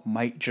female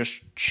might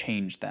just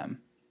change them.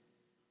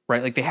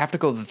 Right? Like, they have to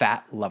go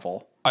that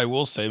level. I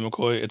will say,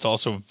 McCoy, it's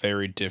also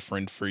very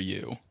different for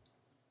you.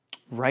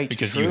 Right,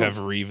 Because true. you have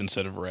Reeve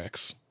instead of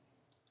Rex.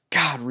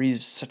 God,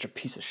 Reeve's such a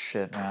piece of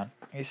shit, man.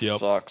 He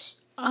sucks.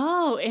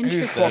 Oh,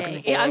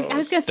 interesting. Yeah, I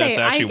was gonna say That's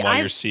actually why I've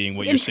you're seeing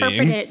what you're seeing.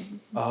 interpreted-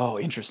 Oh,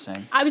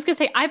 interesting. I was gonna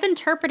say I've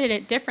interpreted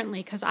it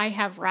differently because I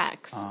have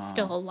Rex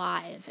still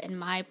alive in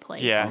my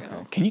playthrough.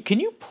 Yeah. Can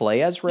you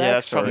play as Rex?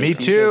 that's probably or Me is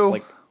he too. just,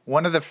 like,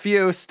 One of the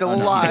few still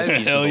he's alive.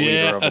 just Hell the leader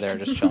yeah. over there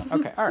just chilling.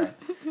 Okay, all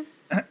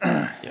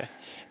right.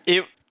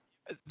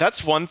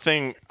 That's one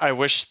thing I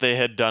wish they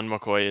had done,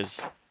 McCoy,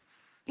 is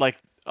like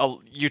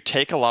you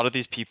take a lot of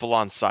these people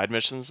on side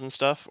missions and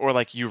stuff, or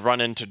like you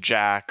run into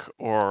Jack,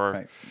 or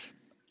Right.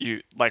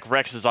 you like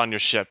Rex is on your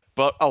ship,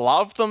 but a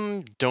lot of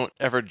them don't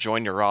ever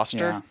join your roster.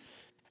 Yeah.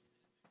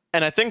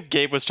 And I think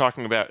Gabe was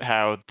talking about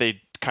how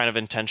they kind of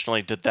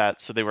intentionally did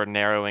that, so they were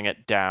narrowing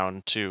it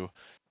down to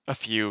a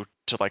few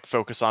to like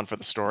focus on for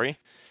the story.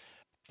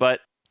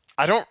 But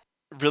I don't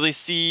really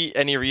see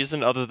any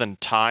reason other than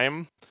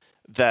time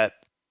that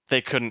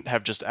they couldn't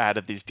have just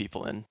added these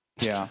people in.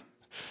 Yeah.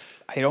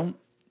 I don't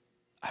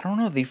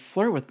know. They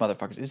flirt with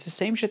motherfuckers. It's the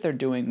same shit they're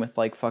doing with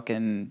like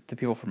fucking the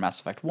people from Mass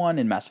Effect 1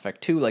 and Mass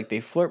Effect 2. Like they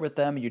flirt with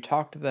them, you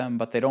talk to them,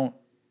 but they don't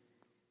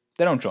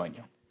join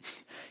you.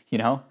 You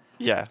know?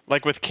 Yeah,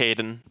 like with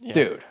Caden. Yeah.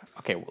 Dude.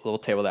 Okay, we'll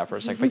table that for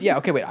a second. But yeah,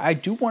 okay, wait. I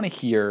do want to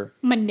hear.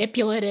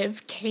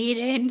 Manipulative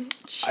Caden.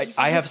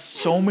 I have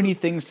so many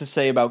things to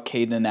say about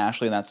Caden and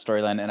Ashley in that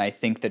storyline, and I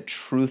think that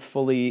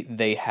truthfully,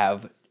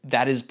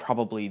 that is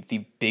probably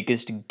the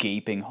biggest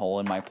gaping hole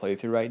in my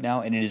playthrough right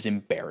now, and it is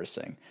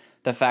embarrassing.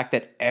 The fact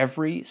that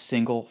every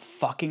single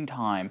fucking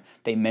time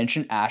they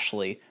mention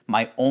Ashley,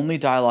 my only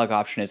dialogue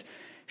option is,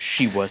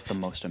 she was the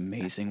most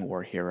amazing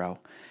war hero.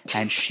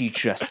 And she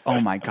just, oh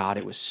my God,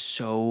 it was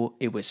so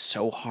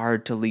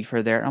hard to leave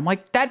her there. And I'm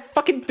like, that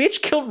fucking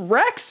bitch killed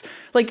Rex.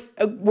 Like,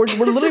 we're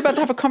literally about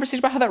to have a conversation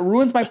about how that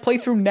ruins my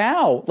playthrough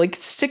now. Like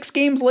 6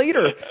 games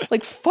later.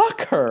 Like,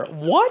 fuck her.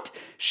 What?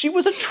 She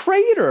was a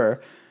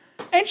traitor.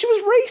 And she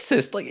was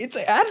racist. Like, it's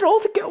added all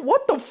together.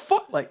 What the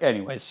fuck? Like,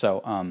 anyways,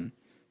 so,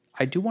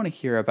 I do want to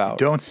hear about.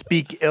 Don't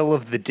speak ill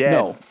of the dead.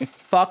 No,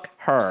 fuck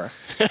her.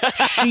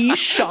 She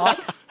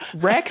shot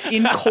Rex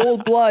in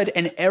cold blood,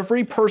 and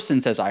every person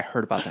says, I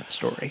heard about that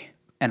story.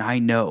 And I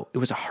know it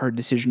was a hard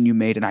decision you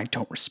made, and I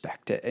don't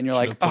respect it. And you're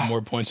like, put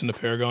more points into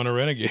Paragon or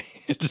Renegade.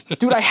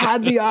 dude, I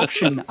had the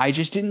option. I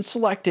just didn't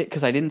select it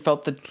because I didn't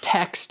felt the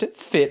text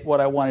fit what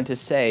I wanted to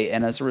say.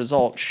 And as a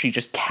result, she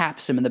just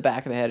caps him in the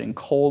back of the head in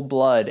cold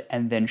blood,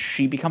 and then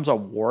she becomes a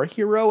war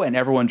hero, and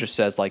everyone just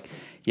says, like,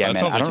 yeah, That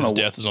man, sounds I like don't his know.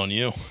 death is on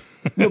you.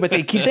 No, but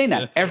they keep saying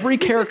that. Every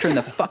character in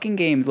the fucking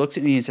game looks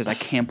at me and says, I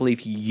can't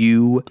believe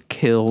you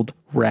killed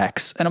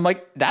Rex. And I'm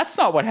like, that's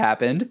not what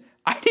happened.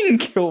 I didn't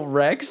kill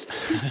Rex.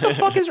 What the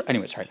fuck is...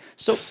 Anyway, sorry.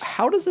 So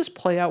how does this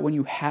play out when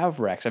you have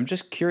Rex? I'm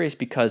just curious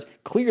because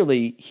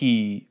clearly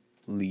he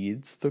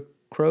leads the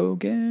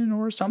Krogan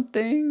or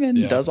something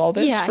and does all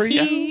this for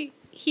you.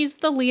 He's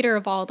the leader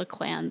of all the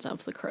clans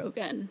of the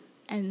Krogan.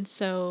 And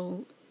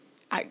so,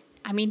 I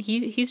mean,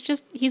 he's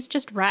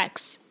just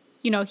Rex.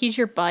 You know, he's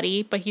your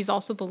buddy, but he's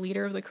also the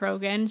leader of the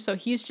Krogan. So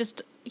he's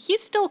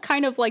still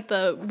kind of like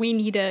we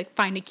need to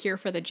find a cure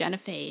for the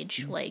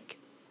genophage. Like,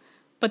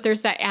 but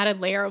there's that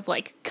added layer of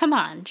like, come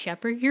on,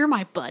 Shepard, you're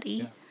my buddy.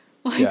 Yeah.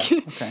 Like,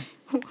 Okay.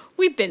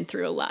 we've been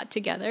through a lot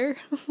together.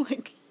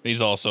 Like, He's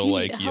also you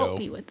like, need to help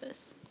me with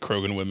this.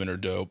 Krogan women are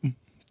dope.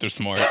 They're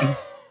smart.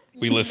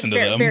 We listen to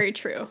them. Very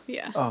true.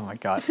 Yeah. Oh my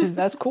God.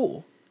 That's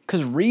cool.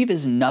 Because Reeve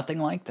is nothing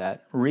like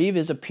that. Reeve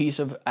is a piece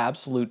of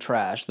absolute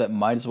trash that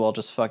might as well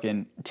just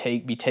fucking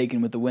be taken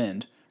with the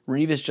wind.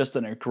 Reeve is just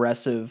an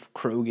aggressive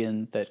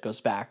Krogan that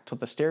goes back to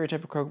the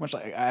stereotype of Krogan, which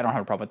I don't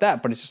have a problem with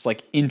that, but it's just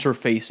like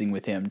interfacing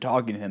with him,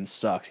 talking to him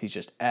sucks. He's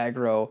just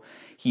aggro.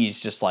 He's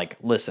just like,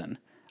 listen,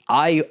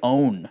 I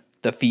own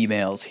the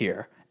females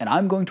here, and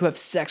I'm going to have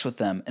sex with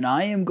them, and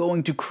I am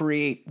going to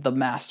create the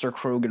master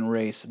Krogan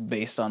race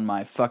based on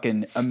my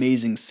fucking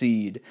amazing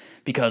seed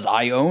because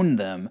I own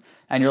them.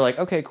 And you're like,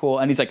 okay, cool.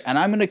 And he's like, and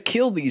I'm going to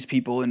kill these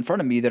people in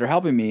front of me that are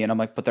helping me. And I'm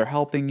like, but they're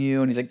helping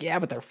you. And he's like, yeah,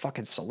 but they're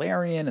fucking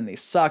Solarian and they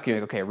suck. And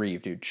you're like, okay,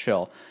 Reeve, dude,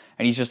 chill.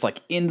 And he's just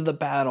like into the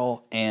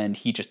battle and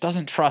he just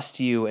doesn't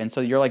trust you. And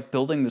so you're like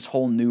building this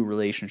whole new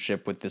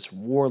relationship with this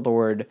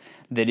warlord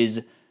that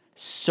is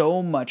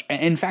so much.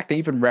 And in fact, they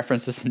even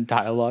reference this in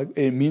dialogue.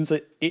 It means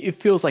that it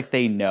feels like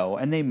they know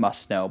and they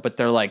must know, but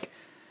they're like,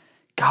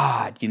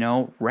 God, you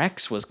know,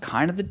 Rex was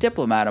kind of the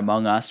diplomat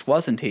among us,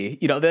 wasn't he?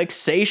 You know, they like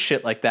say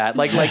shit like that,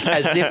 like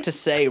as if to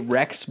say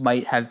Rex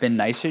might have been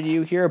nicer to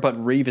you here,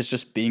 but Reeve is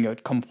just being a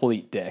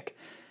complete dick,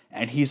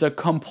 and he's a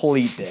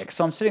complete dick.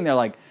 So I'm sitting there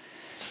like,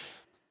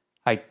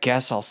 I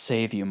guess I'll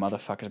save you,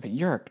 motherfuckers, but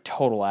you're a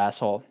total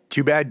asshole.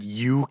 Too bad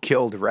you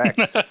killed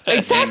Rex.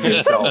 Exactly.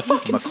 That's what I'm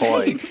fucking McCoy.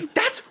 saying.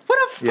 That's what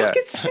I'm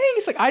fucking saying.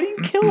 It's like, I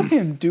didn't kill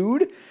him,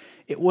 dude.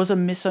 It was a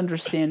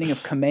misunderstanding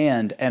of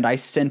command, and I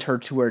sent her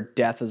to her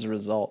death as a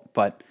result.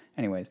 But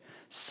anyways,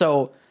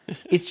 so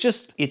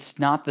it's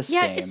not the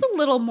same. Yeah, it's a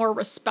little more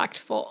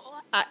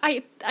respectful.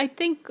 I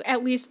think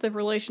at least the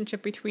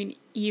relationship between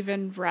Eve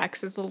and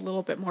Rex is a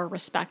little bit more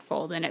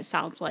respectful than it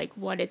sounds like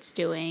what it's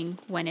doing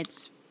when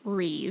it's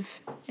Reeve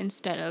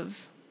instead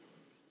of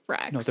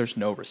Rex. No, there's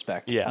no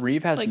respect. Yeah.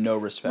 Reeve has Like, no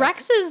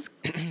respect.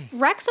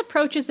 Rex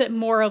approaches it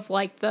more of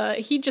like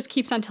he just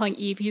keeps on telling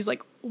Eve, he's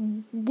like,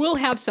 we'll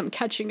have some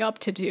catching up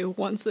to do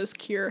once this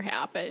cure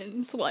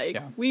happens. Like,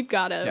 Yeah. we've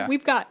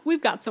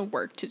got some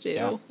work to do.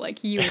 Yeah.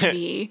 Like, you and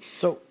me.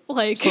 So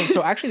Like,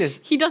 so actually there's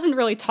he doesn't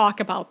really talk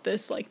about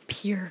this like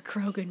pure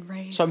Krogan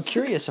race. So I'm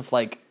curious if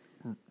like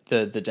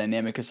the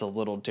dynamic is a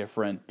little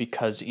different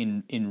because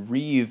in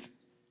Reeve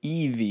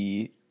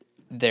Evie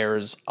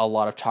there's a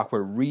lot of talk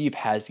where Reeve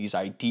has these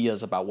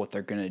ideas about what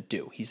they're going to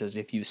do. He says,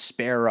 if you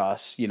spare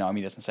us, you know, I mean,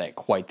 he doesn't say it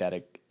quite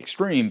that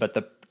extreme, but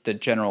the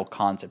general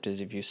concept is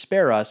if you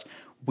spare us,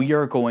 we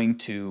are going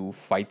to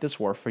fight this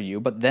war for you,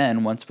 but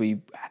then once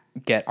we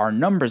get our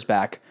numbers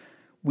back,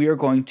 we are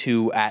going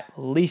to at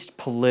least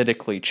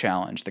politically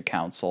challenge the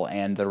council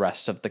and the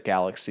rest of the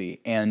galaxy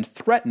and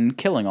threaten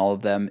killing all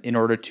of them in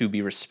order to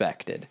be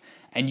respected.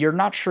 And you're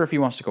not sure if he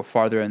wants to go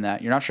farther in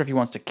that. You're not sure if he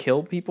wants to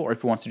kill people or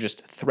if he wants to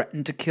just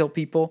threaten to kill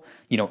people.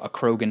 You know, a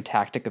Krogan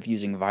tactic of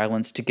using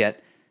violence to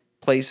get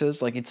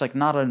places. Like, it's like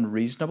not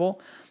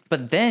unreasonable.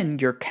 But then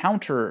you're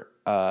counter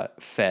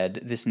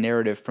fed this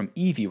narrative from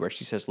Evie where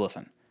she says,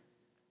 listen,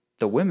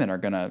 the women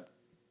are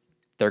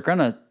they're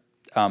gonna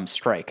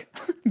strike.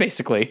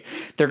 Basically,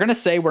 they're gonna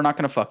say we're not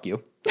gonna fuck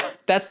you.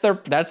 That's their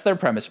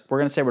premise. We're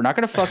gonna say we're not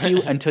gonna fuck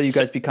you until you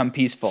guys become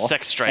peaceful.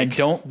 Sex strike. And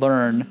don't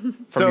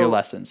learn from your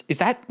lessons. Is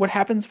that what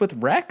happens with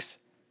Rex?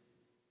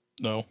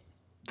 No.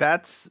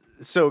 That's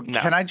so.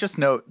 No. Can I just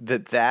note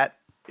that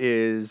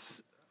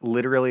is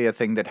literally a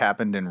thing that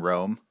happened in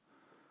Rome?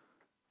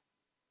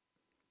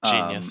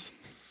 Genius.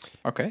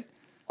 Okay.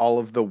 All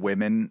of the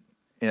women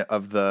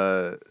of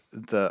the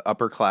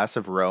upper class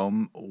of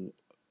Rome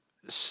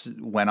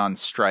went on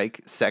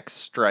sex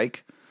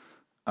strike,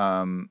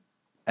 and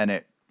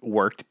it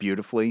worked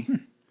beautifully.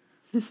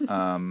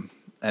 And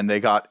they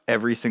got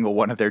every single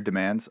one of their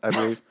demands, I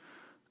believe.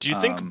 Do you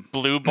think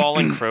blue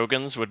balling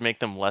Krogans would make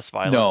them less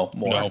violent? No,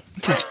 more. No.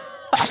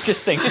 I'm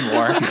just thinking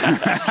more.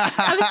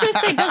 I was gonna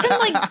say, doesn't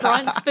like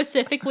Grunt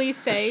specifically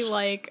say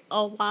like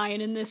a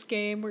line in this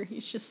game where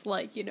he's just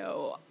like, you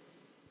know,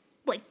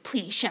 like,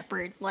 please,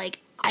 Shepard,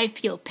 like, I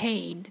feel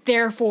pain,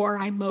 therefore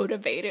I'm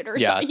motivated, or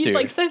Yeah, something. He's dude.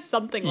 like says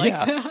something like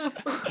Yeah.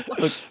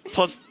 that.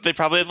 Plus, they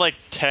probably had like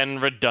 10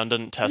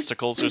 redundant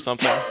testicles or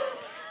something.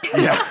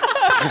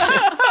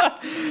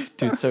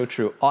 Dude, so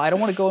true. I don't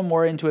want to go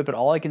more into it, but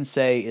all I can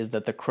say is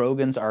that the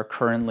Krogans are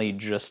currently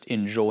just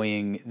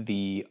enjoying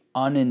the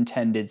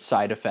unintended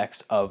side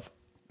effects of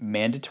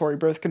mandatory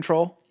birth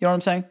control. You know what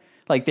I'm saying?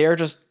 Like they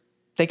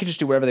can just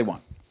do whatever they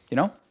want. You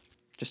know,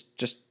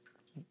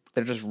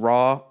 they're just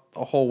raw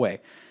the whole way.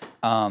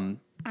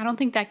 I don't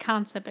think that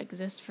concept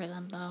exists for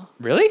them though.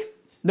 Really?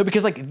 No,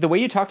 because like the way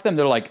you talk to them,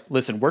 they're like,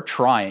 listen, we're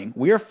trying.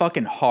 We are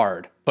fucking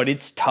hard, but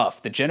it's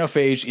tough. The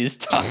genophage is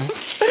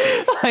tough.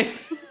 Like,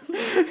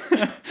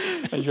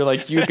 and you're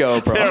like, you go,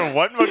 bro. They're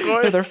what,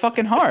 McCoy? No, they're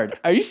fucking hard.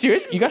 Are you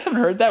serious? You guys haven't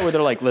heard that? Where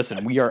they're like,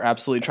 listen, we are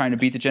absolutely trying to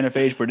beat the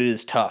genophage, but it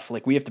is tough.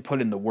 Like, we have to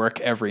put in the work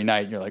every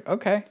night. And you're like,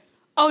 okay.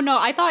 Oh no,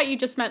 I thought you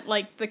just meant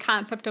like the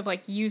concept of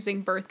like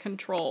using birth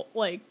control.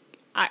 Like,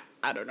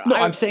 I don't know. No,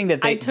 I'm saying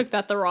that I took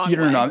that the wrong way.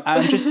 No.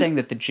 I'm just saying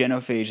that the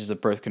genophage is a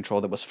birth control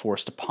that was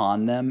forced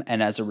upon them.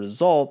 And as a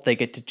result, they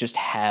get to just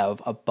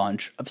have a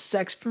bunch of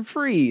sex for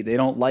free. They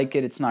don't like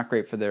it. It's not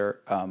great for their,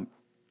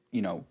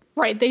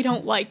 Right, they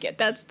don't like it.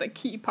 That's the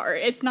key part.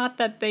 It's not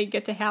that they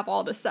get to have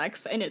all the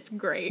sex and it's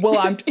great.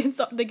 Well,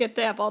 they get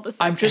to have all the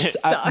sex. I'm just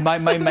and it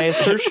sucks. my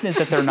assertion is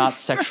that they're not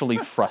sexually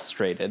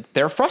frustrated.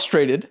 They're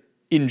frustrated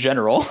in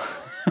general,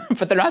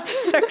 but they're not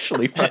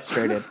sexually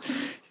frustrated.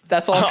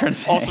 That's all I'm trying to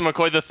say. Also,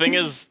 McCoy, the thing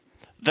is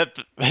that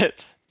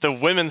the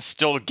women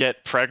still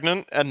get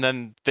pregnant and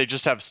then they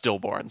just have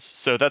stillborns.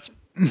 So that's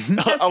a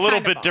little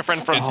kind bit of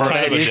different from It's birth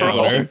kind of a It is a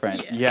control. little downer.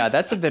 different. Yeah,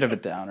 that's a bit of a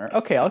downer.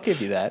 Okay, I'll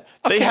give you that.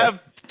 Okay.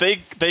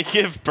 They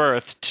give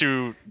birth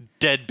to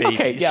dead babies.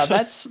 Okay, yeah,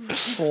 that's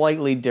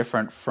slightly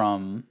different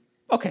from.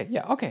 Okay,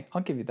 yeah, okay,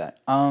 I'll give you that.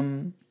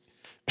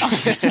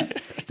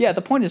 Yeah,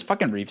 the point is,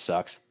 fucking Reeve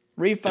sucks.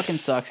 Reeve fucking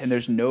sucks, and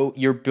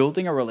you're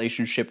building a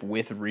relationship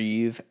with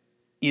Reeve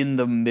in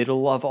the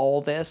middle of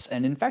all this,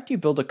 and in fact, you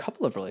build a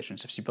couple of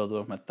relationships. You build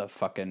one with the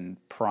fucking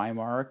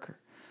Primarch.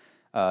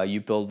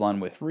 You build one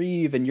with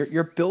Reeve, and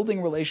you're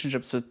building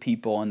relationships with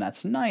people, and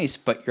that's nice.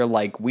 But you're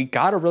like, we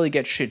gotta really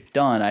get shit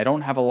done. I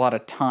don't have a lot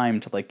of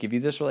time to like give you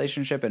this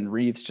relationship. And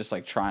Reeve's just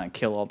like trying to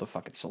kill all the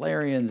fucking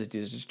Solarians.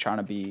 He's just trying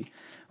to be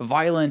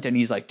violent, and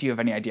he's like, do you have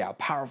any idea how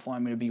powerful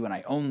I'm gonna be when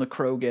I own the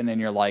Krogan? And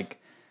you're like,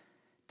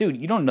 dude,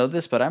 you don't know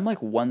this, but I'm like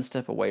one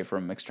step away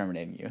from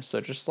exterminating you.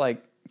 So just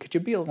like, could you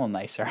be a little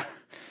nicer?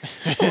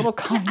 Just a little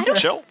kinder.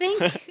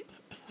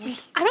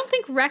 I don't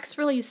think Rex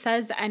really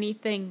says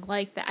anything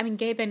like that. I mean,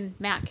 Gabe and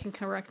Matt can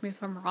correct me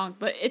if I'm wrong,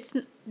 but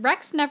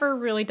Rex never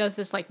really does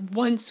this like,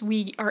 once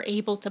we are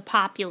able to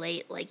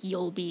populate, like,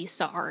 you'll be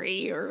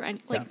sorry, or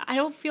like, I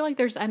don't feel like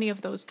there's any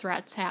of those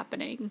threats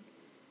happening.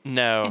 in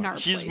No, our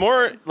he's playthrough.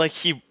 more like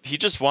he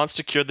just wants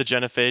to cure the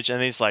genophage,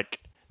 and he's like,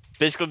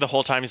 basically the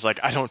whole time he's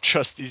like, I don't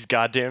trust these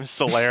goddamn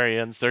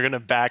Solarians. They're gonna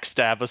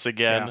backstab us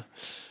again. Yeah.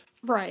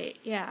 Right,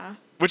 yeah.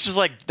 Which is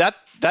like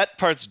that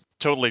part's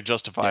totally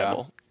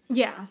justifiable.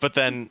 Yeah. But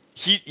then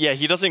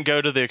he doesn't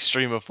go to the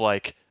extreme of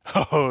like,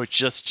 oh,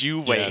 just you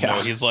wait. Yeah, no,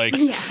 he's like,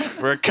 Yeah.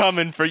 We're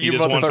coming for he you,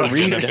 just wants some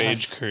Reeve motherfuckers. does.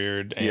 genophage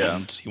cleared,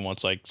 and he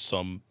wants like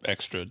some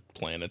extra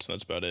planets, and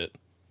that's about it.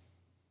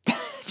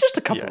 It's just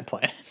a couple Yeah. of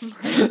planets.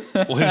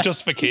 Well, his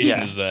justification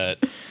Yeah. is that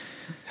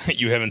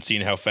you haven't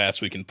seen how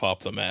fast we can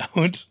pop them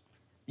out.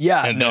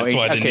 Yeah, And no, that's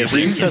why they okay. need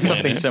Reeve extra says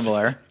something planets.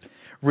 similar.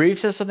 Reeve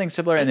says something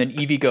similar, and then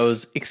Evie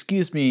goes,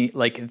 "Excuse me,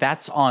 like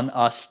that's on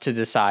us to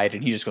decide."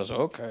 And he just goes,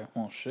 "Okay,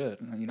 well, shit,"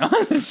 you know.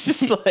 It's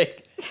just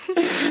like,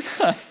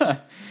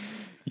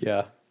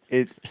 yeah.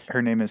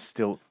 Her name is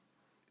still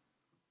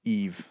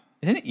Eve.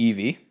 Isn't it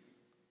Evie?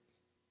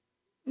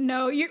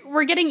 No,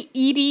 we're getting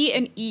Edie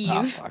and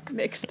Eve fuck.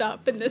 mixed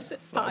up in this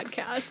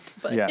podcast,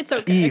 but Yeah, it's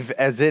okay. Eve,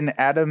 as in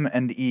Adam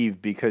and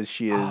Eve, because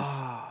she is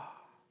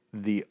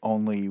the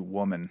only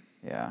woman.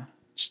 Yeah.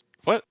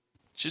 What?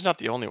 She's not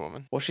the only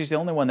woman. Well, she's the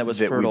only one that was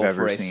That we've fertile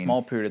ever for a seen.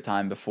 small period of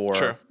time before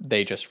Sure.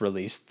 they just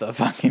released the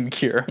fucking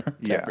cure to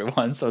Yeah.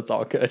 everyone, so it's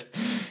all good.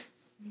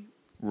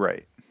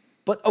 Right.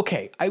 But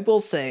okay, I will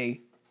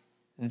say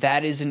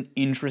that is an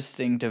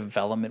interesting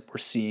development we're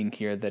seeing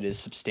here that is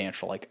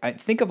substantial. Like, I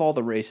think of all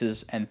the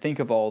races and think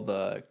of all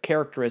the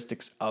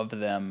characteristics of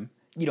them.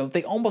 You know,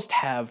 they almost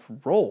have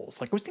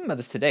roles. Like, I was thinking about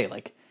this today.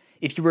 Like,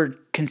 if you were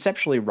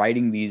conceptually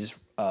writing these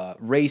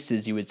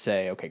races, you would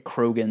say, okay,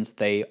 Krogans,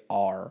 they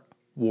are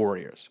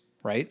warriors,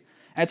 right?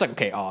 And it's like,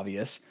 okay,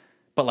 obvious.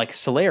 But like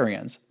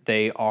Solarians,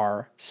 they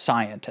are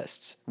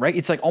scientists, right?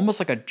 It's like almost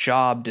like a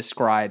job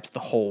describes the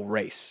whole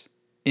race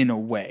in a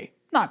way.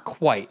 Not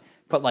quite,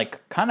 but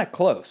like kind of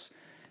close.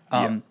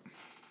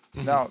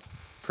 No,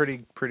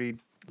 pretty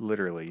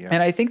literally, yeah.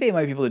 And I think they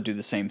might be able to do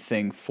the same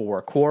thing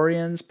for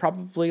Quarians,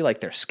 probably,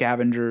 like they're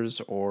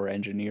scavengers or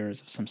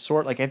engineers of some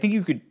sort. Like I think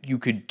you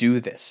could do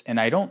this, and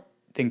I don't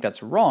think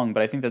that's wrong,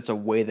 but I think that's a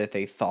way that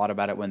they thought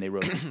about it when they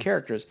wrote these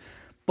characters.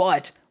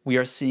 But we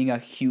are seeing a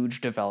huge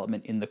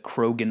development in the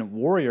Krogan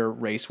warrior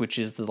race, which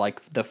is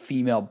the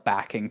female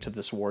backing to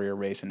this warrior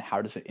race, and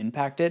how does it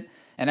impact it?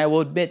 And I will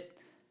admit,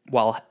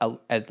 while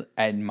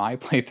in my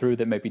playthrough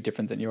that might be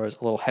different than yours,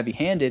 a little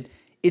heavy-handed,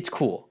 it's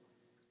cool.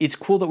 It's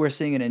cool that we're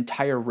seeing an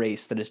entire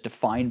race that is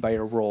defined by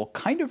a role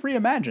kind of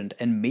reimagined,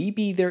 and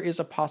maybe there is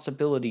a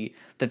possibility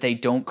that they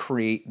don't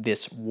create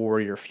this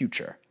warrior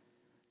future,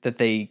 that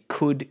they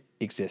could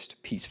exist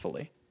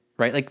peacefully,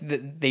 right? Like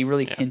they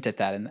really hint at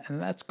that, and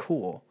that's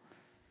cool.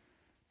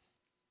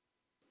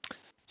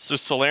 So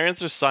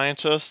Solarians are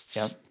scientists.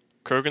 Yep.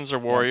 Krogans are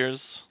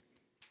warriors.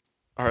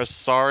 Are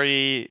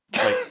Asari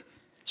like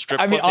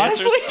strip I mean, club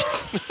dancers?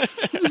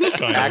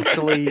 Kind of.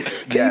 Actually,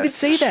 They even yes.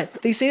 say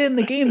that. They say that in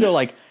the game. They're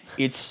like,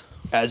 it's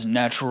as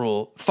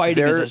natural.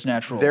 Fighting is as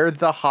natural. They're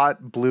the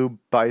hot blue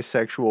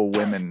bisexual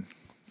women.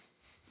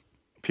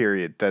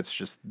 Period. That's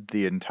just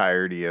the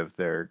entirety of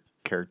their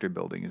character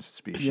building as a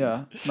species.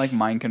 Yeah, like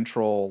mind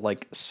control,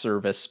 like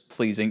service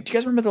pleasing. Do you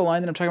guys remember the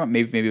line that I'm talking about?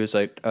 Maybe it was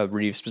like a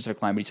Reeve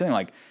specific line, but he's something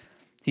like,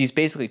 he's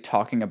basically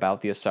talking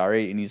about the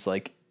Asari, and he's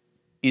like,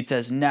 it's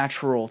as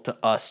natural to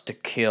us to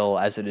kill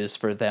as it is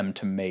for them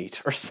to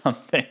mate, or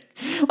something.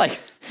 Like,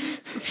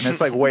 And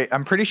it's like, wait,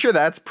 I'm pretty sure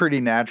that's pretty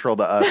natural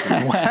to us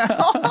as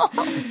well.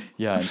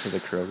 yeah, into the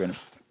Krogan.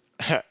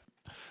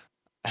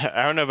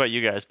 I don't know about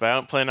you guys, but I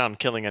don't plan on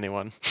killing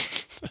anyone.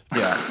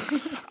 Yeah.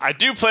 I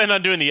do plan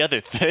on doing the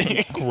other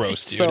thing.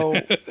 Gross, dude.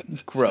 So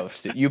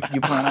gross. You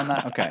plan on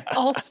that? Okay.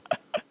 Also,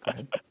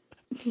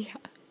 yeah.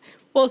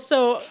 Well,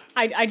 so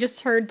I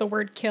just heard the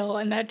word kill,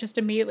 and that just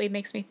immediately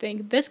makes me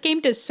think this game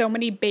does so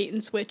many bait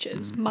and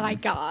switches. My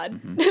God,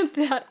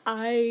 that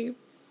I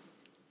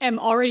am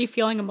already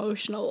feeling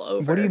emotional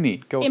over. What do you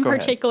mean? Go in ahead.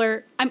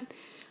 particular,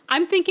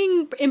 I'm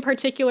thinking in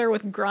particular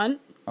with Grunt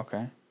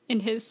Okay. in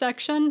his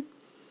section.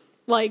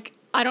 Like,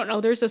 I don't know,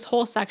 there's this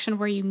whole section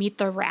where you meet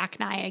the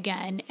Rachni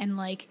again, and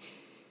like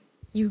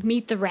you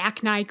meet the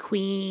Rachni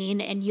queen,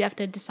 and you have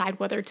to decide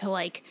whether to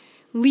like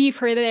leave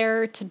her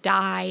there to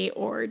die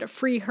or to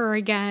free her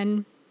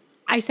again.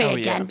 I say Oh,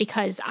 again yeah.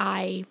 because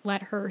I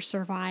let her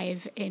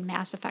survive in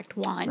Mass Effect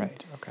 1.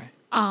 Right. Okay.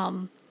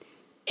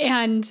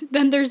 And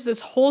then there's this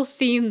whole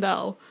scene,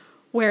 though,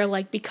 where,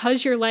 like,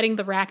 because you're letting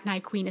the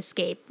Rachni Queen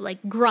escape, like,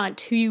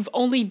 Grunt, who you've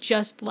only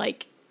just,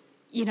 like,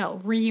 you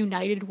know,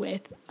 reunited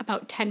with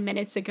about 10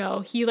 minutes ago,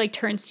 he, like,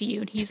 turns to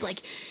you and he's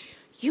like,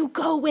 you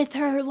go with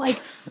her,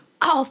 like,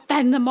 I'll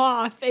fend them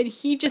off. And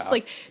he just,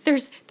 like,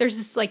 there's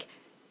this, like,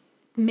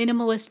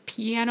 minimalist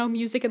piano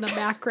music in the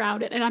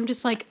background, and I'm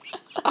just like,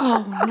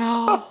 oh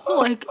no,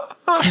 like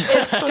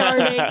it's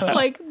starting,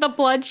 like the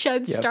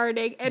bloodshod's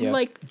starting, and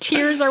like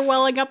tears are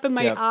welling up in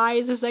my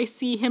eyes as I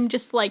see him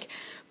just like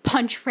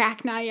punch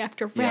Rachni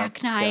after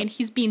Rachni, and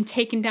he's being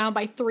taken down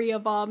by 3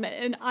 of them,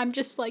 and I'm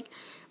just like,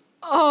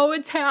 oh,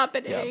 it's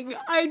happening.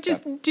 I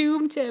just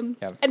doomed him.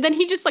 And then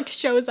he just like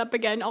shows up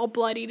again all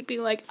bloody to be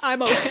like,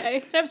 I'm okay.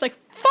 And I was like,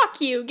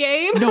 fuck you,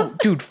 game. No,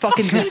 dude,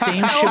 fucking the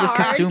same So shit with hard.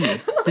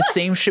 Kasumi. The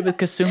same shit with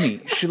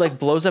Kasumi. She like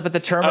blows up at the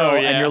terminal, Oh,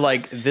 yeah. and you're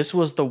like, this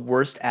was the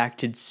worst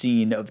acted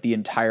scene of the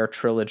entire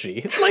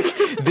trilogy. Like,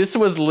 this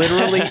was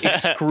literally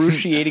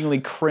excruciatingly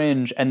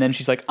cringe. And then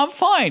she's like, I'm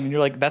fine. And you're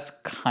like, that's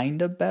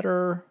kind of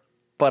better,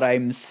 but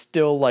I'm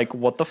still like,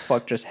 what the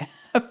fuck just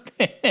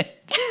happened?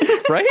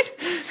 Right?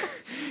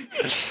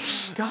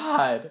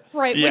 God.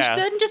 Right, Yeah.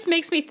 which then just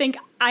makes me think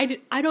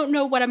I don't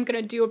know what I'm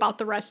going to do about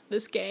the rest of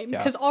this game. Yeah.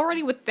 Because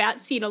already with that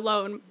scene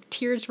alone,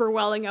 tears were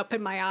welling up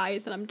in my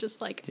eyes. And I'm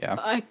just like, Yeah.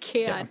 I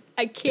can't. Yeah.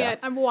 I can't.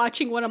 I'm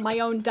watching one of my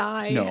own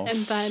die. No.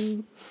 And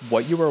then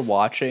What you were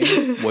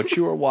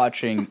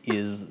watching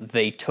is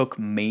they took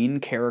main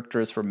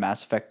characters from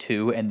Mass Effect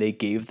 2 and they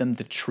gave them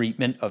the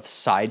treatment of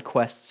side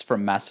quests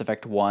from Mass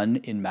Effect 1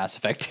 in Mass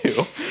Effect 2,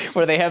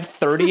 where they have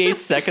 38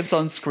 seconds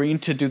on screen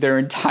to do their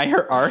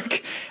entire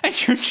arc,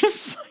 and you're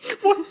just like,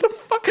 what the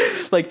fuck?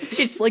 Like,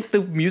 it's like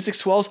the music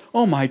swells,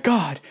 oh my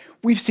god,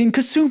 we've seen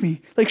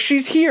Kasumi, like,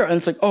 she's here, and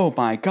it's like, oh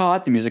my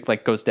god, the music,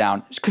 like, goes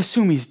down,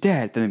 Kasumi's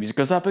dead, then the music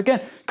goes up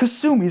again,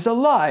 Kasumi's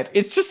alive.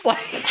 It's just like...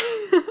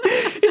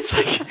 It's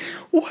like,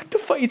 what the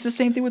fuck? It's the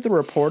same thing with the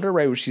reporter,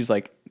 right? Where she's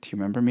like, do you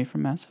remember me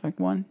from Mass Effect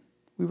 1?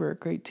 We were a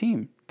great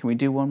team. Can we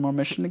do one more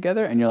mission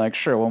together? And you're like,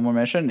 sure, one more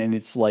mission. And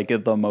it's like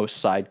the most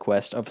side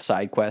quest of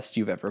side quests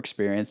you've ever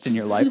experienced in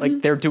your life.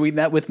 Like, they're doing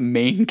that with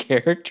main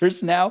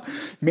characters now.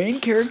 Main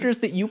characters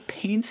that you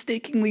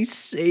painstakingly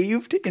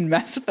saved in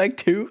Mass Effect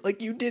 2.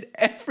 Like, you did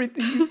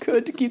everything you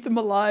could to keep them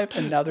alive.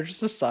 And now they're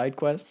just a side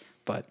quest.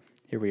 But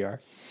here we are.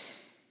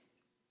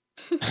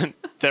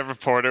 That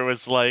reporter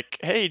was like,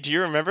 "Hey, do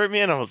you remember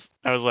me?" And I was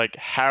like,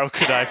 "How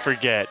could I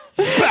forget?"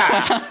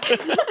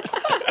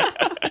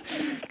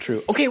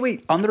 True. Okay,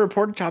 wait. On the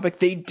reported topic,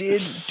 they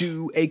did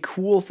do a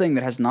cool thing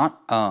that has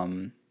not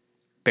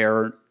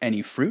bear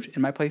any fruit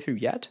in my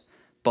playthrough yet.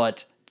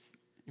 But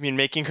You mean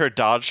making her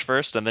dodge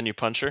first and then you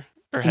punch her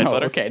or no, headbutt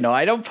her? okay, no,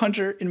 I don't punch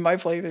her in my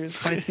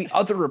playthroughs. But it's the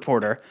other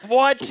reporter,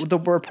 What? the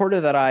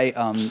reporter that I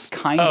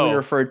kindly Oh,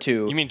 referred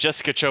to. You mean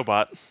Jessica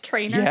Chobot?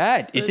 trainer.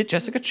 Yeah, is it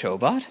Jessica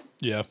Chobot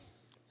Yeah.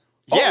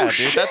 Yeah, Oh, dude.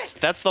 shit.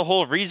 That's the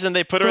whole reason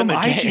they put her in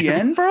from the game.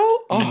 IGN, bro?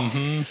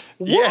 Oh,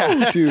 whoa,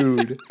 Yeah.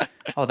 dude.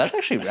 Oh, that's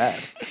actually rad.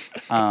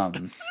 I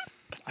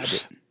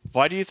did.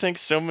 Why do you think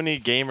so many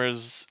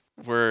gamers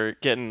were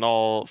getting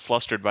all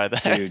flustered by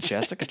that? Dude,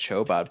 Jessica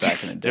Chobot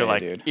back in the day, They're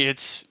like, dude.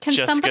 it's Can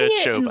Jessica somebody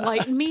Chobot.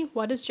 enlighten me?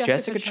 What is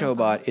Jessica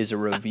Chobot is a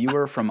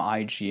reviewer from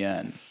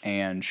IGN,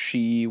 and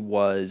she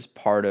was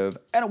part of,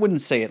 and I wouldn't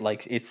say it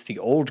like it's the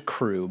old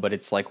crew, but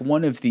it's like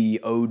one of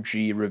the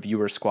OG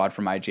reviewer squad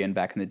from IGN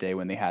back in the day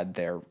when they had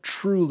their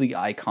truly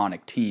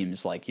iconic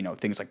teams, like, you know,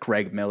 things like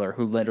Greg Miller,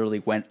 who literally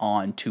went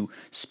on to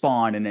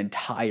spawn an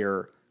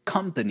entire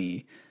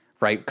company,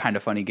 right? Kind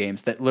of Funny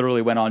Games that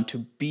literally went on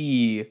to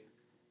be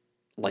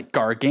like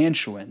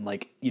gargantuan,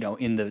 like, you know,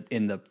 in the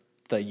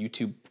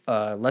YouTube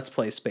Let's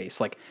Play space.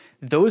 Like,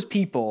 those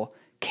people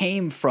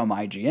came from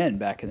IGN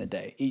back in the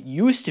day. It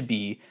used to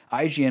be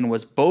IGN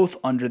was both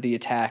under the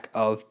attack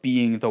of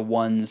being the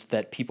ones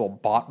that people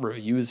bought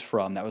reviews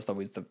from. That was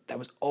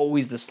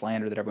always the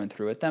slander that everyone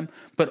threw at them.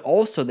 But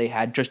also they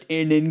had just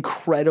an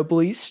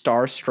incredibly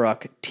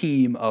starstruck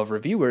team of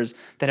reviewers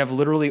that have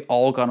literally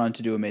all gone on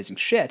to do amazing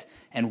shit.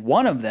 And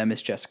one of them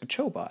is Jessica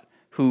Chobot,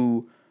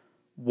 who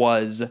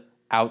was,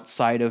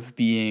 outside of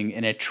being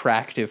an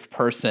attractive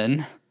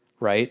person,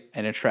 right,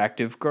 an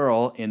attractive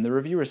girl in the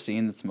reviewer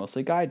scene that's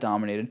mostly guy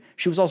dominated,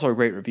 she was also a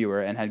great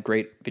reviewer and had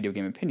great video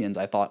game opinions,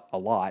 I thought, a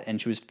lot. And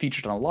she was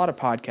featured on a lot of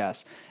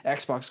podcasts,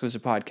 Xbox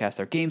exclusive podcasts,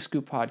 their Game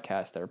Scoop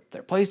podcast, their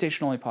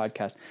PlayStation only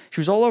podcast. She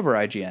was all over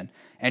IGN,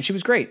 and she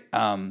was great.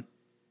 I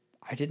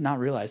did not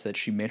realize that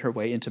she made her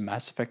way into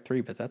Mass Effect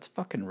 3, but that's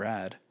fucking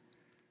rad.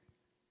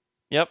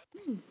 Yep.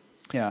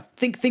 Yeah.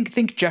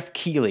 Think Jeff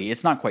Keighley.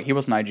 It's not quite. He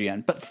wasn't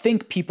IGN, but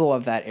think people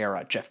of that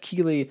era. Jeff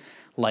Keighley,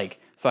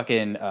 like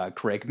fucking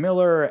Greg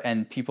Miller,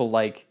 and people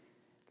like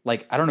I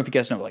don't know if you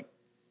guys know, like,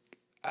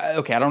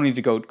 okay, I don't need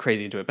to go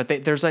crazy into it, but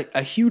there's like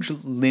a huge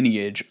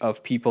lineage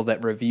of people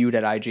that reviewed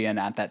at IGN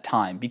at that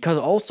time. Because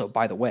also,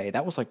 by the way,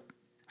 that was like,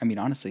 I mean,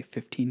 honestly,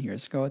 15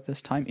 years ago at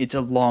this time. It's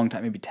a long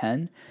time, maybe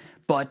 10.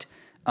 But,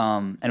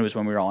 and it was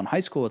when we were all in high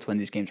school. It's when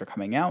these games were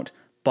coming out.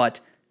 But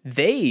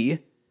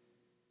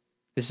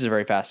this is a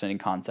very fascinating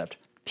concept.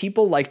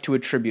 People like to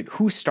attribute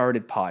who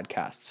started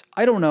podcasts.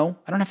 I don't know.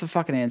 I don't have the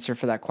fucking answer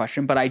for that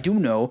question, but I do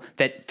know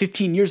that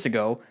 15 years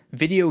ago,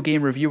 video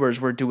game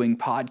reviewers were doing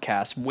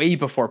podcasts way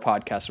before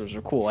podcasters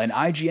were cool. And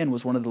IGN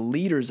was one of the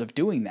leaders of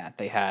doing that.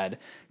 They had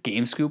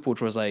Game Scoop,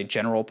 which was a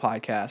general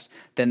podcast.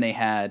 Then they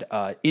had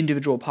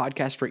individual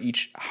podcasts for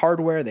each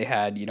hardware. They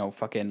had, you know,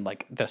 fucking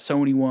like the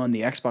Sony one,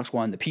 the Xbox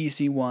one, the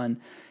PC one.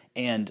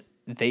 And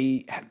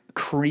they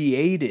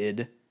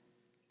created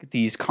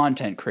these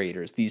content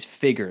creators, these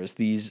figures,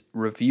 these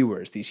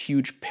reviewers, these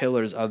huge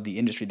pillars of the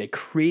industry. They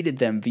created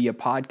them via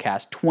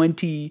podcast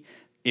 20,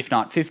 if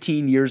not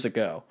 15 years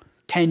ago,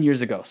 10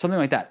 years ago, something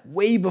like that.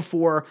 Way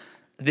before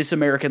This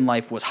American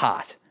Life was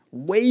hot.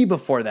 Way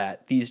before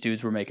that, these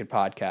dudes were making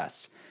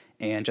podcasts.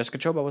 And Jessica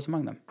Chobot was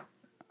among them.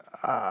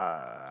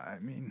 I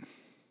mean,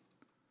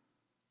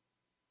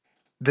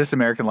 This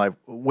American Life,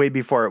 way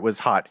before it was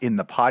hot in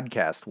the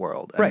podcast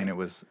world. I Right. mean, it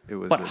was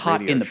But a hot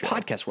radio in the show.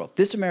 podcast world.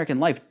 This American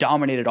Life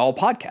dominated all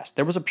podcasts.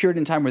 There was a period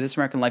in time where This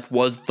American Life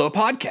was the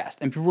podcast.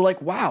 And people were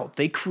like, wow,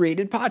 they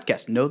created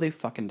podcasts. No, they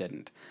fucking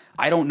didn't.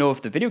 I don't know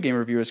if the video game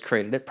reviewers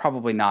created it.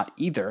 Probably not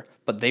either.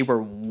 But they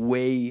were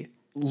way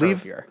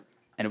earlier.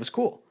 And it was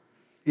cool.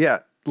 Yeah,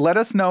 let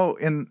us know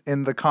in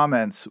the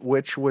comments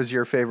which was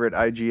your favorite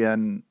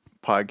IGN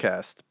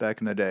podcast back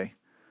in the day.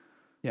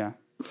 Yeah.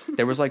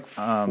 There was like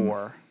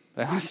 4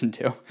 that I listened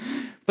to.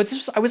 But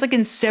I was like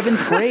in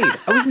 7th grade.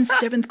 I was in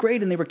 7th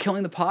grade and they were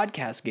killing the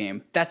podcast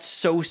game. That's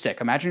so sick.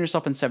 Imagine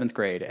yourself in 7th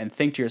grade and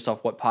think to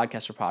yourself what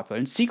podcasts are popular.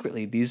 And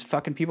secretly, these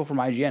fucking people from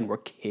IGN were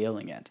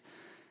killing it.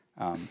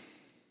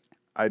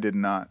 I did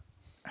not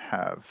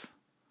have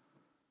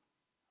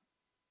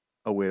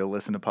a way to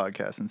listen to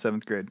podcasts in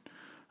 7th grade.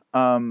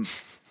 All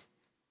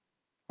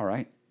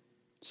right.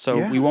 So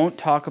Yeah. we won't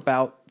talk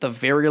about the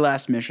very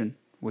last mission,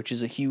 which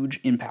is a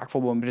huge, impactful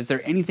one. But is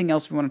there anything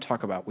else we want to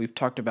talk about? We've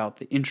talked about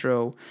the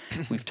intro.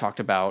 We've talked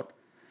about...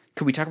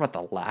 Could we talk about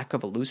the lack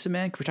of Elusive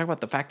Man? Could we talk about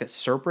the fact that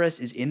Cerberus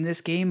is in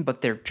this game, but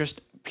they're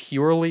just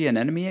purely an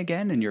enemy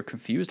again, and you're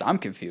confused? I'm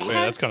confused.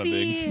 Yeah, that's kinda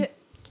big.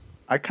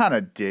 I kind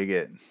of dig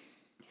it.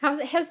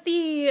 Has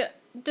the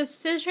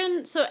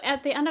decision... So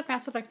at the end of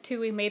Mass Effect 2,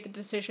 we made the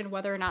decision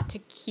whether or not to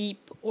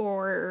keep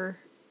or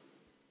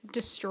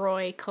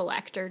destroy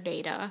collector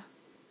data.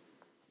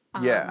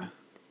 Yeah.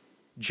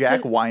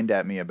 Jack whined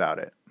at me about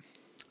it.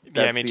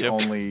 That's me the too.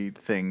 only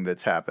thing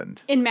that's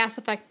happened. In Mass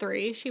Effect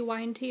 3, she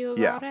whined to you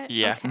about it?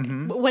 Yeah. Okay.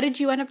 What did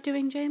you end up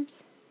doing,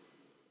 James?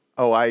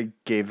 Oh, I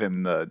gave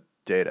him the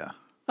data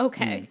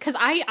Okay, because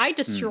I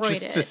destroyed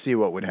just it. to see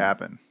what would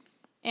happen.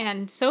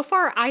 And so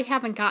far, I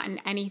haven't gotten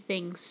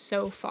anything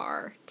so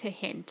far to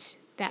hint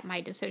that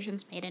my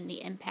decisions made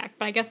any impact.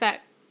 But I guess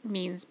that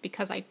means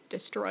because I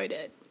destroyed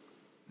it.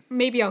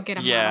 Maybe I'll get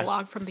a Yeah.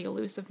 monologue from the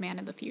Elusive Man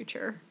in the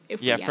future.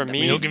 If Yeah, we for end up me-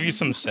 I mean, he'll meeting give you him.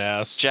 some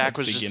sass Jack at the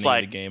was just beginning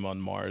like- of the game on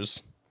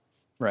Mars.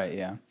 Right,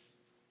 yeah.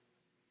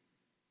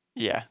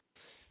 Yeah.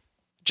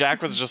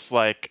 Jack was just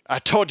like, I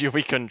told you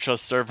we couldn't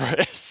trust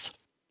Cerberus.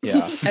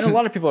 Yeah. And a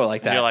lot of people are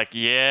like And that. you're like,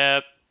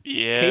 yep,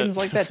 yeah. Caden's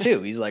like that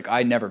too. He's like,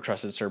 I never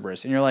trusted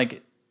Cerberus. And you're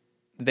like,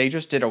 they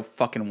just did a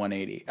fucking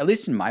 180. At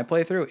least in my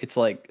playthrough, it's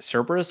like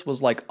Cerberus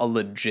was like a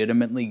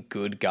legitimately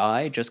good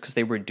guy just because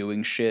they were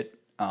doing shit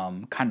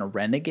kind of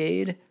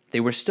renegade. They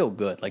were still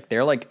good. Like,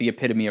 they're like the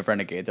epitome of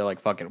renegade. They're like,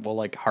 fuck it, we'll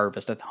like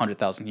harvest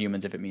 100,000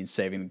 humans if it means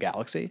saving the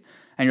galaxy.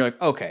 And you're like,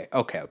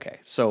 okay.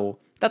 So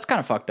that's kind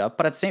of fucked up.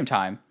 But at the same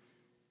time,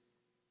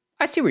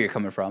 I see where you're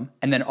coming from.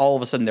 And then all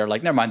of a sudden they're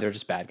like, never mind, they're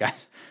just bad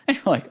guys. And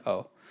you're like,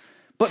 oh.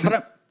 But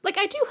I'm, Like,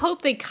 I do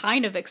hope they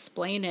kind of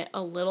explain it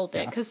a little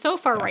bit, because so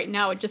far right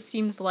now, it just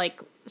seems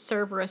like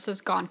Cerberus has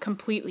gone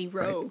completely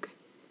rogue.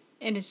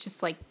 And is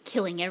just, like,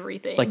 killing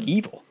everything. like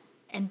evil.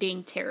 and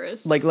being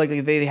terrorists. Like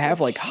they have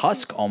like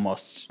Husk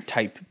almost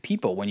type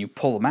people when you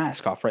pull the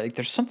mask off, right? Like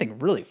there's something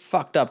really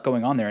fucked up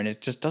going on there, and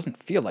it just doesn't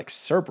feel like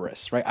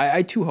Cerberus, right?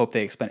 I too hope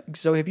they explain it.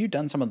 So have you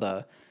done some of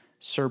the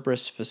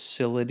Cerberus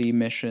facility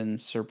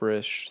missions?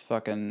 Cerberus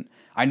fucking...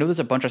 I know there's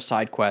a bunch of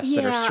side quests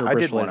that are Yeah. I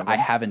Cerberus did one related of I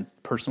them.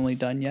 haven't personally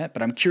done yet,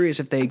 but I'm curious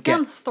if they I've get...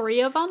 done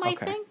 3 of them, I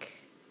Okay. think.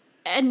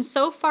 And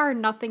so far,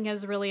 nothing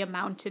has really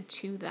amounted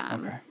to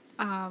them.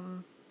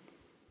 Okay.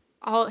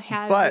 All it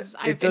has But is it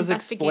I've does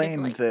investigated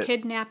explain like that-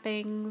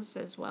 kidnappings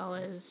as well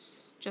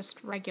as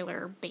just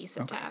regular base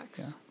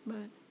attacks.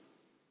 But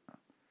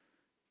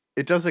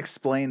It does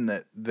explain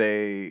that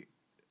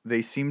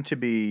they seem to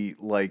be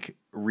like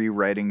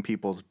rewriting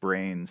people's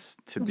brains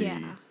to be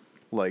Yeah.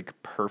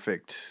 like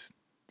perfect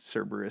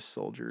Cerberus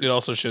soldiers. It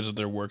also shows that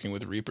they're working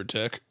with Reaper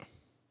tech.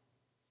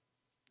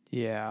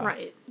 Yeah.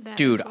 right, that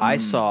Dude, is what- I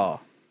saw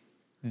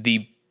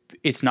the...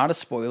 It's not a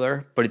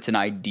spoiler, but it's an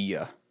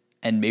idea.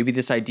 And maybe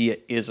this idea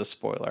is a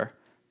spoiler.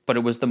 But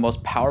it was the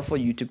most powerful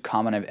YouTube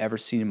comment I've ever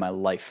seen in my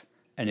life.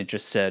 And it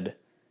just said,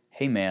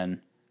 hey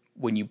man,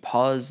 when you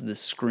pause the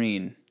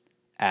screen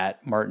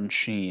at Martin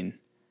Sheen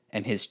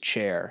and his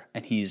chair,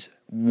 and he's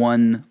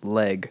one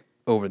leg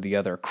over the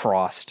other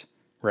crossed,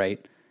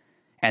 right?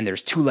 And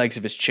there's 2 legs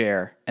of his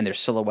chair, and they're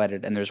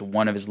silhouetted, and there's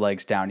one of his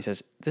legs down. He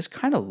says, this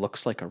kind of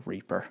looks like a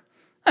Reaper.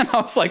 And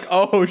I was like,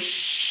 oh,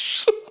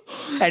 shh.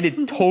 And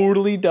it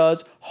totally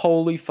does.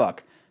 Holy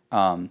fuck.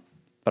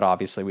 But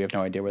obviously, we have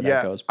no idea where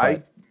that goes.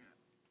 But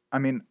I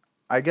mean,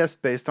 I guess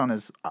based on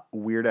his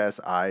weird ass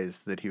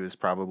eyes, that he was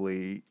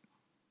probably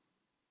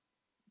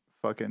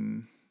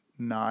fucking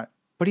not.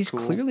 But he's cool.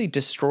 clearly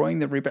destroying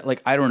the Reaper.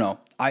 Like, I don't know.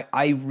 I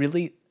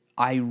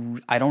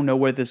don't know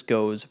where this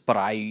goes, but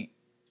I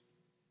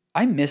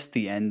miss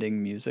the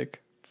ending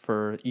music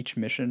for each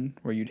mission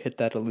where you'd hit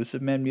that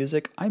Elusive Man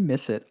music. I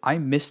miss it. I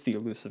miss the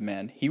Elusive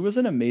Man. He was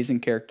an amazing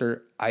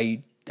character.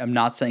 I'm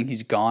not saying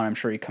he's gone. I'm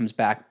sure he comes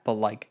back. But,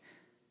 like,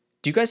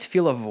 do you guys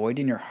feel a void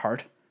in your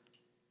heart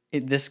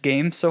in this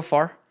game so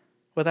far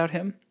without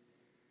him?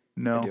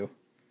 No. I do.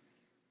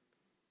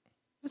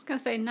 I was gonna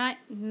say not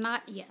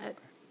yet.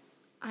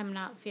 I'm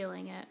not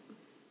feeling it,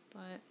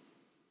 but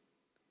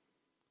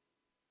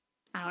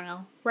I don't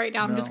know. Right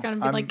now, I'm just No, gonna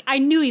be I'm- like, I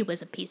knew he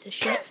was a piece of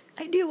shit.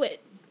 I knew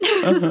it.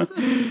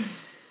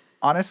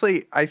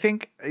 Honestly, I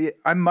think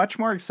I'm much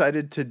more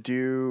excited to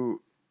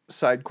do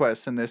side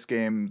quests in this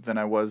game than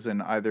I was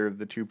in either of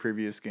the 2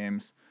 previous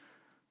games.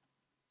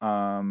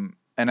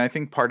 And I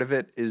think part of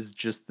it is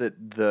just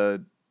that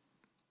the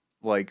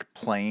like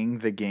playing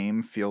the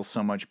game feels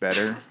so much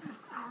better.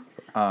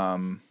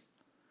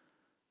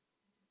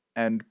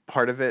 and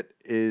part of it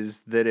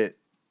is that it,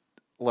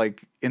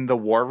 like, in the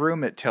war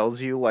room, it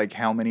tells you like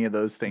how many of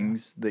those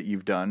things that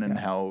you've done and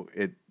how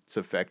it's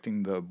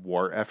affecting the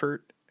war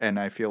effort, and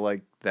I feel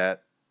like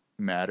that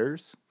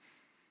matters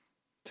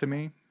to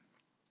me.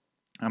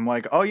 I'm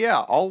like, oh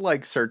yeah, I'll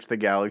like search the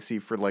galaxy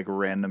for like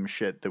random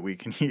shit that we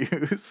can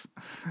use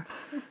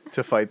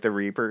to fight the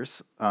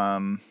Reapers.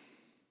 I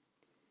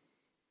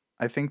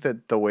think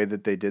that the way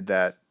that they did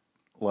that,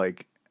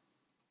 like,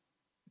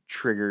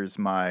 triggers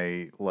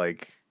my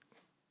like,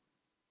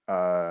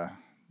 I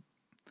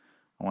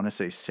want to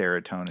say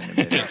serotonin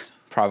emitters.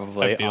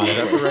 Probably. I feel Is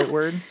that Honestly. the right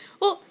word?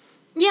 Well,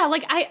 yeah,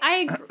 like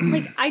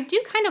like I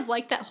do kind of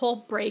like that whole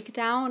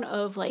breakdown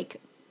of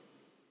like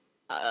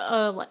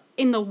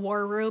in the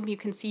war room you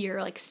can see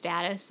your like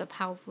status of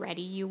how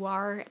ready you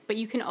are, but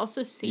you can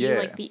also see Yeah.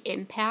 like the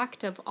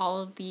impact of all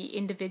of the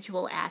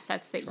individual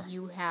assets that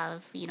you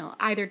have, you know,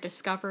 either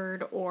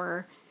discovered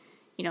or,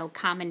 you know,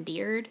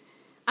 commandeered.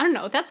 I don't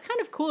know. That's kind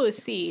of cool to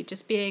see,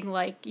 just being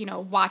like, you know,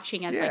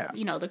 watching as Yeah. like,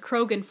 you know, the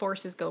Krogan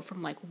forces go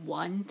from like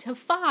 1 to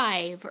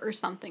 5 or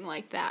something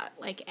like that,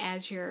 like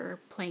as you're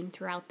playing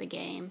throughout the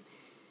game.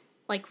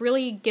 Like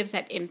really gives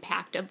that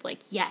impact of like,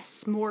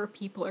 yes, more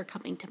people are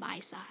coming to my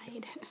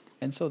side.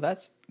 And so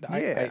that's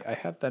Yeah. I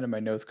have that in my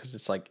notes because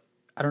it's like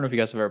I don't know if you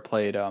guys have ever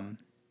played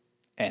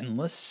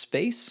Endless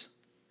Space,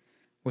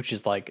 which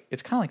is like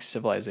it's kind of like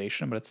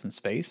Civilization, but it's in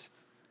space.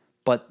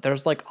 But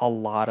there's like a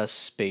lot of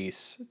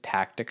space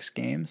tactics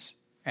games,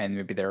 and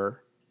maybe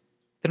they're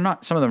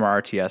not. Some of them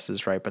are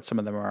RTSs, right? But some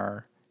of them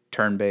are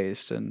turn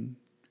based and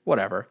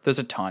whatever. There's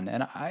a ton,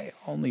 and I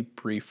only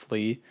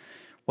briefly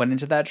went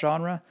into that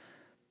genre.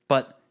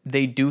 But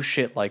they do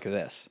shit like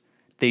this.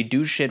 They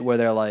do shit where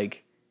they're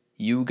like,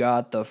 you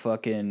got the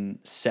fucking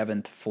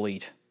 7th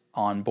Fleet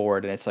on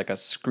board, and it's like a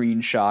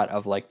screenshot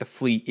of like the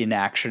fleet in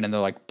action, and they're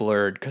like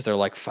blurred because they're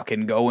like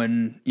fucking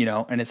going, you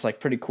know, and it's like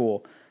pretty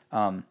cool.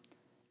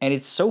 And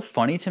it's so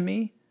funny to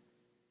me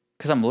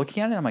because I'm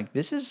looking at it and I'm like,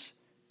 this is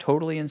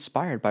totally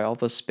inspired by all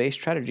those space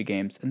strategy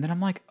games. And then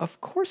I'm like,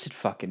 of course it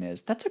fucking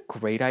is. That's a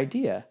great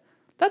idea.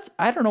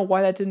 I don't know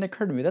why that didn't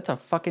occur to me. That's a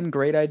fucking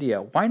great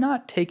idea. Why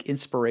not take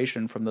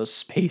inspiration from those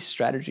space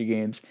strategy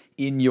games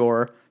in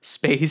your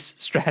space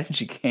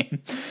strategy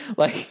game?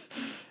 Like,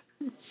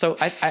 so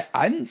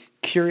I'm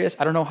curious.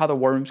 I don't know how the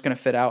war room's going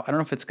to fit out. I don't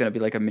know if it's going to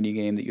be like a mini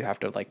game that you have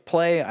to like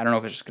play. I don't know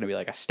if it's just going to be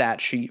like a stat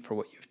sheet for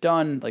what you've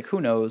done. Like,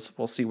 who knows?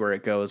 We'll see where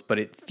it goes. But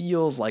it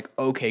feels like,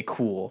 okay,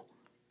 cool.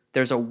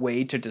 There's a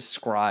way to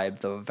describe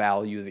the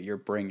value that you're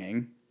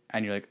bringing.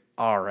 And you're like,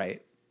 all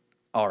right,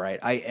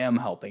 I am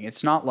helping.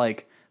 It's not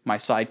like my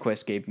side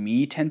quest gave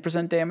me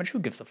 10% damage. Who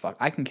gives a fuck?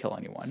 I can kill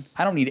anyone.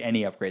 I don't need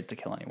any upgrades to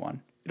kill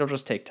anyone. It'll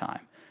just take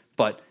time.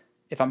 But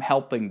if I'm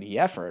helping the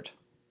effort,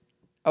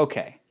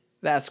 okay,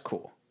 that's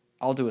cool.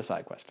 I'll do a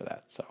side quest for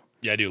that. So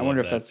Yeah, I do I love wonder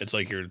if that. that's- It's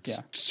like you're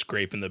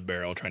scraping the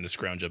barrel, trying to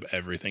scrounge up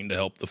everything to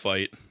help the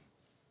fight,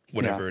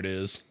 whatever Yeah. it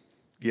is.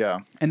 Yeah.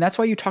 And that's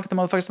why you talk to the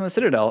motherfuckers on the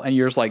Citadel, and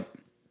you're just like,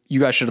 you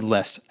guys should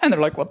enlist. And they're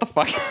like, what the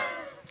fuck?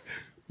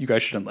 You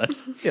guys should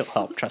enlist. It'll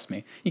help, trust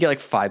me. You get like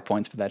 5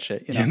 points for that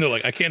shit. You know? And they're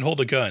like, I can't hold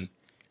a gun.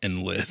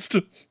 Enlist.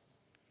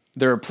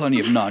 There are plenty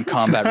of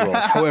non-combat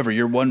roles. However,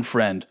 your one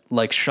friend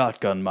likes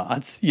shotgun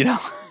mods, you know?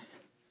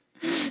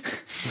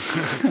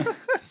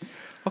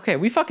 Okay,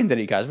 we fucking did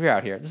it, you guys. We're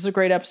out here. This is a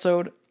great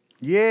episode.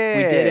 Yeah.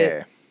 We did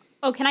it.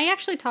 Oh, can I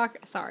actually talk?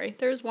 Sorry,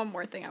 there's one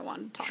more thing I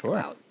wanted to talk Sure.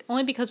 about.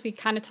 Only because we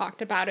kind of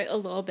talked about it a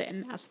little bit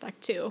in Mass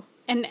Effect 2.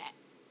 And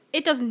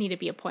it doesn't need to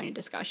be a point of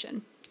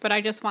discussion. But I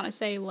just want to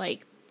say,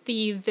 like,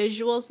 the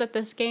visuals that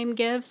this game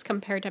gives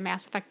compared to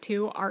Mass Effect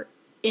 2 are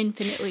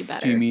infinitely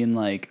better. Do you mean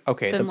like,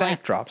 okay, the Then,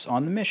 like- backdrops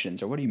on the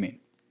missions, or what do you mean?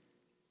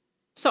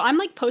 So I'm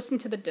like posting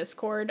to the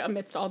Discord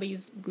amidst all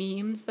these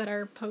memes that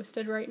are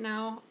posted right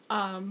now.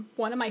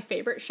 One of my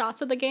favorite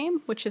shots of the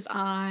game, which is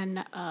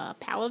on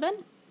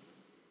Palaven.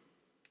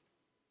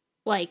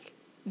 Like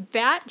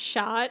that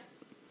shot,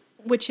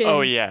 which is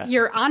Oh, yeah.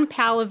 you're on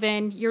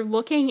Palaven, you're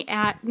looking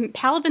at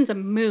Palaven's a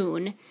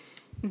moon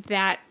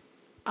that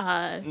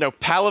No,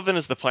 Palaven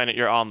is the planet.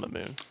 You're on the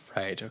moon.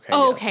 Right, okay.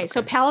 Oh, yes, okay.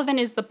 So Palaven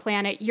is the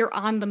planet. You're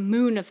on the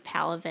moon of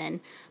Palaven.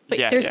 But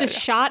Yeah, there's yeah, this yeah.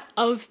 shot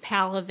of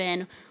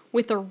Palaven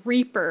with a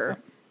Reaper,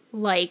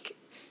 like,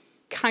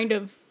 kind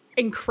of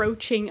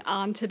encroaching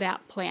onto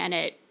that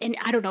planet. And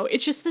I don't know,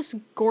 it's just this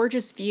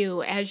gorgeous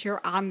view as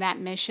you're on that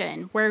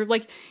mission where,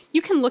 like,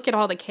 you can look at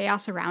all the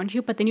chaos around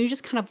you, but then you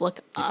just kind of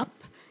look up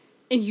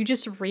and you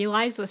just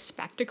realize the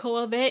spectacle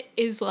of it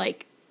is,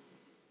 like,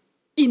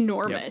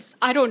 enormous.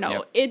 I don't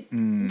know.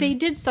 They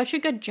did such a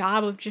good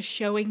job of just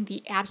showing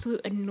the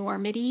absolute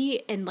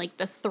enormity and like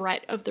the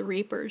threat of the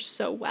Reapers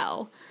so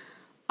well.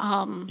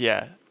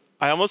 Yeah.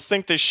 I almost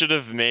think they should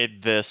have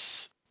made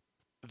this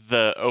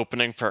the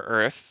opening for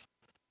Earth.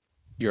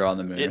 You're on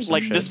the moon. or It, some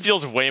like shit. this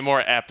feels way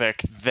more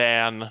epic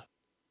than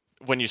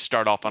when you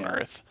start off on Yeah.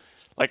 Earth.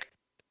 Like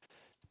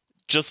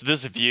just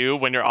this view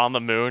when you're on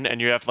the moon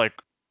and you have like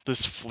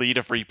this fleet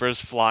of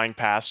Reapers flying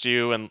past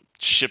you and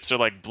ships are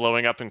like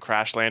blowing up and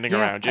crash landing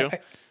Yeah, around you.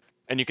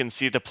 and you can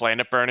see the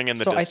planet burning in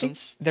the So I think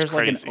distance. there's It's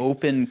like an crazy.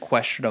 open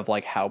question of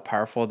like how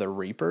powerful are the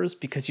Reapers,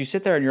 because you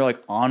sit there and you're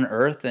like on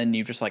Earth and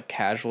you just like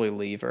casually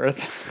leave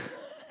Earth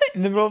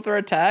in the middle of their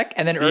attack,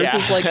 and then Earth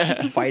is like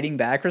Yeah. fighting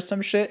back or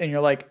some shit, and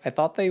you're like, I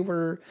thought they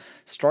were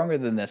stronger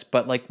than this.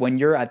 But like when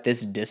you're at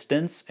this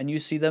distance and you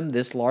see them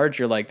this large,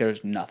 you're like,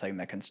 there's nothing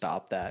that can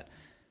stop that.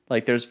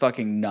 Like there's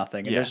fucking nothing,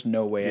 and Yeah. there's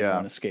no way Yeah.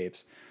 anyone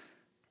escapes.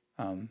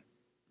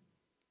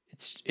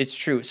 It's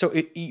true. So,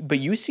 but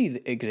you see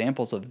the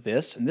examples of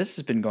this, and this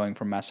has been going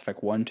from Mass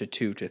Effect 1 to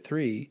 2 to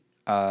 3,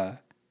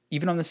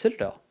 even on the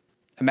Citadel.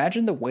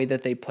 Imagine the way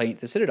that they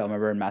paint the Citadel.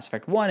 Remember in Mass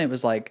Effect 1, it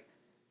was like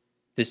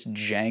this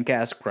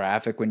jank-ass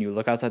graphic. When you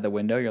look outside the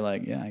window, you're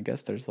like, yeah, I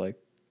guess there's like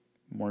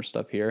more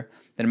stuff here.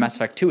 Then in Mass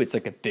Effect 2, it's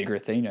like a bigger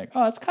thing. You're like,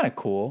 oh, that's kind of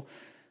cool.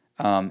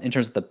 In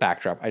terms of the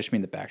backdrop, I just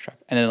mean the backdrop.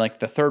 And then like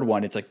the third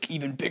one, it's like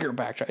even bigger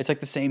backdrop. It's like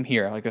the same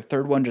here. Like the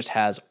third one just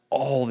has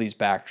all these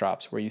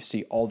backdrops where you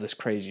see all this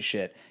crazy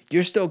shit.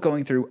 You're still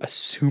going through a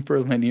super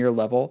linear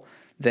level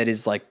that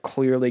is like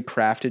clearly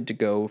crafted to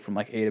go from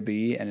like A to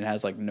B, and it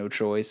has like no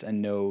choice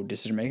and no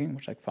decision making,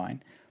 which like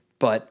fine.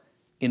 But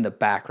in the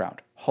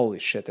background, holy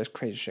shit, there's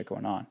crazy shit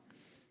going on.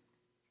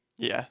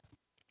 Yeah.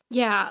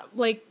 Yeah,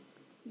 like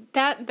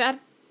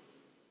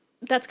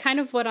that's kind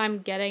of what I'm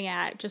getting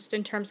at, just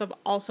in terms of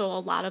also a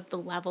lot of the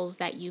levels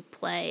that you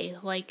play.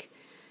 Like,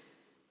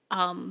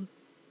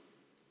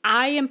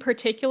 I in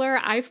particular,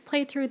 I've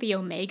played through the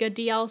Omega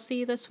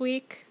DLC this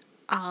week,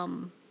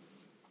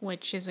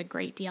 which is a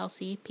great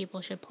DLC.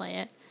 People should play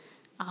it.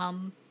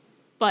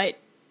 But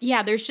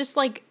yeah, there's just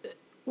like,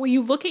 when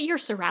you look at your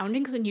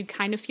surroundings and you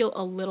kind of feel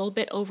a little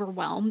bit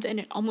overwhelmed, and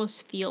it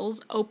almost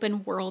feels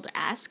open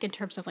world-esque in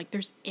terms of like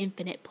there's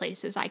infinite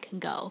places I can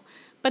go.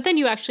 But then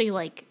you actually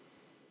like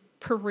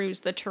peruse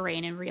the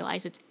terrain and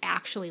realize it's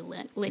actually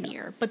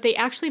linear. Yeah. But they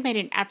actually made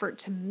an effort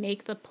to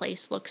make the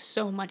place look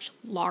so much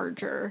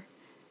larger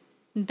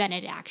than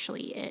it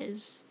actually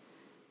is,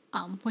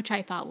 which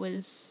I thought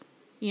was,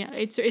 you know,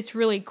 it's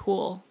really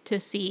cool to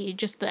see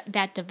just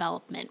that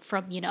development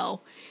from, you know,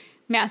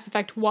 Mass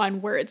Effect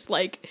 1, where it's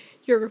like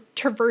you're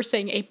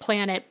traversing a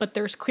planet, but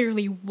there's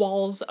clearly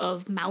walls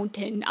of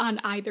mountain on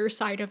either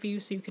side of you,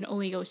 so you can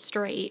only go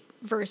straight,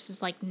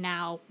 versus like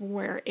now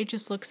where it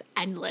just looks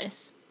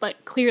endless,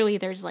 but clearly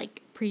there's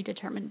like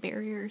predetermined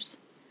barriers.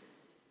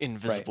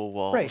 Invisible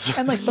walls. Right.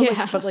 And like,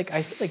 but like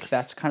I feel like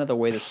that's kind of the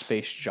way the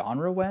space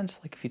genre went.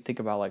 Like if you think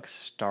about like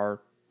Star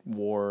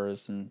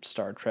Wars and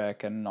Star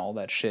Trek and all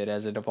that shit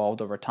as it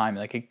evolved over time,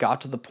 like it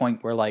got to the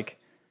point where like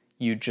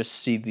you just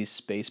see these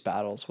space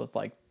battles with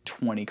like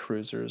 20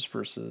 cruisers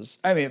versus,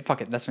 I mean,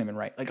 fuck it, that's not even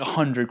right. Like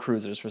 100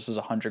 cruisers versus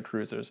 100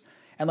 cruisers.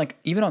 And like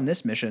even on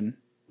this mission,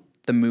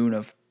 the moon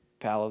of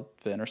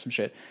Palaven or some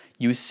shit,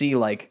 you see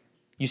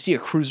a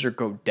cruiser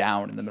go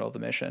down in the middle of the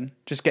mission,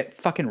 just get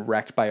fucking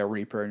wrecked by a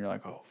Reaper, and you're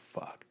like, oh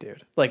fuck,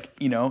 dude. Like,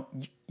 you know,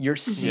 you're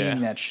seeing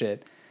that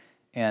shit.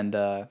 And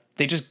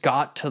they just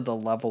got to the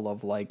level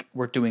of like,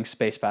 we're doing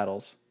space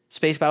battles.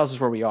 Space battles is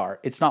where we are.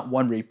 It's not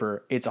one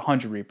Reaper, it's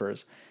 100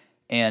 Reapers.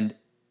 And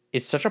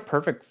it's such a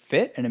perfect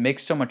fit, and it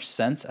makes so much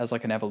sense as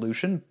like an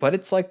evolution, but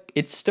it's like,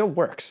 it still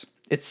works.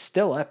 It's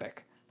still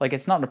epic. Like,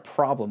 it's not a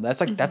problem.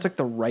 That's like, that's like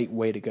the right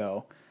way to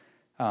go.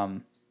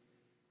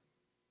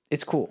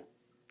 It's cool.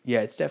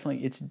 Yeah, it's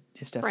definitely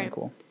Right.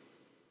 cool.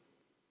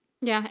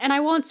 Yeah, and I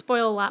won't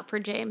spoil a lot for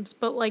James,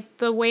 but like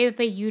the way that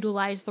they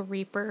utilize the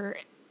Reaper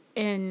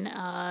in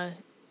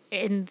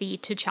the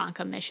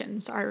Tuchanka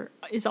missions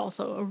is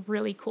also a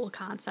really cool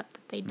concept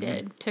that they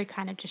did to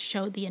kind of just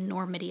show the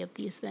enormity of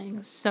these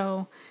things.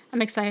 So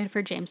I'm excited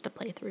for James to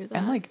play through that.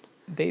 And like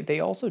they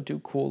also do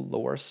cool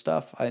lore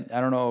stuff. I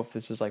don't know if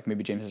this is like,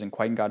 maybe James hasn't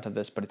quite gotten to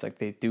this, but it's like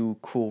they do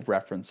cool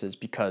references,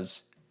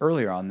 because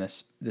earlier on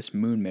this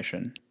moon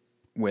mission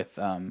with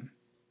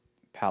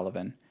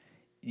Palaven,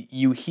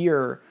 you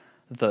hear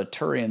the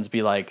Turians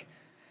be like,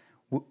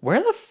 where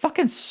are the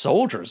fucking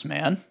soldiers,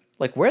 man?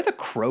 Like, where are the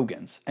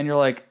Krogans? And you're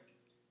like,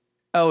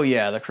 oh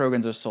yeah, the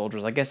Krogans are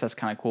soldiers. I guess that's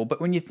kind of cool. But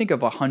when you think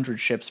of 100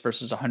 ships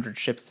versus 100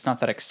 ships, it's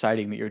not that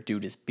exciting that your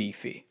dude is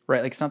beefy,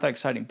 right? Like, it's not that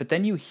exciting. But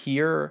then you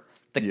hear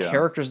the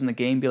characters in the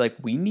game be like,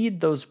 we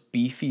need those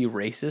beefy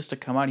races to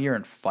come out here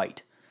and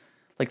fight.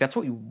 Like, that's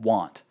what we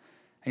want.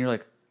 And you're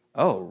like,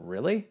 oh,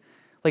 really?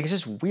 Like, it's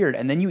just weird.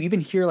 And then you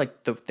even hear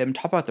like them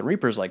talk about the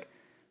Reapers, like,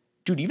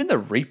 dude, even the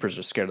Reapers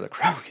are scared of the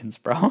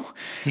Krogans, bro.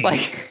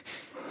 Like,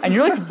 and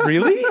you're like,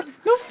 really?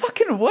 No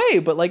fucking way.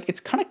 But like, it's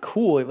kind of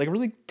cool. It like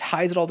really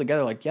ties it all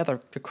together. Like, yeah, the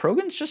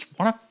Krogans just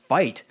want to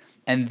fight,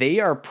 and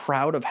they are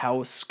proud of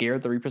how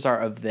scared the Reapers are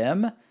of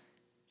them,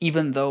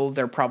 even though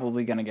they're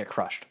probably gonna get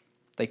crushed.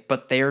 Like,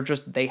 but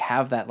they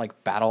have that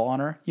like battle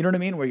honor. You know what I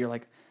mean? Where you're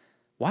like,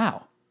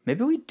 wow,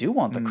 maybe we do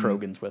want the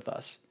Krogans with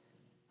us.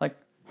 Like,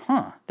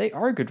 huh, they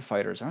are good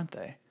fighters, aren't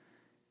they?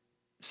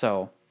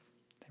 So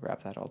they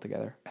wrap that all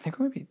together. I think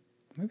we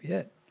might be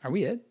it. Are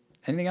we it?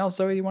 Anything else,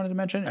 Zoe, you wanted to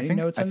mention? Any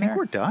notes in there? I think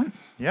we're done.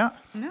 Yeah.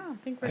 No, I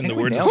think we're And the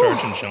we words of nailed it.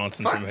 Sergeant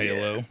Johnson from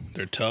Halo,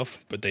 they're tough,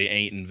 but they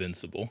ain't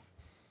invincible.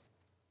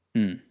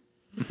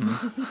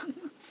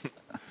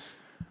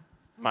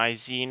 My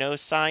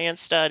xenoscience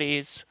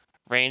studies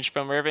range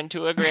from urban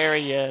to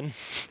agrarian.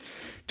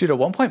 Dude, at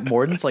one point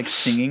Morden's like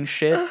singing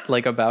shit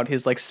like about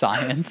his like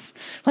science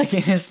like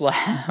in his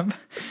lab,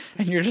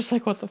 and you're just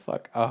like, what the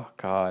fuck? Oh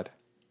god.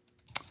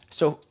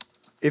 So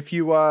If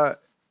you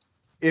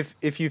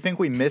if you think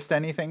we missed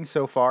anything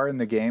so far in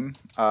the game,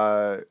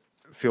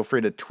 feel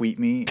free to tweet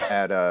me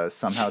at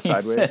somehow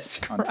sideways Jesus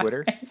on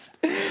Twitter, Christ.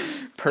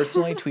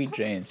 Personally tweet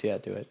James. Yeah,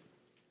 do it.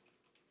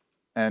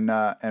 and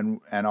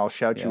I'll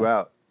shout you Yeah.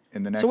 out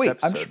in the next So wait,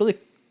 episode. I'm just really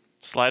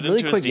Slide really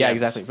into quick. his Yeah, DMs.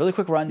 exactly. Really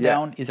quick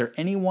rundown. Is there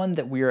anyone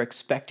that we are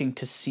expecting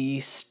to see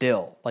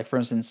still? Like for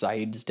instance,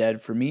 Saeed's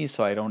dead for me,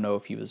 so I don't know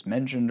if he was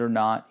mentioned or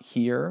not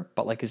here.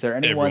 But like, is there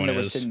anyone Everyone that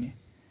we're is. sitting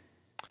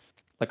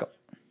like?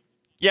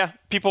 Yeah,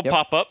 people Yep.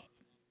 pop up.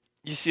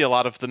 You see a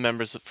lot of the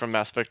members from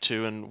Mass Effect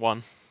 2 and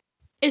 1.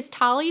 Is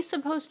Tali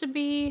supposed to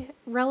be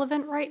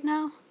relevant right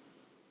now?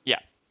 Yeah.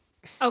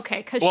 Okay,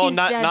 because Well, she's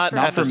not dead not for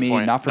Not at for this me,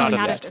 point. not for me at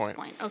not this at this point.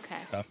 point.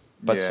 Okay.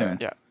 But Yeah. soon.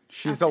 Yeah.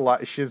 She's a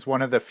lot. She's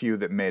one of the few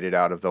that made it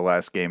out of the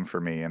last game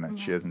for me, and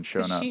she hasn't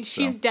shown up.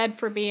 She's so. dead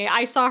for me.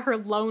 I saw her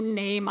lone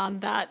name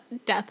on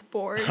that death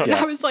board, and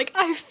Yeah. I was like,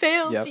 I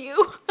failed Yep.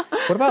 you.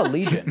 What about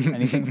Legion?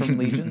 Anything from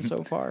Legion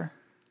so far?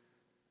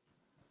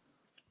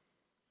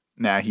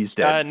 Nah, he's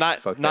dead. Not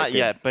Fuck that not kid.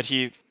 yet, but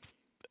he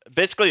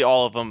basically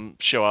all of them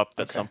show up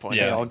at some point.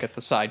 They Yeah. all get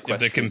the side If quest.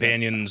 the treatment.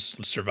 companions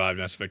survive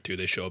Mass Effect 2,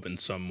 they show up in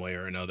some way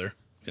or another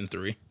in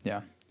 3.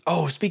 Yeah.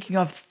 Oh, speaking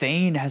of,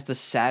 Thane has the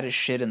saddest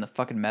shit in the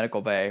fucking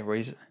medical bay where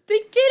he's. They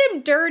did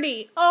him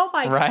dirty. Oh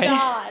my Right?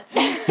 god.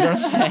 You know what I'm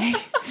saying?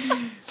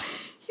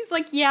 He's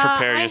like, yeah.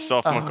 Prepare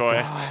yourself,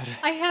 McCoy.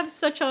 I have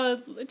such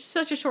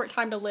a short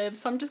time to live,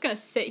 so I'm just gonna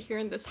sit here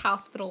in this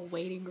hospital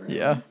waiting room.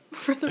 Yeah.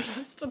 For the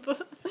rest of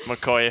the.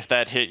 McCoy, if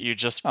that hit you,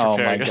 just prepare Oh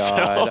my yourself.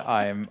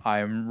 god,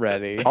 I'm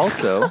ready.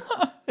 Also,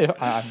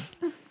 I'm,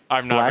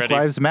 I'm not Black ready.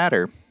 Lives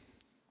Matter.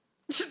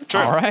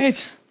 Sure. all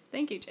right.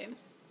 Thank you,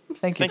 James.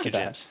 Thank you Thank for you,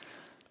 that. James.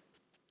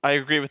 I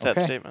agree with that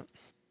Okay. statement.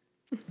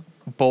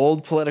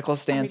 Bold political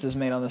stances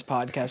made on this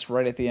podcast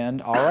right at the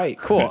end. All right,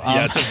 cool.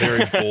 Yeah, it's a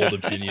very bold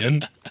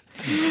opinion.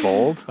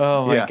 Bold.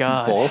 Oh my Yeah,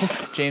 god. bold.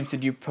 James,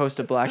 did you post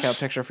a blackout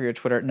picture for your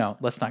Twitter? No,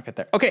 let's not get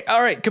there. Okay,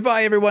 all right.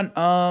 Goodbye everyone.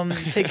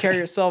 Take care of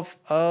yourself.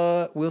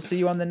 We'll see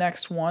you on the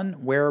next one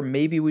where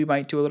maybe we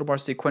might do a little more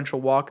sequential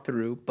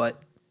walkthrough,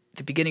 but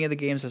the beginning of the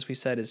games, as we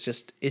said, is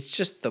just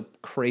the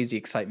crazy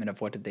excitement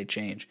of what did they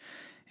change.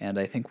 And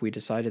I think we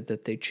decided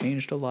that they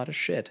changed a lot of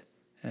shit.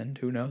 And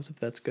who knows if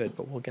that's good,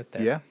 but we'll get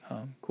there. Yeah.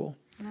 Cool.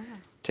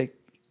 Take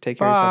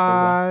care of yourself,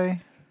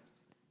 everyone.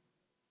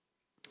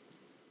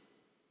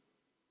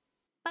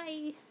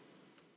 Bye. Bye.